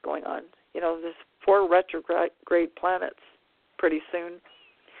changes going on. There's 4 retrograde planets pretty soon.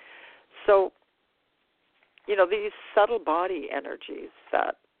 So, these subtle body energies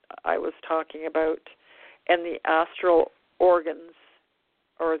that I was talking about, and the astral organs,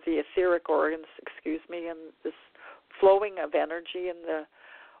 or the etheric organs, and this flowing of energy and the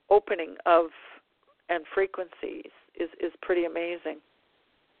opening of and frequencies is pretty amazing.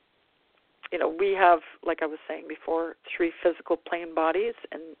 We have, like I was saying before, 3 physical plane bodies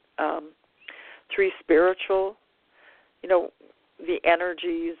and 3 spiritual. The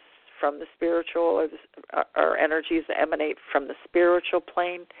energies from the spiritual are energies that emanate from the spiritual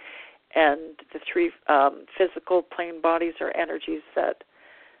plane, and the 3 physical plane bodies are energies that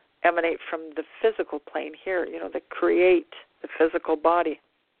emanate from the physical plane here, that create the physical body.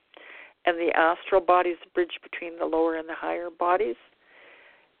 And the astral body is the bridge between the lower and the higher bodies.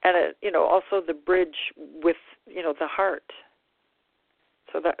 And, also the bridge with, the heart.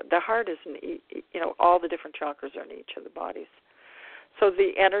 So the heart is in, all the different chakras are in each of the bodies. So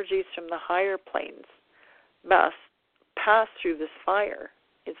the energies from the higher planes must pass through this fire.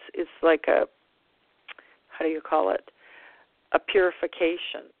 It's like a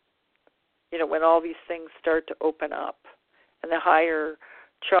purification. When all these things start to open up and the higher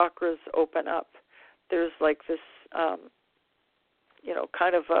chakras open up, there's like this,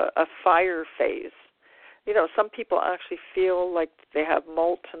 kind of a fire phase. Some people actually feel like they have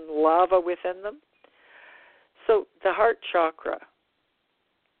molten lava within them. So the heart chakra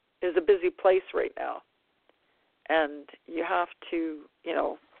is a busy place right now. And you have to,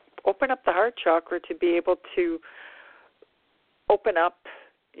 open up the heart chakra to be able to open up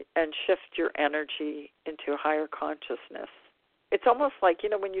and shift your energy into a higher consciousness. It's almost like,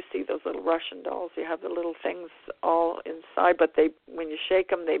 when you see those little Russian dolls, you have the little things all inside, but when you shake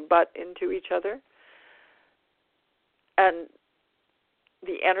them, they butt into each other. and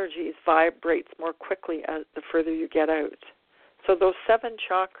the energy vibrates more quickly as the further you get out. So those 7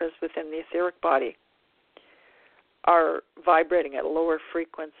 chakras within the etheric body are vibrating at a lower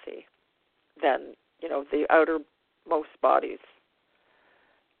frequency than, the outermost bodies.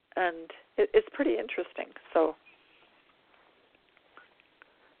 And it's pretty interesting. So,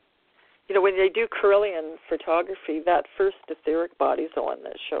 when they do Carillion photography, that first etheric body is the one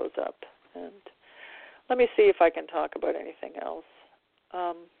that shows up. And let me see if I can talk about anything else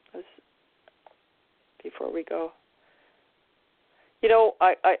before we go.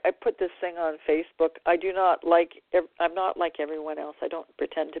 I put this thing on Facebook. I'm not like everyone else. I don't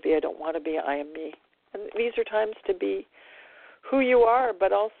pretend to be. I don't want to be. I am me. And these are times to be who you are,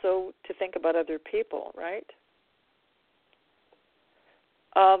 but also to think about other people, right?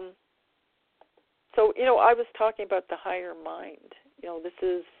 So, I was talking about the higher mind. This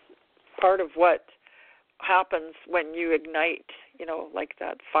is part of what happens when you ignite, like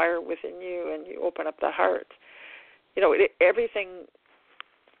that fire within you and you open up the heart. Everything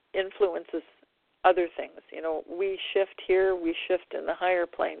influences other things. We shift here, we shift in the higher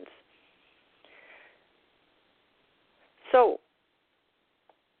planes. So,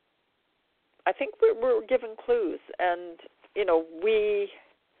 I think we're given clues, and,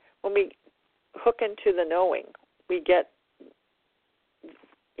 when we hook into the knowing, we get,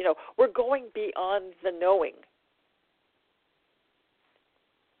 we're going beyond the knowing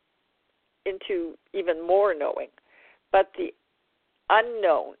into even more knowing. But the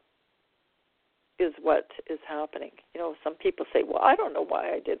unknown is what is happening. Some people say, well, I don't know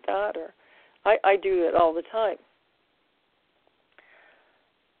why I did that, or I do it all the time.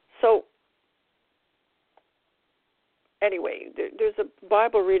 So, anyway, there's a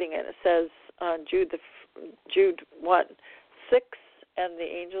Bible reading, and it says, Jude 1, 6, and the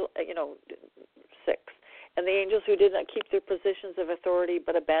angel, 6. And the angels who did not keep their positions of authority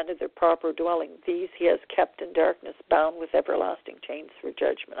but abandoned their proper dwelling, these he has kept in darkness, bound with everlasting chains for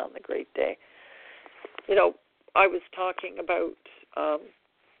judgment on the great day. I was talking about,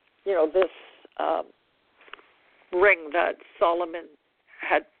 this ring that Solomon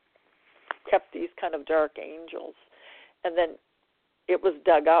had kept these kind of dark angels, and then it was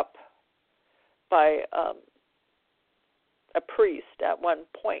dug up by a priest at one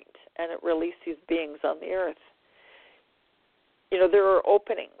point, and it released these beings on the earth. There are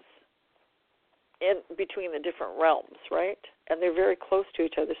openings in between the different realms, right? And they're very close to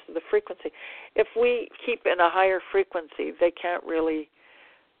each other, so the frequency. If we keep in a higher frequency, they can't really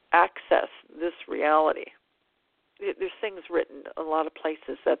access this reality. There's things written in a lot of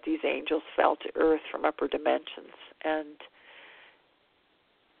places that these angels fell to earth from upper dimensions, and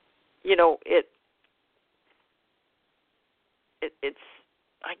it's,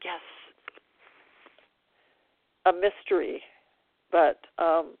 I guess, a mystery, but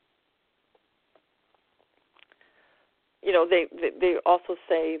they also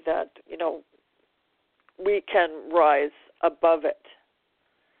say that we can rise above it,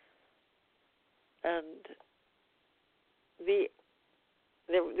 and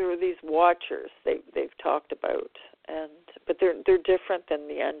there are these watchers they've talked about, but they're different than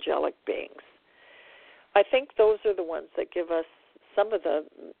the angelic beings. I think those are the ones that give us some of the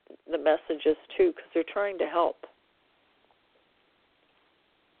messages too, because they're trying to help.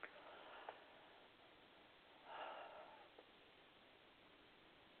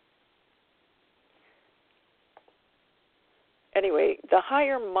 Anyway, the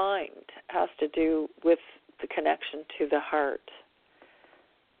higher mind has to do with the connection to the heart.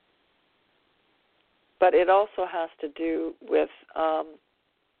 But it also has to do with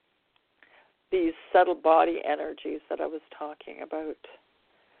these subtle body energies that I was talking about.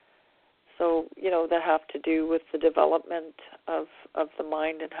 So, that have to do with the development of the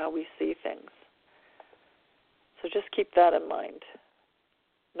mind and how we see things. So just keep that in mind.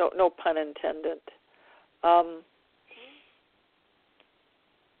 No pun intended.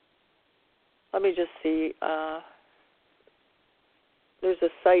 Let me just see. There's a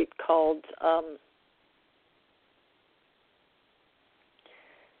site called,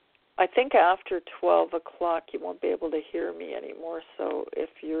 I think after 12 o'clock you won't be able to hear me anymore, so if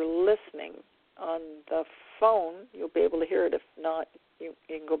you're listening on the phone, you'll be able to hear it. If not, you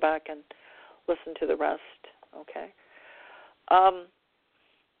can go back and listen to the rest, okay?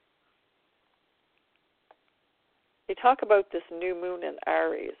 They talk about this new moon in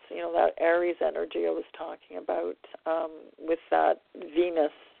Aries, that Aries energy I was talking about, with that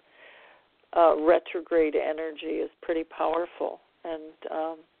Venus retrograde energy is pretty powerful. And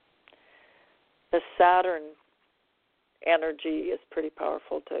the Saturn energy is pretty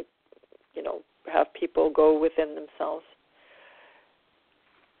powerful to, have people go within themselves.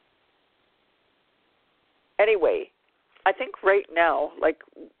 Anyway, I think right now, like,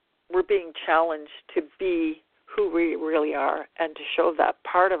 we're being challenged to be who we really are and to show that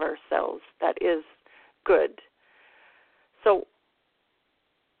part of ourselves that is good. So,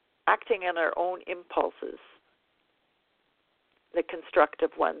 acting on our own impulses, the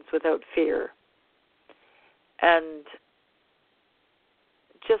constructive ones without fear, and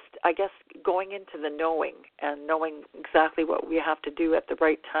just, I guess, going into the knowing and knowing exactly what we have to do at the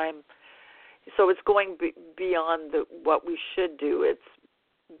right time. So it's going beyond what we should do. It's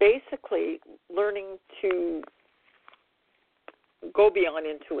basically learning to go beyond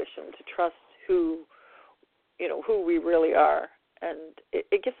intuition, to trust who we really are. And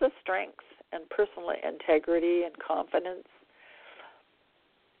it gives us strength and personal integrity and confidence,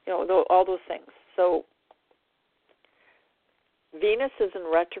 all those things. So Venus is in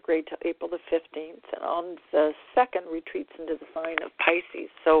retrograde till April the 15th, and on the 2nd retreats into the sign of Pisces.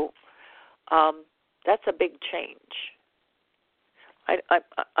 So that's a big change.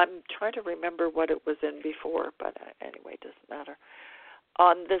 I'm trying to remember what it was in before, but anyway, it doesn't matter.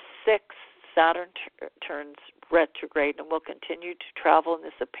 On the 6th, Saturn turns retrograde and will continue to travel in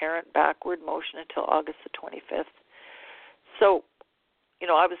this apparent backward motion until August the 25th. So,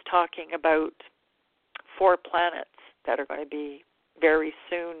 I was talking about 4 planets that are going to be very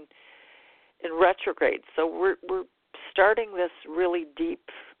soon in retrograde. So we're starting this really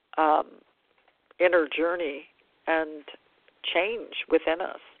deep inner journey and change within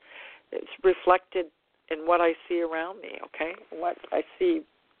us. It's reflected in what I see around me, okay? What I see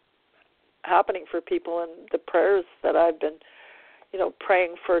happening for people and the prayers that I've been,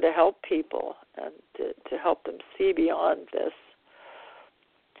 praying for to help people and to help them see beyond this.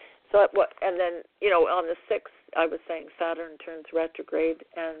 So, and then, on the 6th, I was saying Saturn turns retrograde,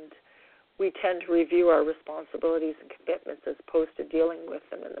 and we tend to review our responsibilities and commitments as opposed to dealing with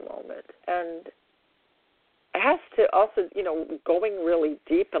them in the moment. And it has to also, going really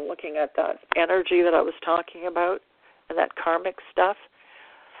deep and looking at that energy that I was talking about and that karmic stuff.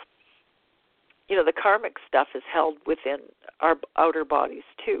 The karmic stuff is held within our outer bodies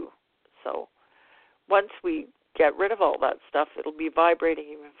too. So once we get rid of all that stuff, it'll be vibrating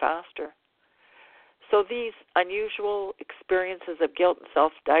even faster. So these unusual experiences of guilt and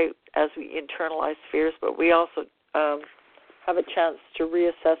self-doubt as we internalize fears, but we also have a chance to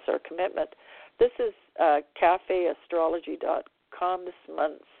reassess our commitment. This is cafeastrology.com, this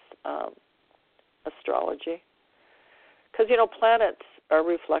month's astrology. Because, planets are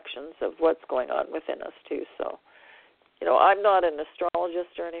reflections of what's going on within us, too. So, I'm not an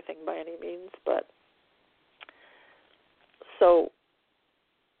astrologist or anything by any means, but so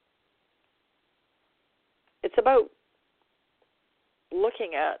it's about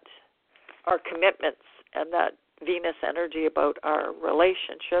looking at our commitments and that Venus energy about our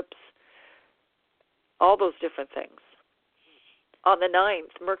relationships, all those different things. On the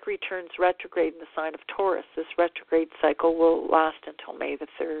 9th, Mercury turns retrograde in the sign of Taurus. This retrograde cycle will last until May the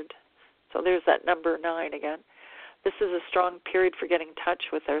 3rd. So there's that number 9 again. This is a strong period for getting in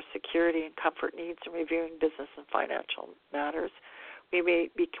touch with our security and comfort needs and reviewing business and financial matters. We may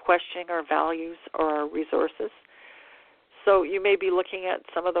be questioning our values or our resources. So you may be looking at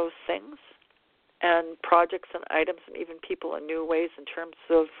some of those things and projects and items and even people in new ways in terms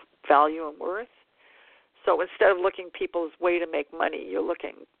of value and worth. So instead of looking people as way to make money, you're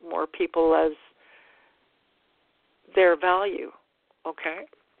looking more people as their value, okay?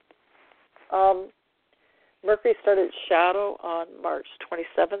 Mercury started its shadow on March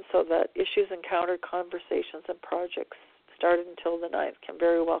 27th, so that issues encountered, conversations, and projects started until the 9th can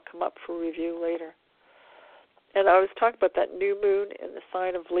very well come up for review later. And I was talking about that new moon in the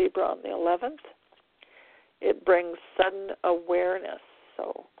sign of Libra on the 11th. It brings sudden awareness,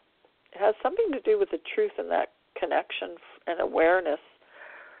 so it has something to do with the truth and that connection and awareness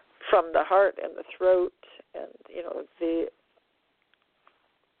from the heart and the throat and, the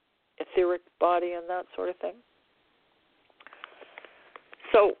etheric body and that sort of thing.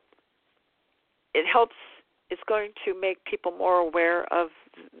 So it's going to make people more aware of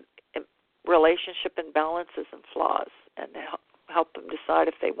relationship imbalances and flaws and help them decide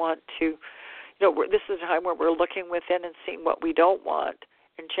if they want to, this is a time where we're looking within and seeing what we don't want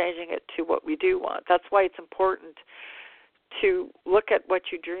and changing it to what we do want. That's why it's important to look at what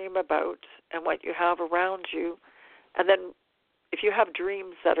you dream about and what you have around you. And then if you have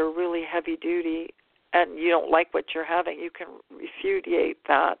dreams that are really heavy duty and you don't like what you're having, you can repudiate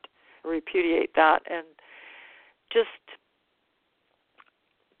that and just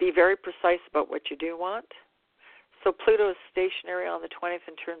be very precise about what you do want. So Pluto is stationary on the 20th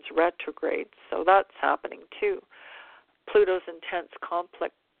and turns retrograde. So that's happening too. Pluto's intense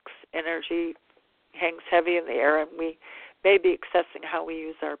complex energy hangs heavy in the air, and we may be accessing how we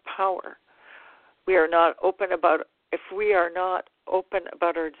use our power. We are not open about, if we are not open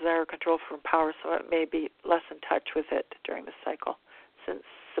about our desire or control from power, so it may be less in touch with it during the cycle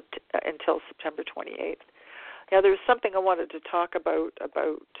until September 28th. Now, there was something I wanted to talk about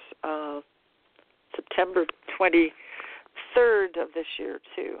September 23rd of this year,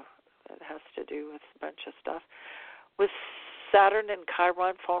 too. That has to do with a bunch of stuff. With Saturn and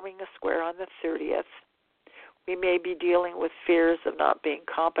Chiron forming a square on the 30th, we may be dealing with fears of not being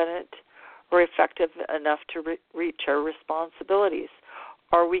competent or effective enough to reach our responsibilities,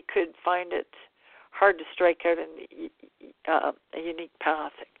 or we could find it hard to strike out a unique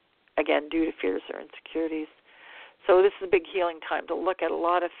path, again, due to fears or insecurities. So this is a big healing time to look at a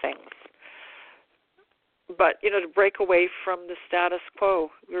lot of things. But, to break away from the status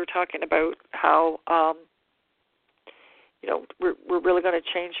quo. We were talking about how, we're really going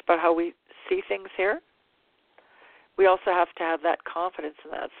to change about how we see things here. We also have to have that confidence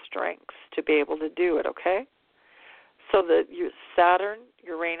and that strength to be able to do it, okay? So the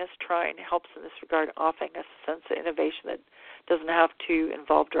Saturn-Uranus trine helps in this regard, offering a sense of innovation that doesn't have to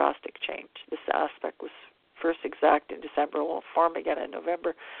involve drastic change. This aspect was first exact in December, will form again in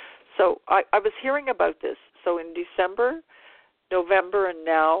November. So I was hearing about this. So in December, November, and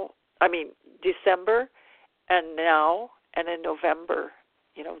now, December and now, and in November,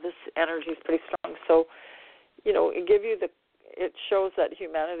 this energy is pretty strong. So, it shows that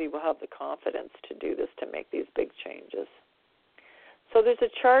humanity will have the confidence to do this, to make these big changes. So there's a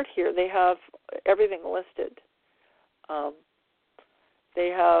chart here. They have everything listed. They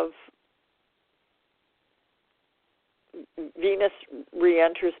have Venus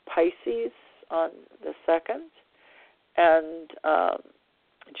re-enters Pisces on the 2nd, and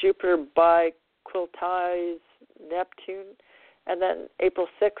Jupiter biquilities Neptune, and then April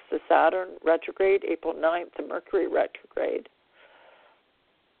 6th, the Saturn retrograde, April 9th, the Mercury retrograde,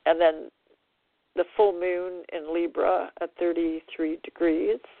 and then the full moon in Libra at 33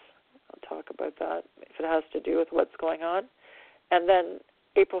 degrees. I'll talk about that if it has to do with what's going on. And then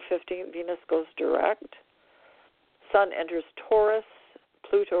April 15th, Venus goes direct. Sun enters Taurus,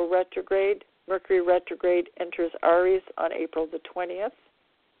 Pluto retrograde, Mercury retrograde enters Aries on April the 20th.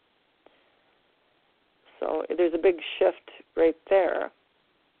 So there's a big shift right there.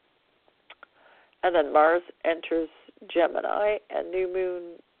 And then Mars enters Gemini, and new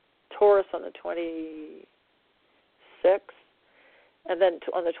moon Taurus on the 26th. And then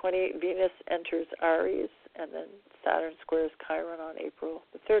on the 28th, Venus enters Aries, and then Saturn squares Chiron on April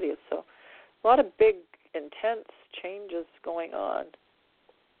the 30th. So a lot of big, intense changes going on.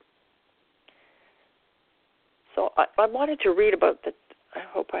 So I wanted to read about I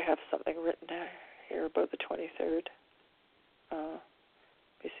hope I have something written here about the 23rd. Let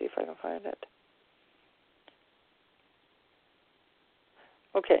me see if I can find it.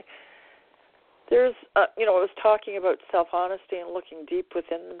 Okay. There's, I was talking about self-honesty and looking deep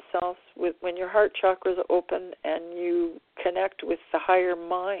within themselves. When your heart chakra is open and you connect with the higher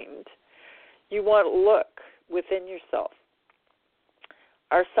mind, you want to look within yourself.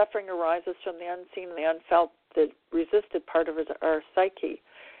 Our suffering arises from the unseen and the unfelt, the resisted part of our psyche.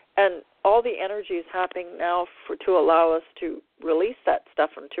 And all the energy is happening now to allow us to release that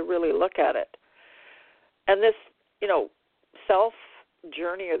stuff and to really look at it. And this,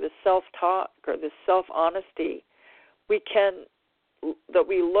 self-journey or this self-talk or this self-honesty, we can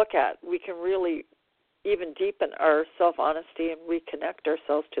really even deepen our self-honesty and reconnect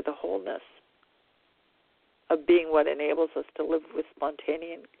ourselves to the wholeness of being what enables us to live with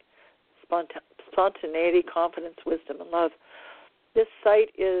spontaneity, confidence, wisdom, and love. This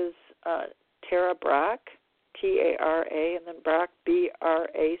site is Tara Brach, T-A-R-A, and then Brach,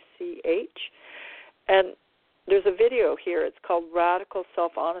 B-R-A-C-H. And there's a video here. It's called Radical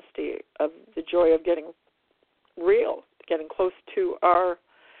Self-Honesty, of the joy of getting real, getting close to our,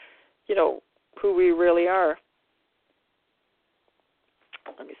 who we really are.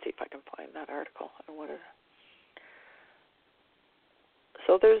 Let me see if I can find that article.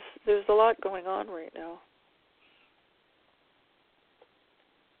 So there's a lot going on right now.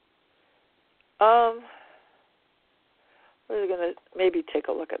 We're going to maybe take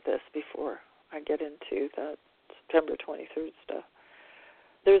a look at this before I get into that September 23rd stuff.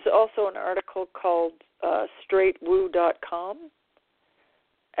 There's also an article called straightwoo.com,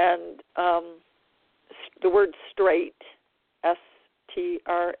 and the word straight, S-T-R-A-I-G-H-T,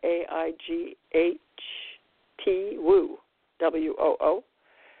 woo, W-O-O,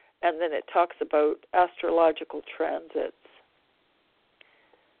 And then it talks about astrological transits.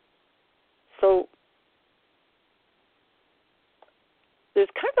 So there's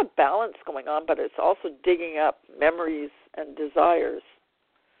kind of a balance going on, but it's also digging up memories and desires.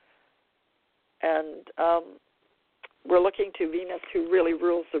 And we're looking to Venus, who really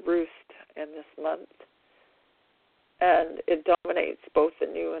rules the roost in this month. And it dominates both the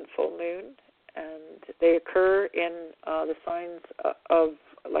new and full moon. And they occur in the signs of,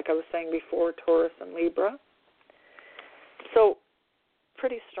 like I was saying before, Taurus and Libra. So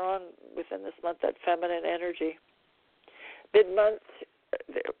pretty strong within this month, that feminine energy. Mid-month,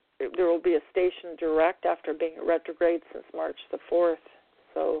 there will be a station direct after being retrograde since March the 4th.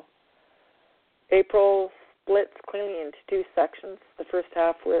 So April splits cleanly into two sections. The first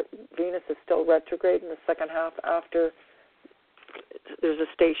half where Venus is still retrograde, and the second half after there's a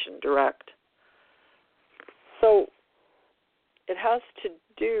station direct. So it has to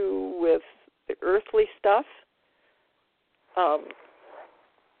do with the earthly stuff,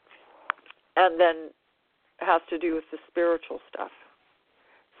 and then it has to do with the spiritual stuff.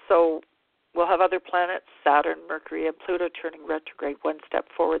 So we'll have other planets, Saturn, Mercury, and Pluto turning retrograde, 1 step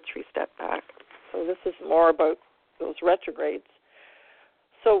forward, 3 step back. So this is more about those retrogrades.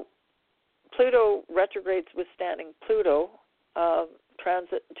 So Pluto retrogrades withstanding Pluto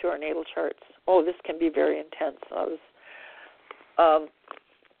transit to our natal charts. Oh, this can be very intense.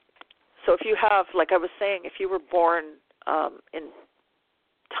 So if you have, like I was saying, if you were born in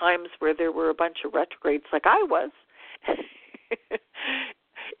times where there were a bunch of retrogrades, like I was,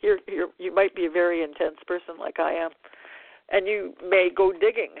 you might be a very intense person like I am, and you may go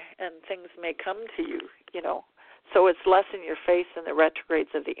digging, and things may come to you, you know. So it's less in your face than the retrogrades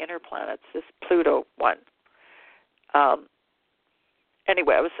of the inner planets, this Pluto one.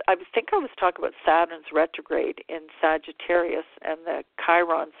 Anyway, I think I was talking about Saturn's retrograde in Sagittarius and the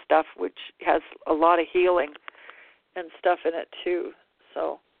Chiron stuff, which has a lot of healing and stuff in it too.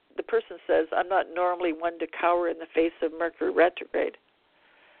 So the person says, I'm not normally one to cower in the face of Mercury retrograde.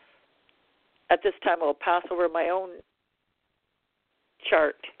 At this time, I'll pass over my own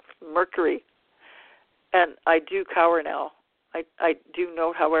chart, Mercury, and I do cower now. I do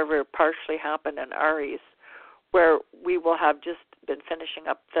note, however, it partially happened in Aries, where we will have just been finishing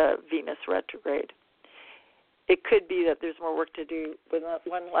up the Venus retrograde. It could be that there's more work to do with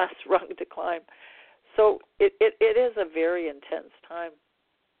one last rung to climb. So it is a very intense time.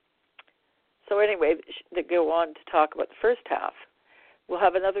 So anyway, they go on to talk about the first half. We'll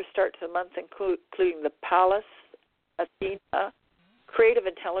have another start to the month, including the Pallas, Athena, creative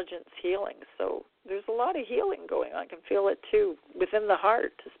intelligence, healing. So there's a lot of healing going on. I can feel it too, within the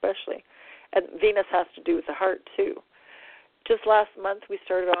heart especially. And Venus has to do with the heart too. Just last month, we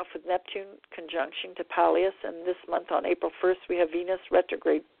started off with Neptune conjunction to Pallas, and this month on April 1st, we have Venus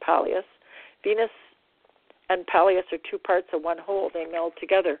retrograde Pallas. Venus and Pallas are two parts of one whole. They meld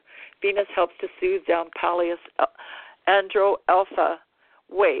together. Venus helps to soothe down Pallas andro-alpha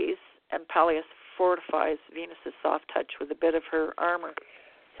ways, and Pallas fortifies Venus's soft touch with a bit of her armor.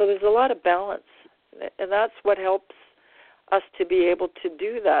 So there's a lot of balance, and that's what helps us to be able to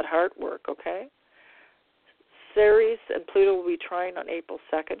do that hard work, okay? Ceres and Pluto will be trine on April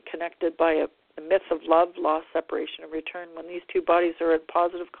 2nd, connected by a myth of love, loss, separation, and return. When these two bodies are in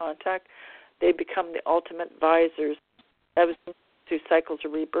positive contact, they become the ultimate visors through cycles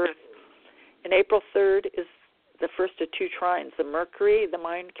of rebirth. And April 3rd is the first of two trines. The Mercury, the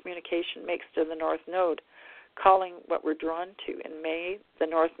mind communication, makes to the North Node, calling what we're drawn to. In May, the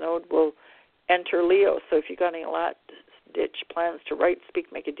North Node will enter Leo. So if you've got any last-ditch plans to write,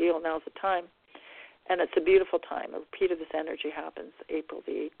 speak, make a deal, now's the time. And it's a beautiful time. A repeat of this energy happens April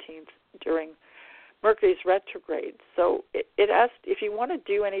the 18th during Mercury's retrograde. So it asks, if you want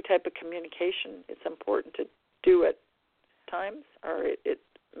to do any type of communication, it's important to do it times, or it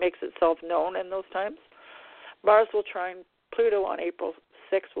makes itself known in those times. Mars will trine Pluto on April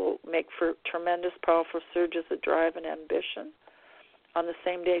 6th, will make for tremendous, powerful surges of drive and ambition. On the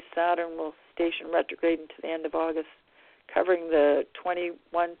same day, Saturn will station retrograde into the end of August, covering the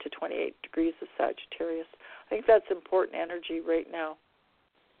 21 to 28 degrees of Sagittarius. I think that's important energy right now.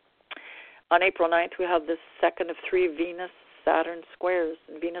 On April 9th, we have the second of three Venus-Saturn squares,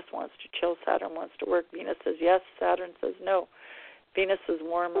 and Venus wants to chill, Saturn wants to work. Venus says yes, Saturn says no. Venus is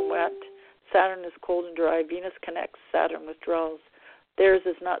warm and wet, Saturn is cold and dry. Venus connects, Saturn withdraws. Theirs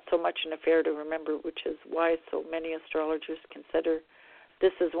is not so much an affair to remember, which is why so many astrologers consider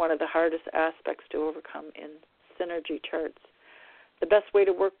this is one of the hardest aspects to overcome in synergy charts. The best way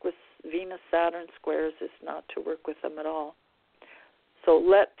to work with Venus-Saturn squares is not to work with them at all. So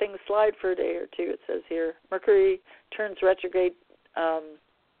let things slide for a day or two, it says here. Mercury turns retrograde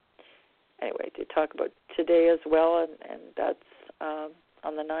anyway, to talk about today as well, and that's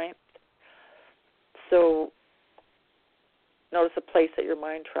on the 9th. So notice a place that your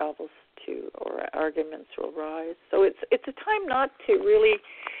mind travels to, or arguments will rise. So it's a time not to really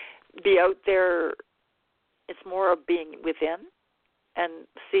be out there. It's more of being within and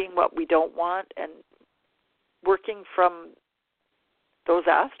seeing what we don't want and working from those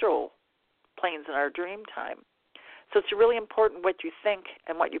astral planes in our dream time. So it's really important what you think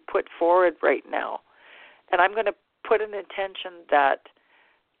and what you put forward right now. And I'm going to put an intention that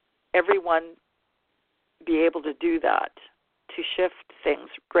everyone be able to do that, to shift things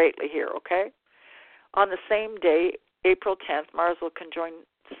greatly here, okay? On the same day, April 10th, Mars will conjoin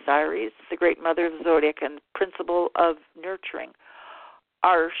Ceres, the great mother of the zodiac and principle of nurturing.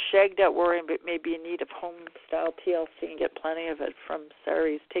 Our shagged out warrior may be in need of home-style TLC and get plenty of it from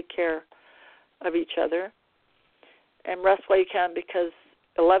Ceres. Take care of each other and rest while you can, because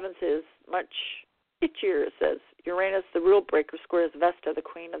 11th is much itchier, it says. Uranus, the rule breaker, squares Vesta, the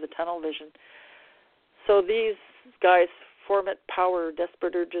queen of the tunnel vision. So these guys form it power,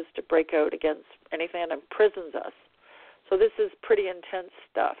 desperate urges to break out against anything that imprisons us. So this is pretty intense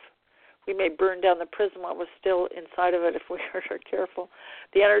stuff. We may burn down the prison while we're still inside of it if we are careful.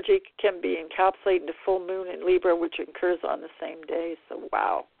 The energy can be encapsulated into full moon in Libra, which occurs on the same day. So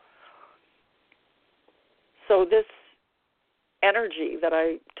wow. So this energy that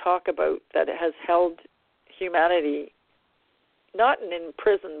I talk about that has held humanity not in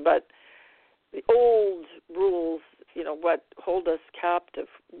prison, but the old rules, what hold us captive,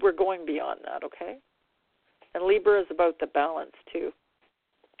 we're going beyond that, okay? And Libra is about the balance, too.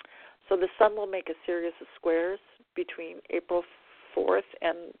 So the Sun will make a series of squares between April 4th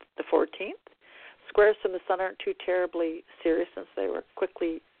and the 14th. Squares from the Sun aren't too terribly serious since they were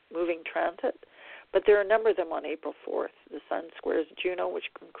quickly moving transit, but there are a number of them on April 4th. The Sun squares Juno, which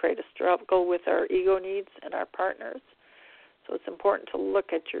can create a struggle with our ego needs and our partners. So it's important to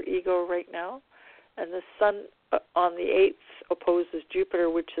look at your ego right now. And the Sun on the 8th opposes Jupiter,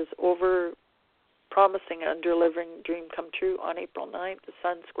 which is over promising and delivering dream come true. On April 9th, the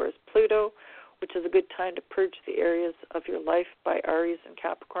Sun squares Pluto, which is a good time to purge the areas of your life by Aries and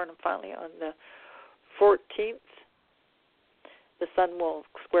Capricorn. And finally, on the 14th, the Sun will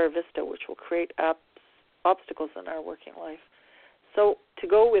square Vesta, which will create obstacles in our working life. So to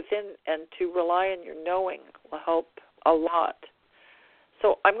go within and to rely on your knowing will help a lot.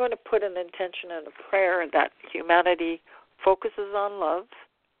 So I'm going to put an intention and a prayer that humanity focuses on love,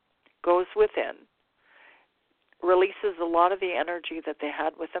 goes within, releases a lot of the energy that they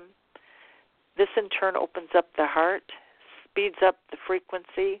had with them. This in turn opens up the heart, speeds up the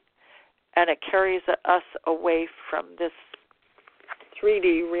frequency, and it carries us away from this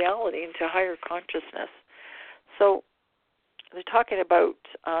 3D reality into higher consciousness. So they're talking about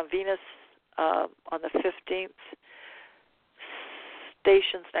Venus on the 15th,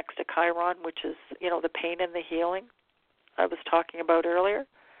 stations next to Chiron, which is, the pain and the healing I was talking about earlier.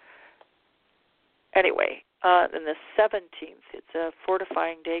 Anyway, then the 17th, it's a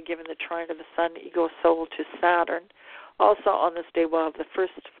fortifying day given the trine of the Sun, ego, soul to Saturn. Also on this day, we'll have the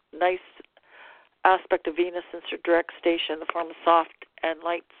first nice aspect of Venus since her direct station in the form of soft and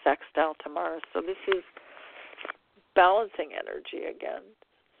light sextile to Mars. So this is balancing energy again.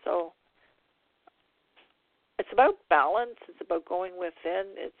 So it's about balance. It's about going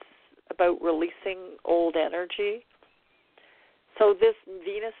within. It's about releasing old energy. So this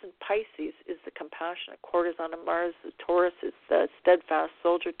Venus in Pisces is the compassionate courtesan of Mars. The Taurus is the steadfast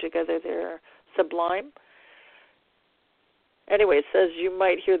soldier. Together they're sublime. Anyway, it says you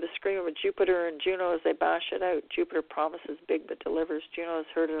might hear the scream of Jupiter and Juno as they bash it out. Jupiter promises big but delivers. Juno has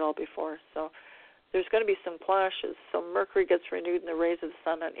heard it all before. So there's going to be some clashes. So Mercury gets renewed in the rays of the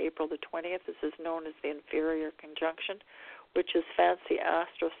Sun on April the 20th. This is known as the inferior conjunction, which is fancy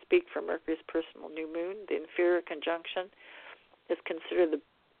astro speak for Mercury's personal new moon. The inferior conjunction is considered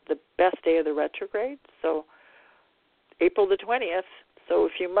the best day of the retrograde. So April the 20th. So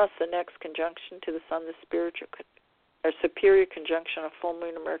if you must, the next conjunction to the Sun, the superior conjunction of full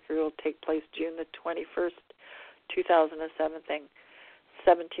moon of Mercury will take place June the 21st, 2017.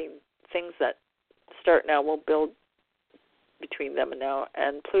 17 things that start now will build between them and now.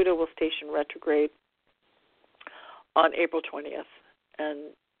 And Pluto will station retrograde on April 20th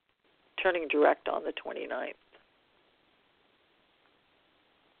and turning direct on the 29th.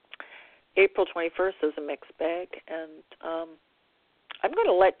 April 21st is a mixed bag, and I'm going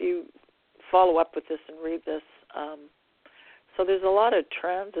to let you follow up with this and read this. So there's a lot of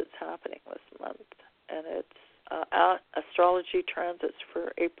transits happening this month, and it's astrology transits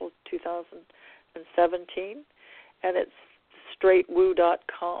for April 2017, and it's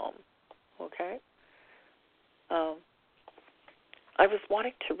straightwoo.com, okay? I was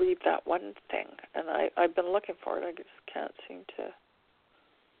wanting to read that one thing, and I've been looking for it. I just can't seem to.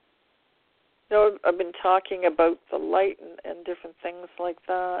 You know, I've been talking about the light and different things like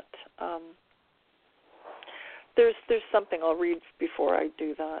that. There's something I'll read before I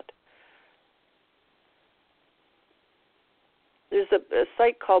do that. There's a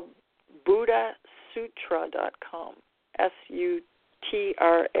site called BuddhaSutra.com,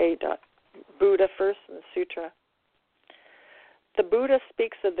 SUTRA. Buddha first and Sutra. The Buddha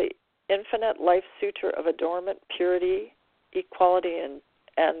speaks of the infinite life sutra of adornment, purity, equality,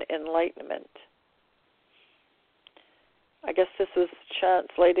 and enlightenment. I guess this was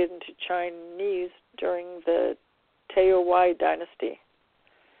translated into Chinese during the Taoyuan dynasty,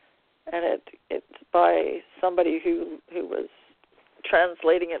 and it's by somebody who was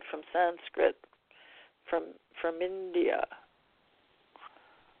translating it from Sanskrit from India.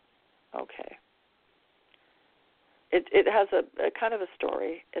 Okay. It has a kind of a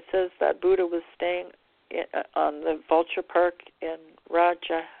story. It says that Buddha was staying on the Vulture Park in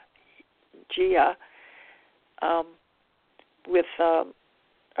Rajagaha with a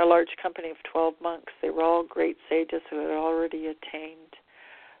large company of 12 monks. They were all great sages who had already attained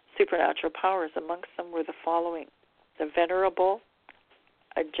supernatural powers. Amongst them were the following: the Venerable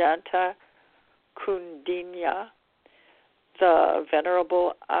Ajanta Kundinya, the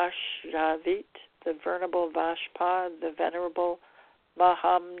Venerable Ashravit, the Venerable Vashpa, the Venerable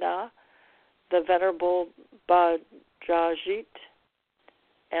Mahamna, the Venerable Bajajit,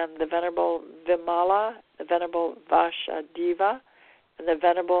 and the Venerable Vimala, the Venerable Vashadeva, and the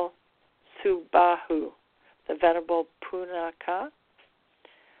Venerable Subahu, the Venerable Punaka,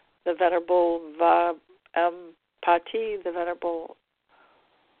 the Venerable Vampati, the Venerable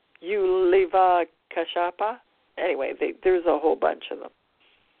Uliva Kashapa. Anyway, there's a whole bunch of them.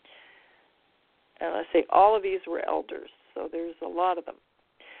 And I say all of these were elders, so there's a lot of them.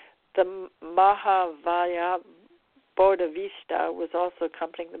 The Mahavaya Bodhavista was also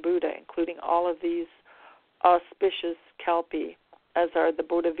accompanying the Buddha, including all of these auspicious Kalpi, as are the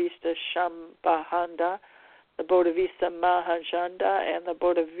Bodhavista Shambhanda, the Bodhavista Mahajanda, and the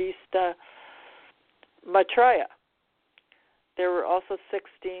Bodhavista Maitreya. There were also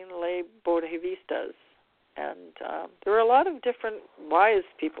 16 lay Bodhivistas, and there were a lot of different wise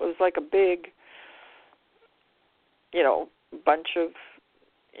people. It was like a big, bunch of,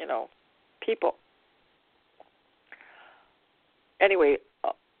 people. Anyway,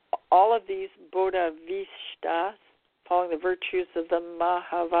 all of these Bodhivistas, following the virtues of the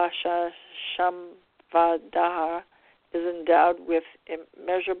Mahavasha Shambhadaha, is endowed with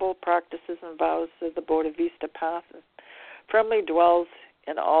immeasurable practices and vows of the Bodhisattva path, and firmly dwells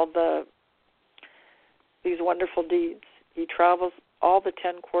in all these wonderful deeds. He travels all the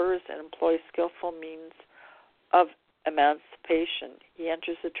 10 quarters and employs skillful means of emancipation. He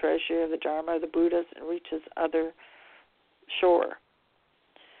enters the treasury of the Dharma of the Buddhas and reaches other shore.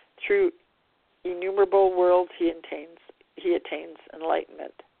 Through innumerable worlds he attains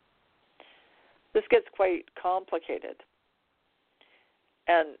enlightenment. This gets quite complicated.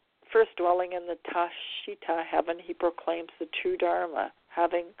 And first dwelling in the Tashita heaven, he proclaims the true Dharma.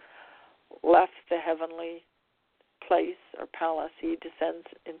 Having left the heavenly place or palace, he descends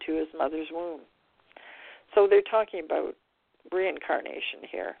into his mother's womb. So they're talking about reincarnation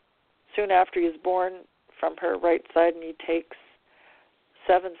here. Soon after he is born from her right side, and he takes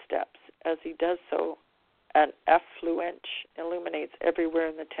 7 steps. As he does so, an effluence illuminates everywhere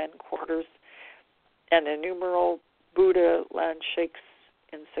in the 10 quarters, and innumerable Buddha land shakes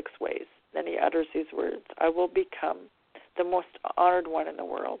in 6 ways. Then he utters these words: I will become the most honored one in the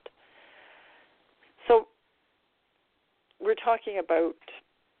world. So we're talking about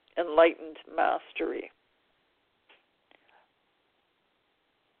enlightened mastery.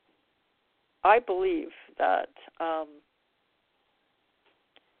 I believe that,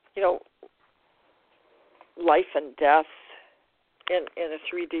 life and death in a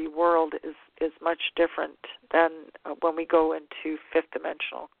 3D world is much different than when we go into fifth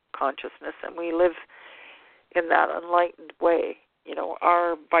dimensional consciousness and we live in that enlightened way.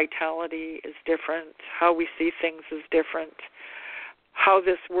 Our vitality is different. How we see things is different. How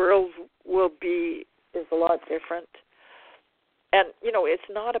this world will be is a lot different. And, it's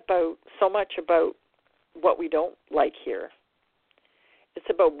not about so much about what we don't like here. It's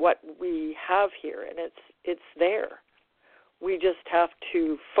about what we have here, and it's there. We just have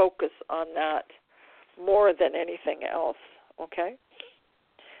to focus on that more than anything else, okay?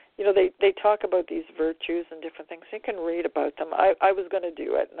 They talk about these virtues and different things. You can read about them. I was going to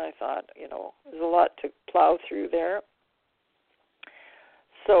do it, and I thought, there's a lot to plow through there.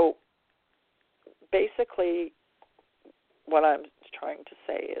 So basically what I'm trying to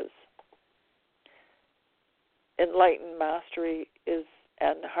say is enlightened mastery is,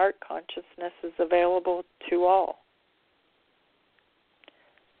 and heart consciousness is available to all.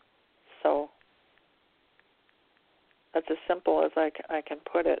 So that's as simple as I can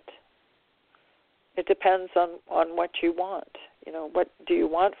put it. It depends on what you want. You know, what do you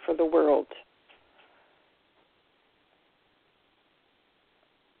want for the world?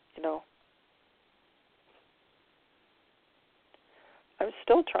 You know, I'm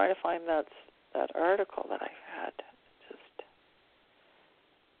still trying to find that article that I had.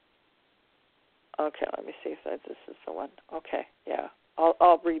 Okay, let me see if this is the one. Okay, yeah,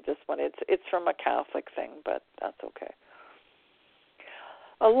 I'll read this one. It's from a Catholic thing, but that's okay.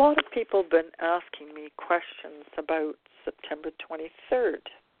 A lot of people have been asking me questions about September 23rd.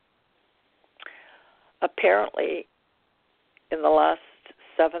 Apparently, in the last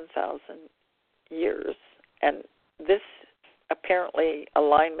 7,000 years, and this apparently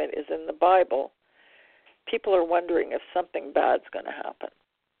alignment is in the Bible, people are wondering if something bad's going to happen.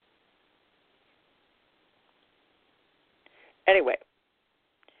 Anyway,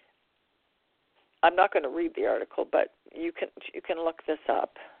 I'm not going to read the article, but you can look this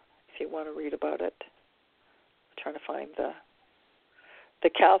up if you want to read about it. I'm trying to find the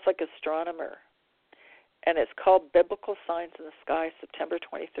Catholic astronomer, and it's called Biblical Signs in the Sky, September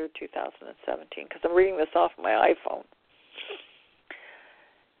 23rd, 2017, because I'm reading this off my iPhone.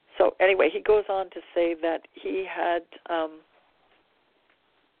 So anyway, he goes on to say that he had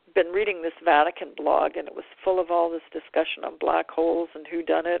been reading this Vatican blog, and it was full of all this discussion on black holes and who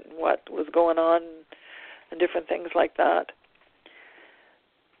done it and what was going on and different things like that.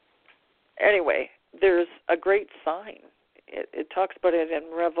 Anyway, there's a great sign. It talks about it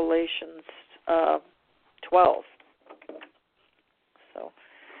in Revelations 12. So,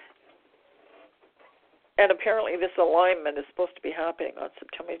 and apparently this alignment is supposed to be happening on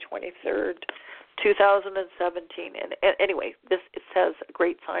September 23rd, 2017. And anyway, it says, a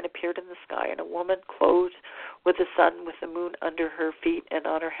great sign appeared in the sky, and a woman clothed with the sun, with the moon under her feet, and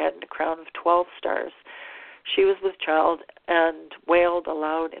on her head a crown of 12 stars. She was with child and wailed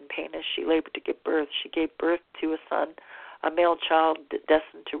aloud in pain as she labored to give birth. She gave birth to a son, a male child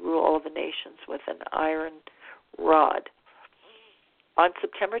destined to rule all the nations with an iron rod. On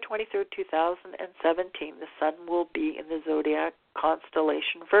September 23rd, 2017, the sun will be in the zodiac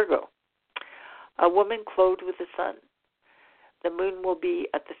constellation Virgo. A woman clothed with the sun. The moon will be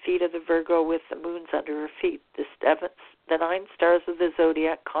at the feet of the Virgo with the moons under her feet. The 9 stars of the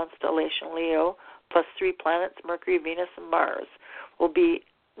zodiac constellation Leo, plus 3 planets, Mercury, Venus, and Mars, will be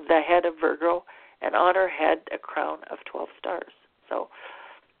the head of Virgo, and on her head a crown of 12 stars. So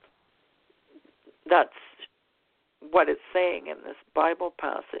that's what it's saying in this Bible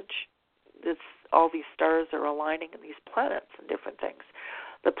passage. All these stars are aligning in these planets and different things.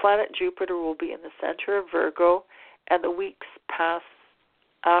 The planet Jupiter will be in the center of Virgo, and the weeks pass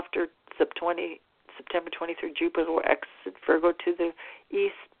after September 23rd. Jupiter will exit Virgo to the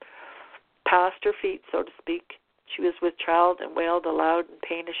east, past her feet, so to speak. She was with child and wailed aloud in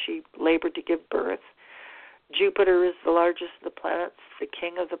pain as she labored to give birth. Jupiter is the largest of the planets, the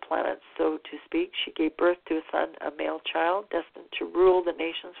king of the planets, so to speak. She gave birth to a son, a male child, destined to rule the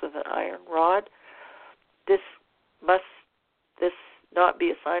nations with an iron rod. This must not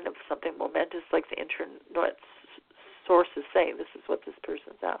be a sign of something momentous like the internet sources say. This is what this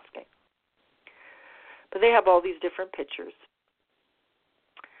person's asking. But they have all these different pictures.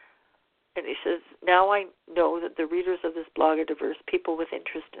 And he says, now I know that the readers of this blog are diverse. People with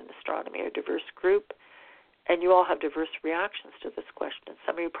interest in astronomy are a diverse group, and you all have diverse reactions to this question.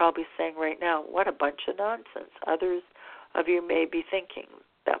 Some of you are probably saying right now, what a bunch of nonsense. Others of you may be thinking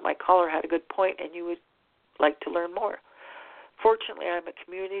that my caller had a good point and you would like to learn more. Fortunately, I'm a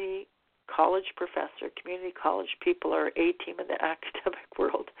community college professor. Community college people are a team in the academic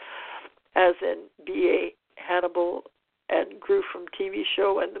world, as in B.A. Hannibal and grew from TV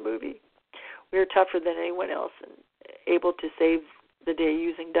show and the movie. We are tougher than anyone else and able to save the day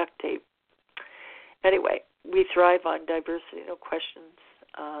using duct tape. Anyway, we thrive on diversity. No questions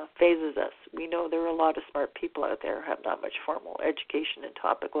phases us. We know there are a lot of smart people out there who have not much formal education in a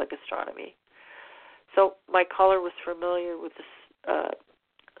topic like astronomy. So my caller was familiar with the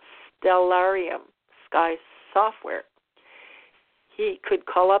Stellarium sky software. He could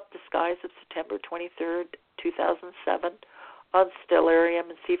call up the skies of September 23rd, 2007 on Stellarium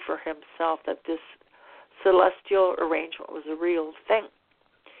and see for himself that this celestial arrangement was a real thing.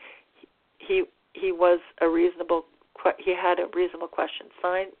 He had a reasonable question.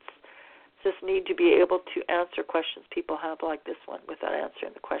 Science this need to be able to answer questions people have like this one without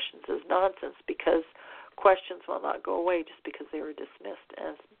answering the questions is nonsense, because questions will not go away just because they were dismissed.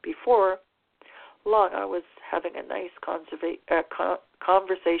 As before long, I was having a nice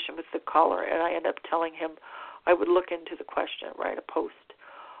conversation with the caller, and I ended up telling him I would look into the question and write a post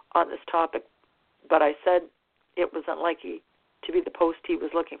on this topic, but I said it was unlikely to be the post he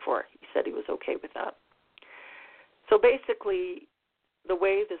was looking for. He said he was okay with that. So basically, the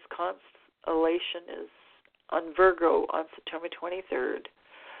way this constellation is on Virgo on September 23rd,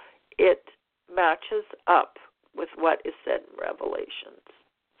 it matches up with what is said in Revelations.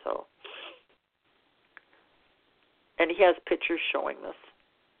 So, and he has pictures showing this.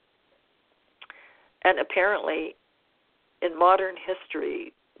 And apparently, in modern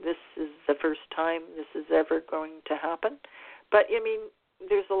history, this is the first time this is ever going to happen. But, I mean,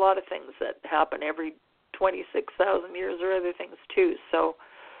 there's a lot of things that happen every 26,000 years or other things too. So,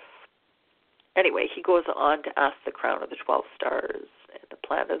 anyway, he goes on to ask the crown of the 12 stars and the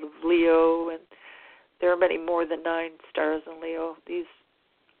planet of Leo, and there are many more than 9 stars in Leo. These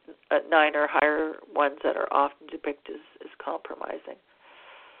 9 or higher ones that are often depicted as compromising.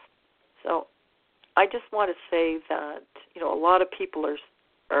 So, I just want to say that, you know, a lot of people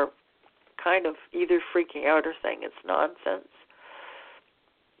are kind of either freaking out or saying it's nonsense.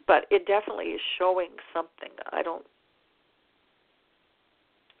 But it definitely is showing something.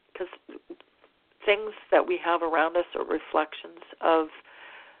 Because things that we have around us are reflections of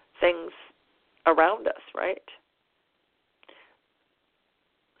things around us, right?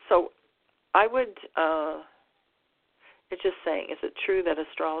 So I would, it's just saying, is it true that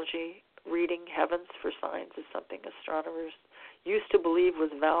astrology, reading heavens for signs, is something astronomers used to believe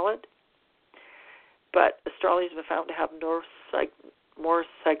was valid? But astrology has been found to have more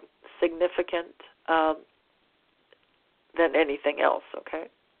significant than anything else, okay?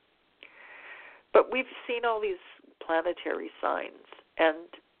 But we've seen all these planetary signs, and,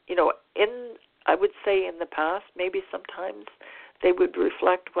 you know, I would say in the past, maybe sometimes they would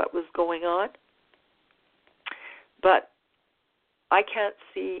reflect what was going on, but I can't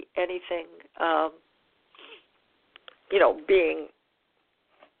see anything, you know, being,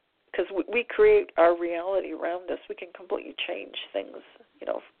 because we create our reality around us. We can completely change things, you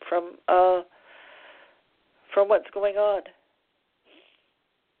know, from what's going on.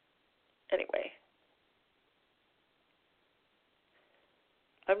 Anyway,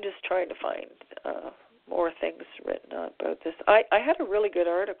 I'm just trying to find more things written about this. I had a really good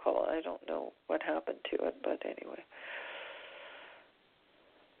article. I don't know what happened to it, but anyway.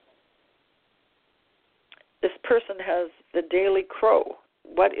 This person has the Daily Crow.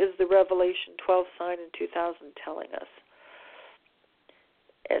 What is the Revelation 12 sign in 2000 telling us?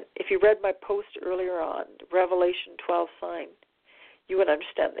 And if you read my post earlier on, Revelation 12 sign, you would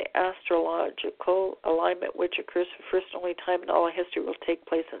understand the astrological alignment which occurs for first and only time in all of history will take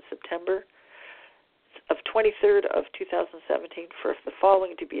place in September of 23rd of 2017. For the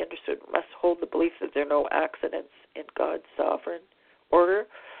following to be understood, we must hold the belief that there are no accidents in God's sovereign order,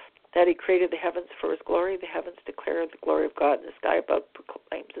 that he created the heavens for his glory. The heavens declare the glory of God, and the sky above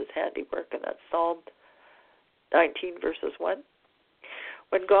proclaims his handiwork. And that's Psalm 19, verses 1.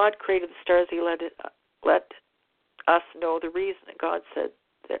 When God created the stars, he let us know the reason. God said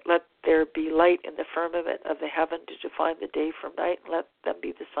that let there be light in the firmament of the heaven to define the day from night, and let them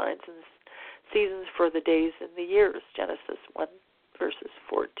be the signs and seasons for the days and the years. Genesis 1, verses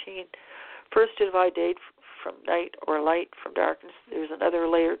 14. First, to divide day from night or light from darkness. There's another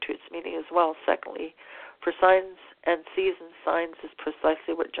layer to its meaning as well. Secondly, for signs and seasons, signs is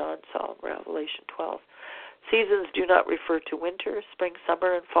precisely what John saw in Revelation 12. Seasons do not refer to winter, spring,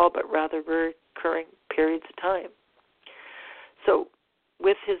 summer, and fall, but rather recurring periods of time. So,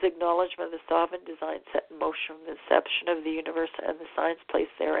 with his acknowledgement of the sovereign design set in motion from the inception of the universe and the signs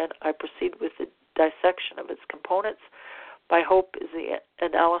placed therein, I proceed with the dissection of its components. My hope is the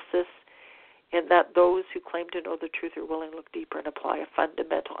analysis in that those who claim to know the truth are willing to look deeper and apply a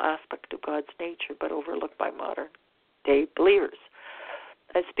fundamental aspect of God's nature, but overlooked by modern-day believers.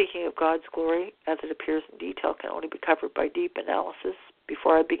 And speaking of God's glory, as it appears in detail, can only be covered by deep analysis.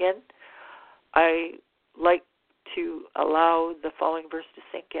 Before I begin, I like to allow the following verse to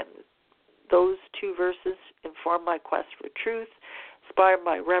sink in. Those 2 verses inform my quest for truth, inspire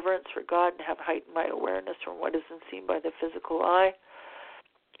my reverence for God, and have heightened my awareness from what isn't seen by the physical eye.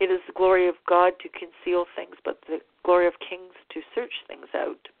 It is the glory of God to conceal things, but the glory of kings to search things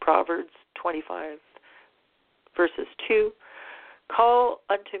out. Proverbs 25, verses 2. Call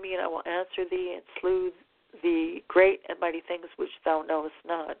unto me, and I will answer thee, and slew the great and mighty things which thou knowest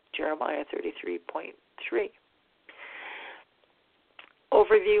not. Jeremiah 33.3.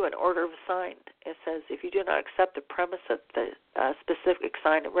 overview and order of sign. It says, if you do not accept the premise that the specific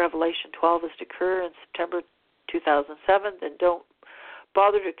sign of Revelation 12 is to occur in September 2007, then don't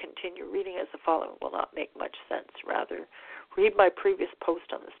bother to continue reading, as the following will not make much sense. Rather, read my previous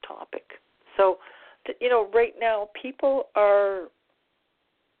post on this topic. So, right now, people are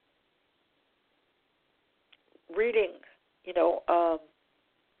reading,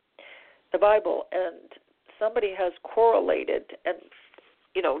 the Bible, and somebody has correlated and,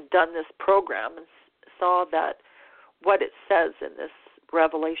 done this program and saw that what it says in this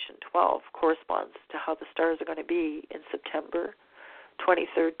Revelation 12 corresponds to how the stars are going to be in September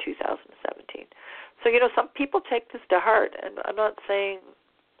 23rd, 2017. So, some people take this to heart, and I'm not saying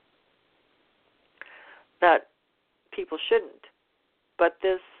that people shouldn't, but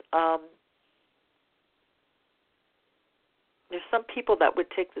there's some people that would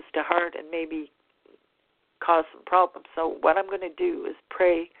take this to heart and maybe cause some problems. So what I'm going to do is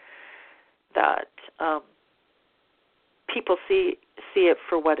pray that people see it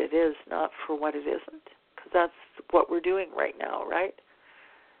for what it is, not for what it isn't, because that's what we're doing right now, right?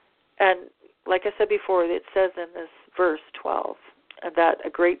 And like I said before, it says in this verse 12 that a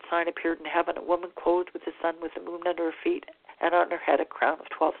great sign appeared in heaven, a woman clothed with the sun, with the moon under her feet, and on her head a crown of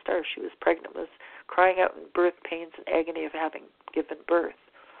 12 stars. She was pregnant, was crying out in birth pains and agony of having given birth.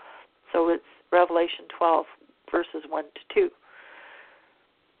 So it's Revelation 12, verses 1 to 2.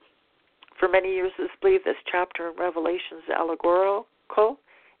 For many years it was believed this chapter in Revelation is allegorical.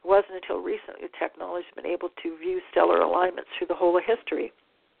 It wasn't until recently technology has been able to view stellar alignments through the whole of history.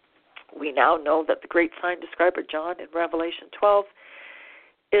 We now know that the great sign described by John in Revelation 12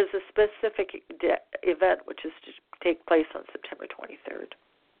 is a specific event which is to take place on September 23rd.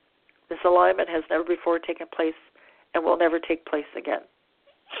 This alignment has never before taken place and will never take place again.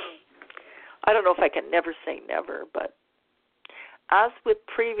 I don't know if I can never say never, but as with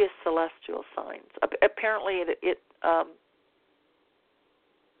previous celestial signs, apparently it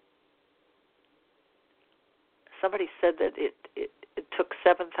somebody said that it took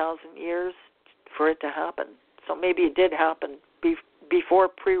 7,000 years for it to happen. So maybe it did happen before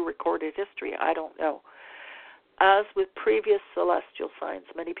pre-recorded history. I don't know. As with previous celestial signs,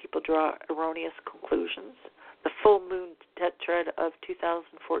 many people draw erroneous conclusions. The full moon tetrad of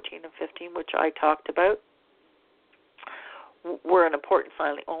 2014 and 15, which I talked about, were an important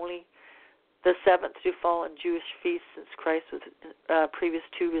sign only. The seventh to fall in Jewish feast since Christ, with previous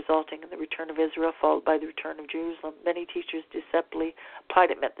two resulting in the return of Israel, followed by the return of Jerusalem. Many teachers deceptively applied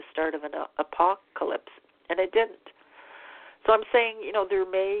it meant the start of an apocalypse, and it didn't. So I'm saying, there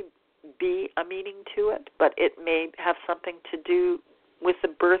may be a meaning to it, but it may have something to do with the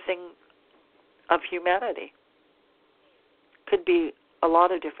birthing of humanity. Could be a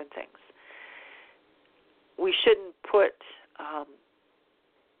lot of different things. We shouldn't put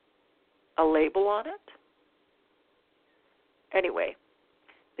a label on it. Anyway,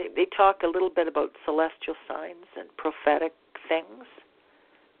 they talk a little bit about celestial signs and prophetic things.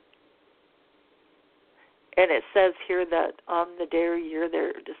 And it says here that on the day or year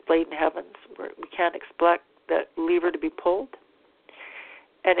they're displayed in heavens, where we can't expect that lever to be pulled.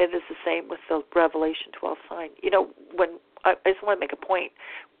 And it is the same with the Revelation 12 sign. When I just want to make a point.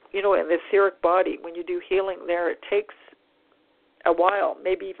 In the etheric body, when you do healing there, it takes a while,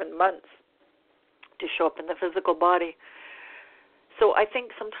 maybe even months, to show up in the physical body. So I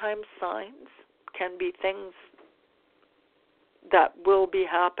think sometimes signs can be things that will be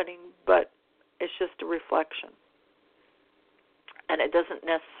happening, but it's just a reflection. And it doesn't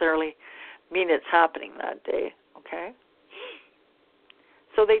necessarily mean it's happening that day, okay?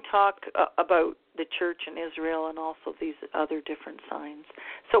 So they talk about the church in Israel and also these other different signs.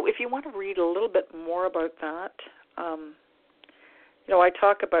 So if you want to read a little bit more about that, I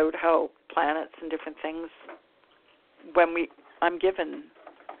talk about how planets and different things, when I'm given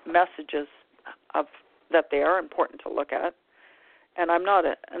messages of that they are important to look at, and I'm not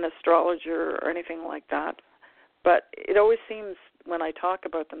an astrologer or anything like that, but it always seems when I talk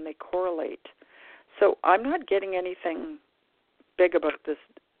about them, they correlate. So I'm not getting anything big about this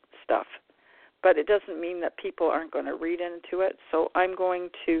stuff, but it doesn't mean that people aren't going to read into it. So I'm going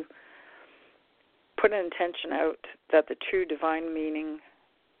to put an intention out that the true divine meaning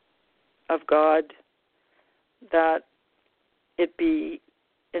of God, that it be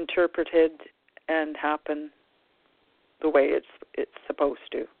interpreted and happen the way it's supposed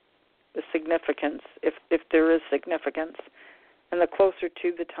to. The significance, if there is significance, and the closer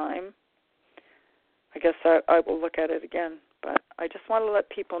to the time, I guess I will look at it again. But I just want to let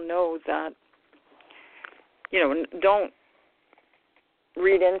people know that, don't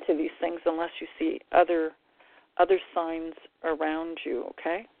read into these things unless you see other other signs around you,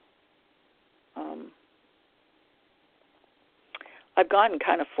 okay? I've gone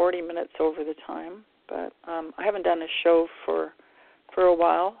kind of 40 minutes over the time, but I haven't done a show for a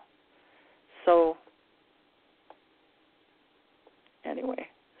while. So anyway,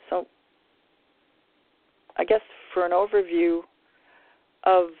 so I guess for an overview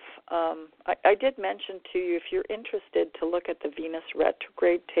of, I did mention to you, if you're interested to look at the Venus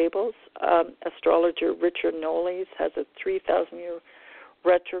retrograde tables, astrologer Richard Knowles has a 3,000-year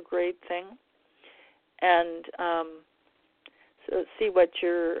retrograde thing. And so see what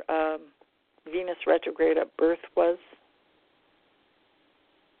your Venus retrograde at birth was.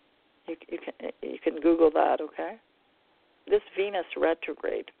 You can Google that, okay? This Venus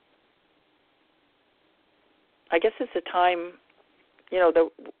retrograde. I guess it's a time, that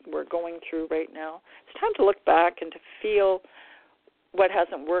we're going through right now. It's time to look back and to feel what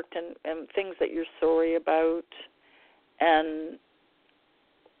hasn't worked and things that you're sorry about. And,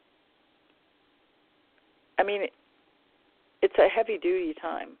 I mean, it's a heavy-duty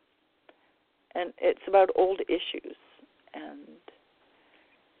time. And it's about old issues. And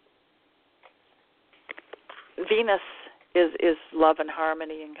Venus is love and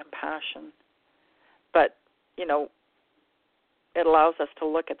harmony and compassion. But, it allows us to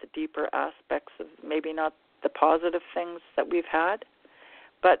look at the deeper aspects of maybe not the positive things that we've had.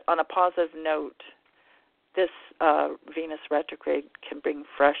 But on a positive note, this Venus retrograde can bring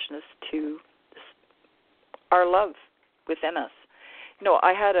freshness to our love within us.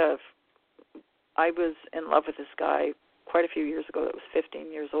 I was in love with this guy quite a few years ago that was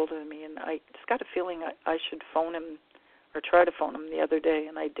 15 years older than me, and I just got a feeling I should phone him or try to phone him the other day,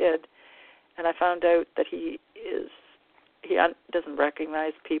 and I did. And I found out that he doesn't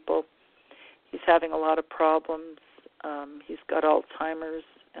recognize people. He's having a lot of problems. He's got Alzheimer's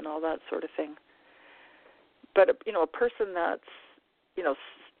and all that sort of thing. But, a person that's,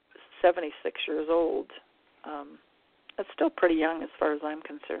 76 years old, that's still pretty young as far as I'm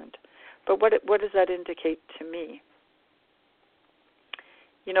concerned. But what does that indicate to me?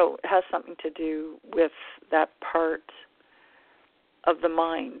 It has something to do with that part of the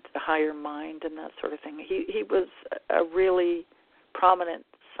mind, the higher mind and that sort of thing. He was a really prominent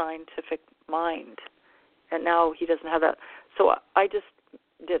scientific mind, and now he doesn't have that. So I just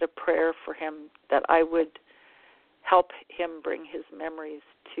did a prayer for him that I would help him bring his memories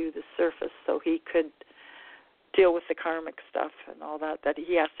to the surface so he could deal with the karmic stuff and all that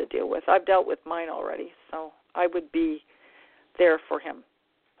he has to deal with. I've dealt with mine already, so I would be there for him.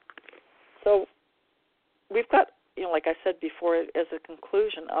 So we've got, like I said before, as a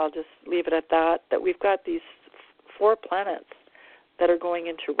conclusion, I'll just leave it at that we've got these 4 planets that are going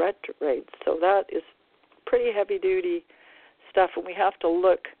into retrograde. So that is pretty heavy-duty stuff, and we have to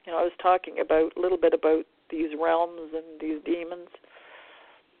look. I was talking a little bit about these realms and these demons.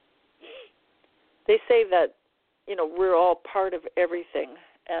 They say that, we're all part of everything,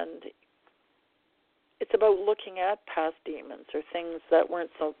 and it's about looking at past demons or things that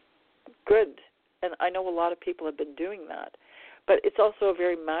weren't so good. And I know a lot of people have been doing that. But it's also a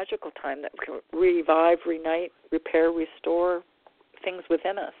very magical time that can revive, reunite, repair, restore things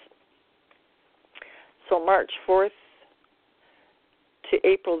within us. So March 4th to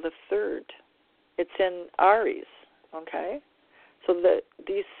April the 3rd, it's in Aries, okay? So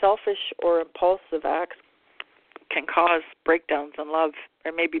these selfish or impulsive acts can cause breakdowns in love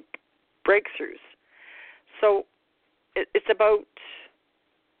or maybe breakthroughs. So it's about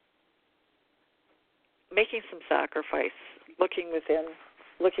making some sacrifice, looking within,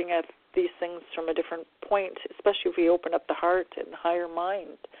 looking at these things from a different point, especially if we open up the heart and the higher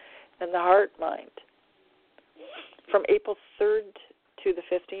mind and the heart mind. From April 3rd to the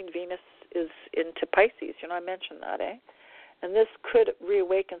 15th, Venus is into Pisces. I mentioned that, eh? And this could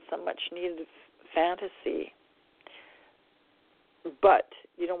reawaken some much-needed fantasy. But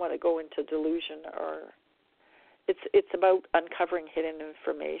you don't want to go into delusion or... It's about uncovering hidden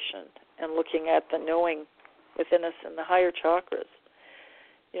information and looking at the knowing within us in the higher chakras.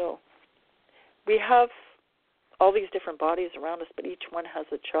 We have all these different bodies around us, but each one has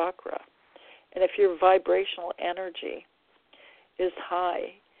a chakra. And if your vibrational energy is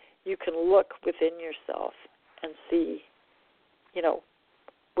high, you can look within yourself and see,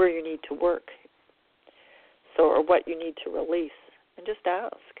 where you need to work. Or what you need to release, and just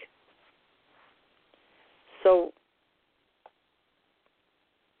ask. So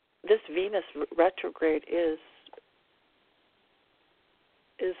this Venus retrograde is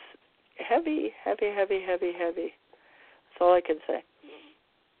heavy, heavy, heavy, heavy, heavy. That's all I can say.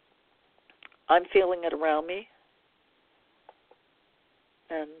 I'm feeling it around me,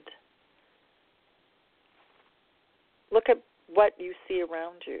 and look at what you see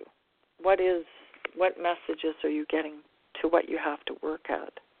around you. What messages are you getting to what you have to work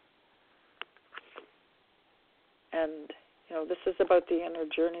at? And, this is about the inner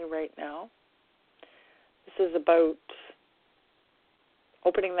journey right now. This is about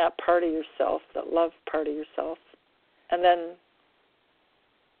opening that part of yourself, that love part of yourself, and then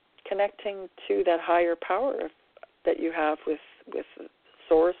connecting to that higher power that you have with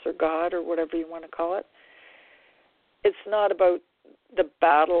Source or God or whatever you want to call it. It's not about the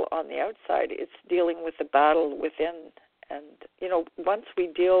battle on the outside. It's dealing with the battle within. And, once we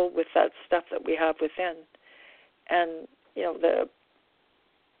deal with that stuff that we have within, and, the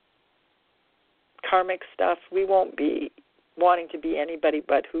karmic stuff, we won't be wanting to be anybody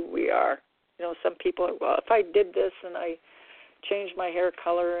but who we are. Some people are, well, if I did this and I changed my hair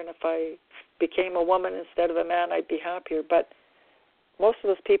color and if I became a woman instead of a man, I'd be happier. But most of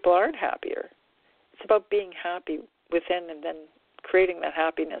those people aren't happier. It's about being happy within and then creating that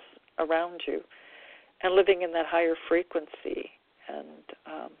happiness around you and living in that higher frequency and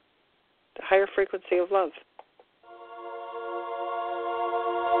the higher frequency of love.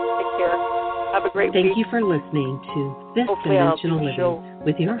 Take care. Have a great week. Thank you for listening to This Dimensional Living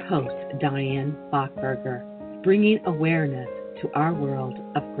with your host, Diane Buchberger, bringing awareness to our world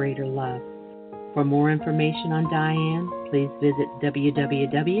of greater love. For more information on Diane, please visit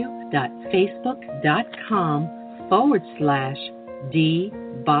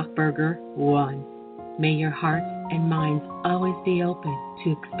www.facebook.com/DBuchberger1. May your hearts and minds always be open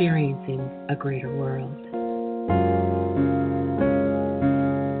to experiencing a greater world.